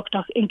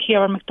instructor in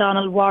Kieran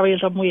McDonald,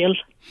 Warriors on Wheels.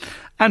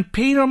 And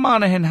Peter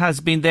Monaghan has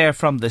been there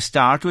from the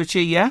start with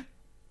you, yeah?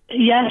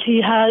 Yes,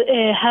 he has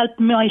helped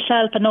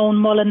myself and Owen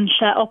Mullen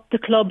set up the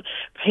club.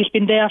 He's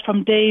been there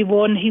from day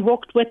one. He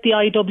worked with the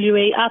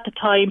IWA at the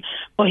time,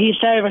 but he's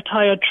now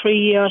retired 3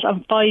 years,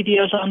 and 5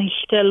 years on he's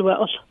still with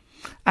us.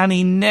 And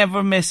he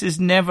never misses,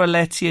 never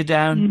lets you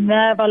down?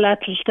 Never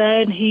lets us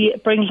down. He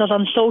brings us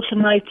on social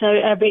nights out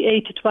every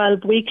 8 to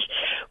 12 weeks,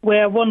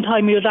 where one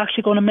time he was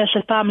actually going to miss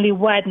a family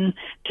wedding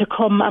to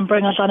come and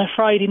bring us on a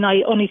Friday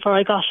night, only for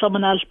I got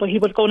someone else, but he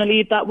was going to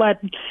leave that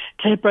wedding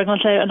to bring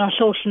us out on our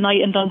social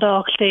night in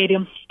Dundalk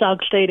Stadium.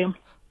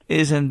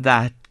 Isn't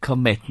that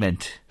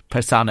commitment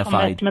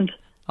personified? Commitment.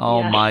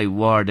 Oh, yes. My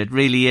word, it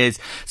really is.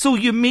 So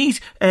you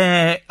meet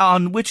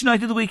on which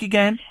night of the week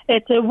again?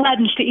 It's a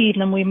Wednesday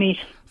evening we meet.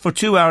 For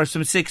 2 hours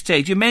from 6 to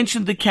 8. You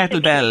mentioned the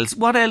kettlebells.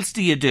 What else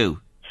do you do?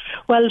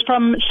 Well,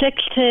 from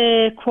 6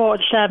 to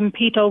 7:15,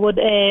 Peter would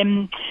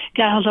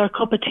get us our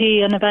cup of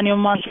tea, and if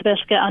anyone wants a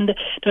biscuit, and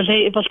there's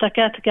 8 of us that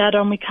get together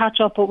and we catch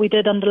up what we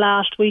did on the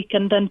last week,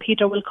 and then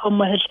Peter will come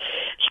with his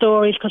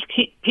stories, because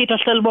Peter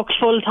still works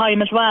full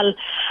time as well,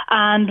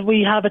 and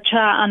we have a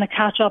chat and a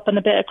catch up and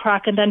a bit of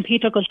crack, and then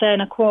Peter goes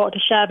down at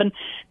 7:15.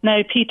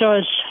 Now Peter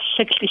is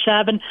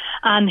 67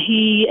 and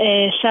he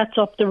sets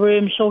up the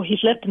room, so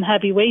he's lifting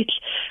heavy weights,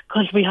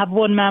 because we have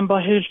one member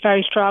who's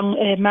very strong,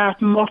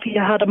 Martin Murphy.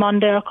 I had him on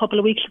there a couple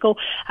of weeks ago,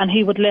 and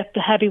he would lift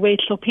the heavy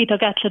weights, so Peter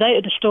gets it out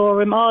of the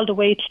storeroom, all the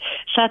weights,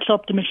 sets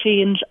up the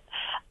machines,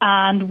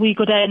 and we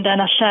go down then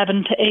at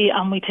 7 to 8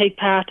 and we take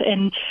part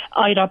in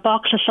either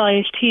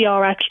boxercise,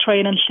 TRX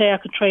training,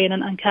 circuit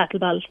training and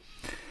kettlebells.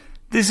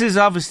 This is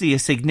obviously a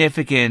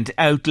significant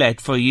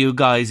outlet for you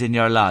guys in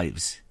your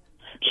lives.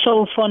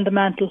 So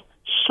fundamental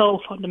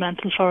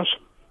for us.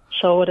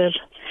 So it is.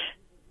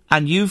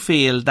 And you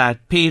feel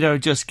that Peter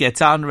just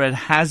gets on with it,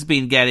 has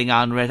been getting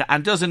on with it,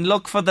 and doesn't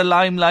look for the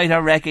limelight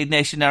or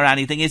recognition or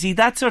anything. Is he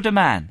that sort of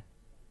man?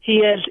 He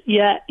is,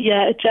 yeah,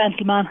 a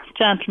gentleman.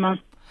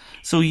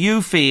 So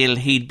you feel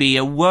he'd be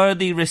a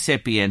worthy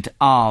recipient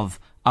of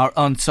our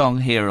Unsung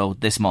Hero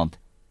this month?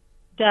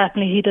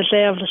 Definitely, he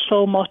deserves it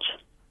so much.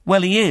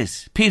 Well, he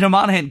is. Peter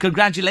Monaghan,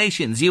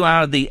 congratulations. You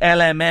are the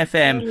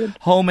LMFM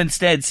Home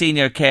Instead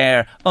Senior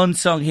Care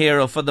Unsung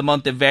Hero for the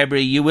month of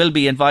February. You will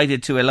be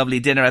invited to a lovely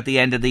dinner at the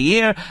end of the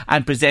year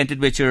and presented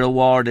with your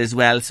award as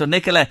well. So,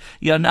 Nicola,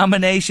 your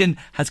nomination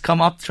has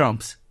come up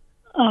trumps.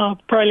 Oh,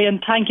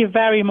 brilliant. Thank you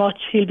very much.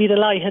 He'll be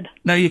delighted.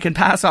 Now, you can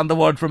pass on the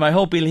word from, I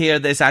hope he'll hear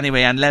this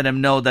anyway, and let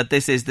him know that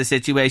this is the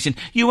situation.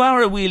 You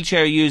are a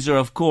wheelchair user,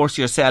 of course,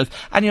 yourself,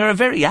 and you're a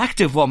very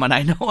active woman,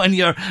 I know, and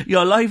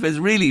your life is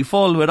really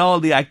full with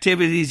all the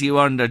activities you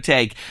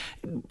undertake.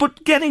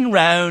 But getting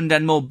round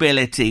and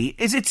mobility,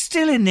 is it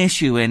still an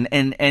issue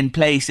in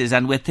places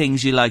and with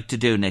things you like to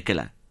do,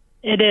 Nicola?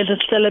 It is.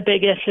 It's still a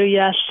big issue,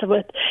 yes,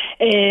 with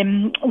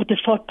the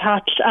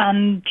footpaths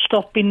and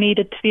stuff being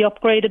needed to be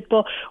upgraded.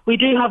 But we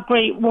do have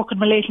great working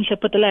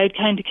relationship with the Louth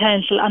County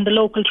Council and the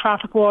local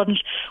traffic wardens.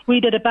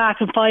 We did a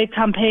Back in 5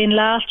 campaign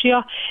last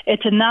year.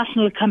 It's a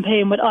national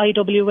campaign with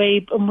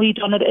IWA, and we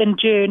done it in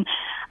June.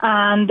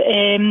 And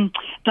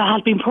there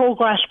has been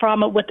progress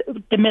from it with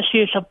the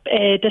misuse of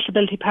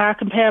disability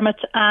parking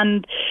permits,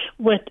 and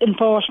with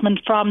enforcement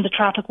from the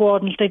traffic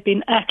wardens. They've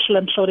been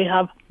excellent, so they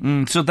have.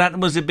 So that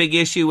was a big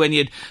issue when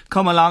you'd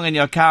come along in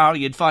your car,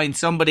 you'd find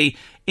somebody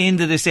in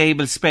the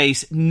disabled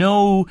space,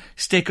 no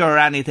sticker or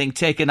anything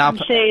taken up.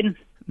 Just saying,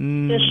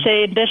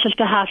 this is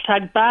the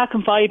hashtag Back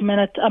in 5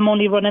 minutes. I'm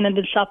only running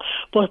into the shop,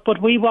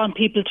 but we want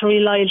people to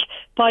realise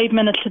 5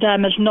 minutes to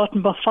them is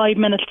nothing, but 5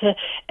 minutes to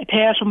a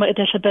person with a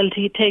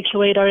disability takes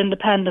away their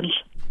independence.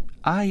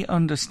 I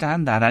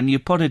understand that, and you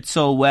put it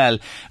so well.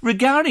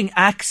 Regarding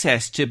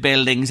access to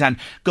buildings and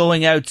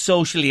going out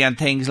socially and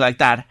things like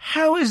that,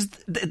 how is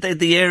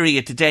the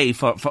area today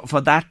for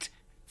that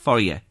for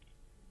you?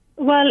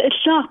 Well,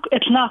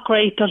 it's not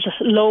great. There's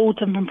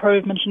loads of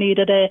improvements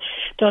needed.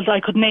 I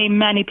could name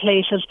many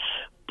places.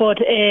 But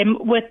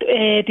with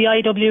the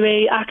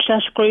IWA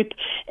Access Group,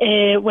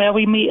 where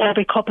we meet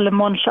every couple of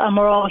months, and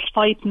we're always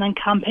fighting and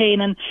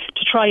campaigning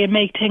to try and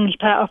make things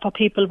better for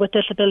people with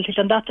disabilities,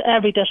 and that's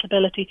every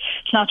disability.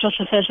 It's not just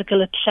a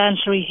physical, it's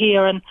sensory,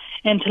 hearing,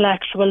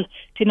 intellectual.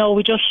 You know,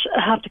 we just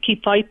have to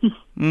keep fighting.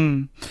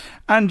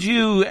 And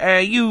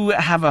you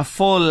have a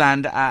full,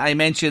 and I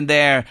mentioned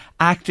there,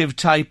 active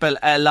type of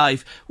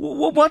life.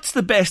 What's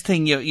the best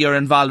thing you're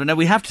involved in? Now,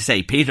 we have to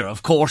say Peter,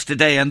 of course,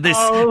 today, and this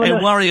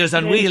Warriors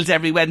on Wheels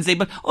every Wednesday,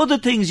 but other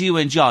things you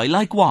enjoy,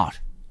 like what?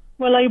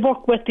 Well, I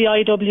work with the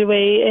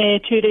IWA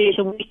 2 days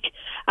a week.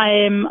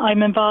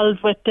 I'm involved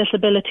with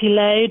Disability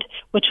Loud,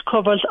 which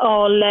covers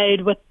all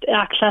Loud with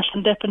access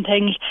and different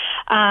things,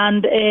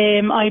 and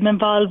I'm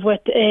involved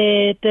with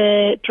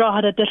the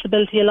Drogheda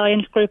Disability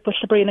Alliance group with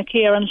Sabrina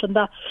Kierans and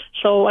that.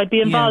 So I'd be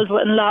involved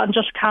with a lot and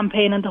just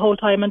campaigning the whole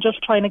time and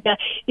just trying to get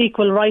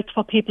equal rights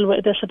for people with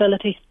a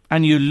disability.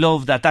 And you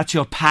love that. That's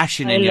your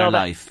passion in your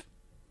life.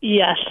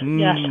 Yes,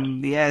 yes.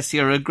 Yes,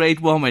 you're a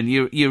great woman.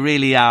 You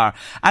really are.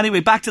 Anyway,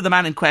 back to the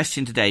man in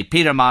question today,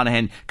 Peter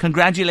Monaghan.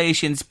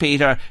 Congratulations,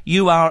 Peter.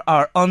 You are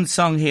our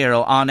unsung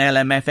hero on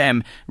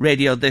LMFM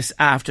radio this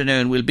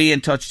afternoon. We'll be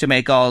in touch to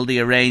make all the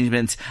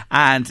arrangements.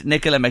 And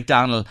Nicola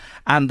McDonald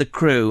and the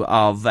crew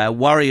of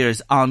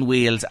Warriors on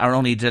Wheels are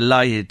only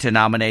delighted to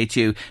nominate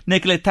you.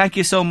 Nicola, thank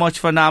you so much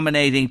for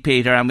nominating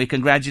Peter, and we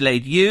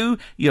congratulate you,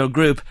 your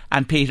group,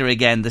 and Peter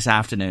again this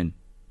afternoon.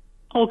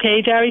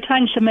 Okay, Jerry,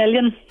 thanks a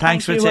million.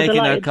 Thanks for taking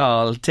our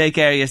call. Take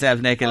care of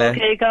yourself, Nicola.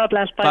 Okay, God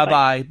bless.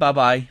 Bye-bye.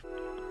 Bye-bye.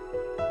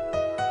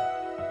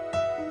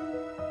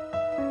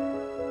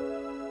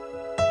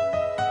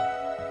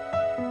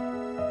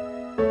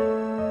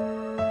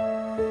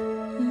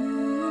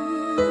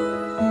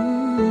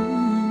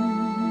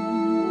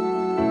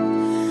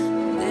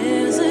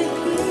 There's a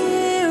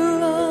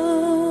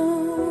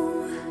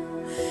hero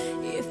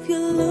if you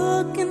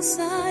look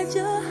inside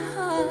your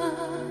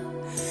heart.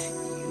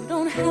 You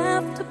don't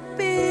have to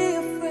be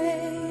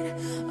afraid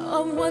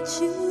of what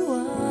you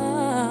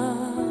are.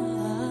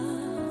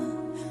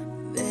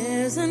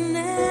 There's an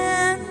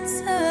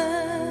answer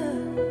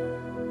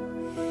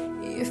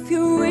if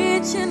you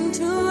reach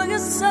into your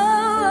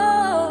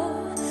soul,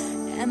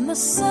 and the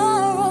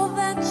sorrow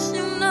that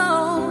you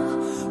know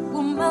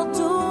will melt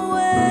away.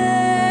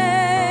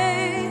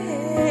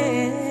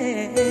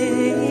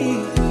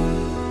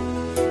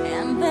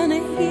 And then a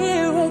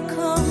hero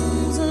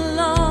comes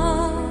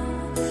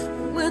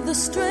along with the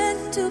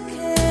strength to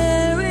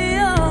carry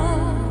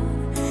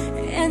on,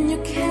 and you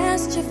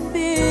cast your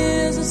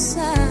fears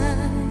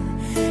aside,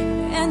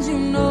 and you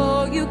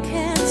know you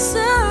can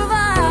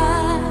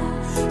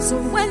survive. So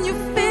when you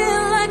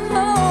feel like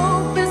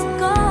hope is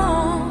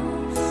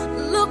gone,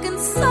 look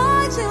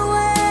inside you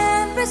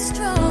and be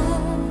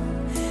strong,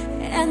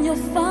 and you'll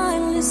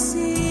finally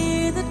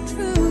see the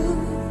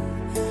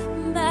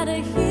truth that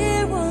a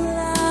hero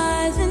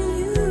lies in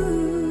you.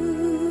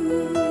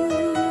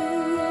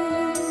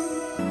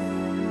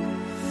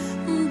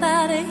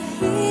 That a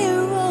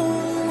hero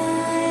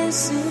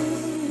lies in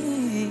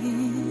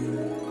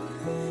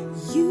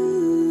you.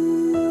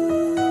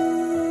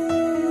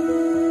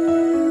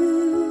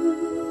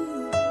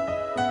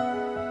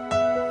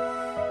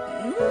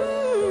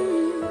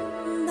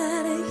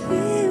 That a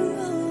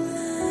hero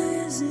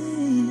lies in you.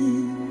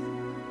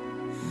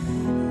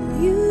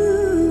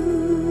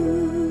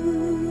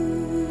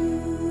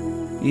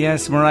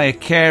 Yes, Mariah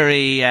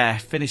Carey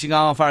finishing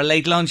off our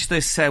late lunch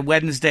this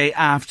Wednesday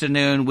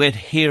afternoon with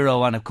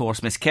Hero, and of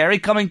course Miss Carey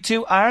coming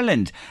to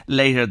Ireland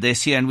later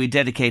this year, and we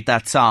dedicate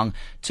that song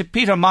to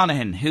Peter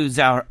Monaghan, who's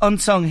our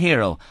unsung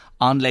hero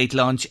on Late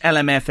Lunch,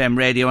 LMFM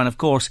Radio, and of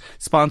course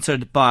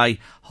sponsored by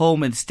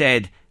Home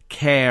Instead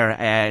Care,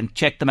 and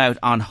check them out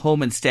on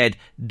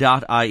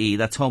homeinstead.ie.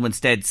 That's Home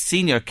Instead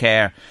Senior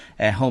Care,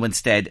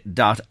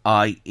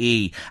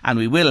 homeinstead.ie. And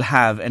we will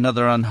have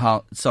another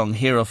unsung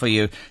hero for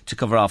you to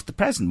cover off the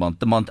present month,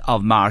 the month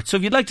of March. So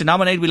if you'd like to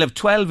nominate, we'll have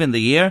 12 in the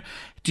year.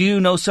 Do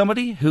you know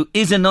somebody who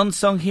is an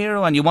unsung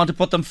hero and you want to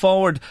put them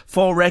forward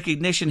for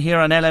recognition here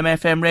on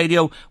LMFM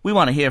Radio? We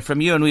want to hear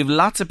from you, and we have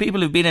lots of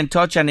people who've been in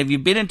touch, and if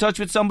you've been in touch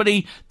with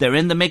somebody, they're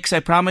in the mix, I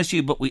promise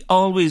you, but we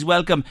always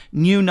welcome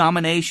new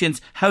nominations.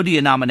 How do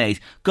you nominate?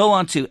 Go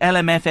on to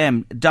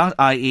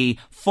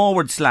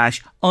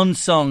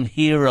lmfm.ie/unsung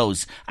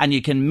heroes, and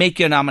you can make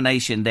your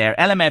nomination there.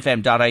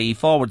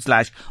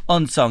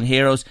 lmfm.ie/unsung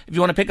heroes. If you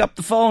want to pick up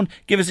the phone,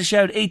 give us a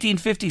shout,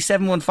 1850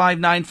 715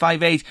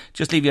 958.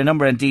 Just leave your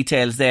number and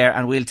details there,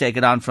 and we'll take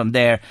it on from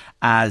there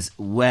as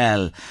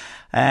well.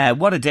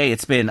 What a day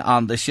it's been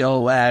on the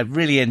show.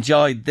 Really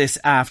enjoyed this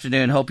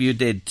afternoon. Hope you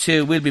did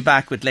too. We'll be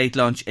back with Late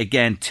Lunch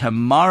again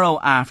tomorrow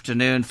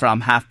afternoon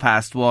from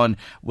 1:30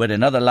 with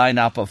another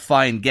lineup of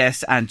fine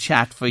guests and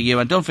chat for you.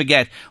 And don't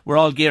forget, we're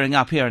all gearing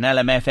up here on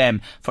LMFM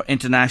for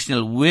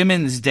International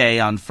Women's Day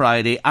on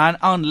Friday. And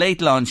on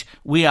Late Lunch,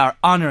 we are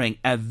honouring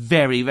a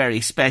very, very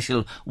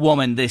special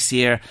woman this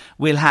year.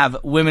 We'll have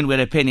Women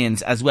with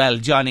Opinions as well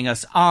joining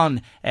us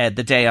on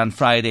the day on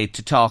Friday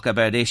to talk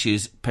about issues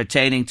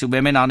pertaining to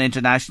women on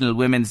International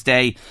Women's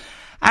Day.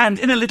 And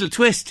in a little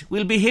twist,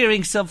 we'll be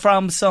hearing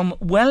from some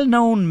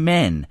well-known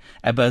men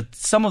about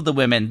some of the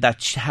women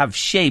that have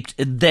shaped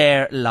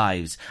their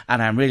lives.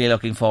 And I'm really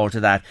looking forward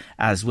to that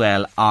as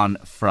well on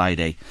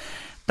Friday.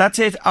 That's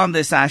it on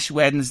this Ash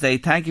Wednesday.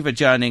 Thank you for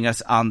joining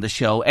us on the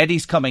show.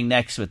 Eddie's coming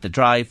next with The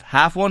Drive.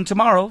 1:30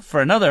 tomorrow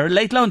for another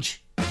Late Lunch.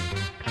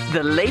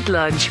 The Late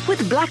Lunch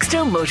with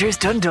Blackstone Motors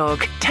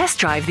Dundalk. Test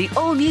drive the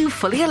all-new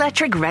fully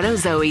electric Renault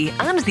Zoe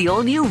and the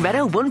all-new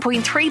Renault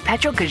 1.3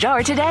 petrol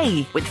Kadjar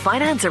today. With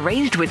finance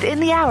arranged within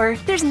the hour,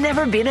 there's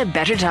never been a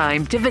better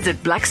time to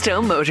visit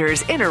Blackstone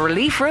Motors in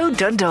Relief Road,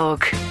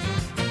 Dundalk.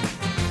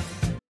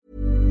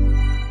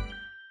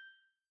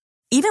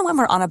 Even when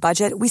we're on a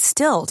budget, we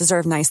still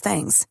deserve nice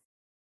things.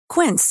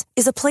 Quince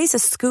is a place to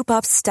scoop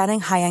up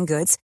stunning high-end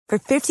goods for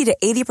 50 to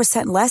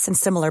 80% less than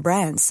similar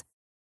brands.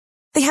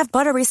 They have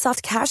buttery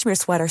soft cashmere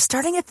sweaters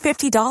starting at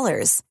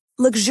 $50,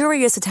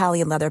 luxurious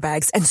Italian leather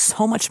bags, and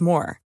so much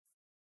more.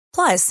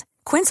 Plus,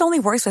 Quince only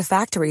works with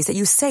factories that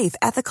use safe,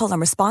 ethical, and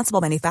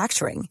responsible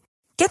manufacturing.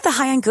 Get the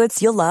high-end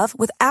goods you'll love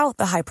without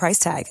the high price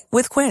tag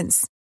with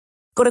Quince.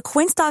 Go to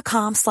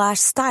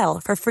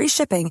quince.com/style for free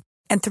shipping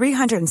and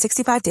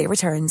 365-day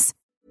returns.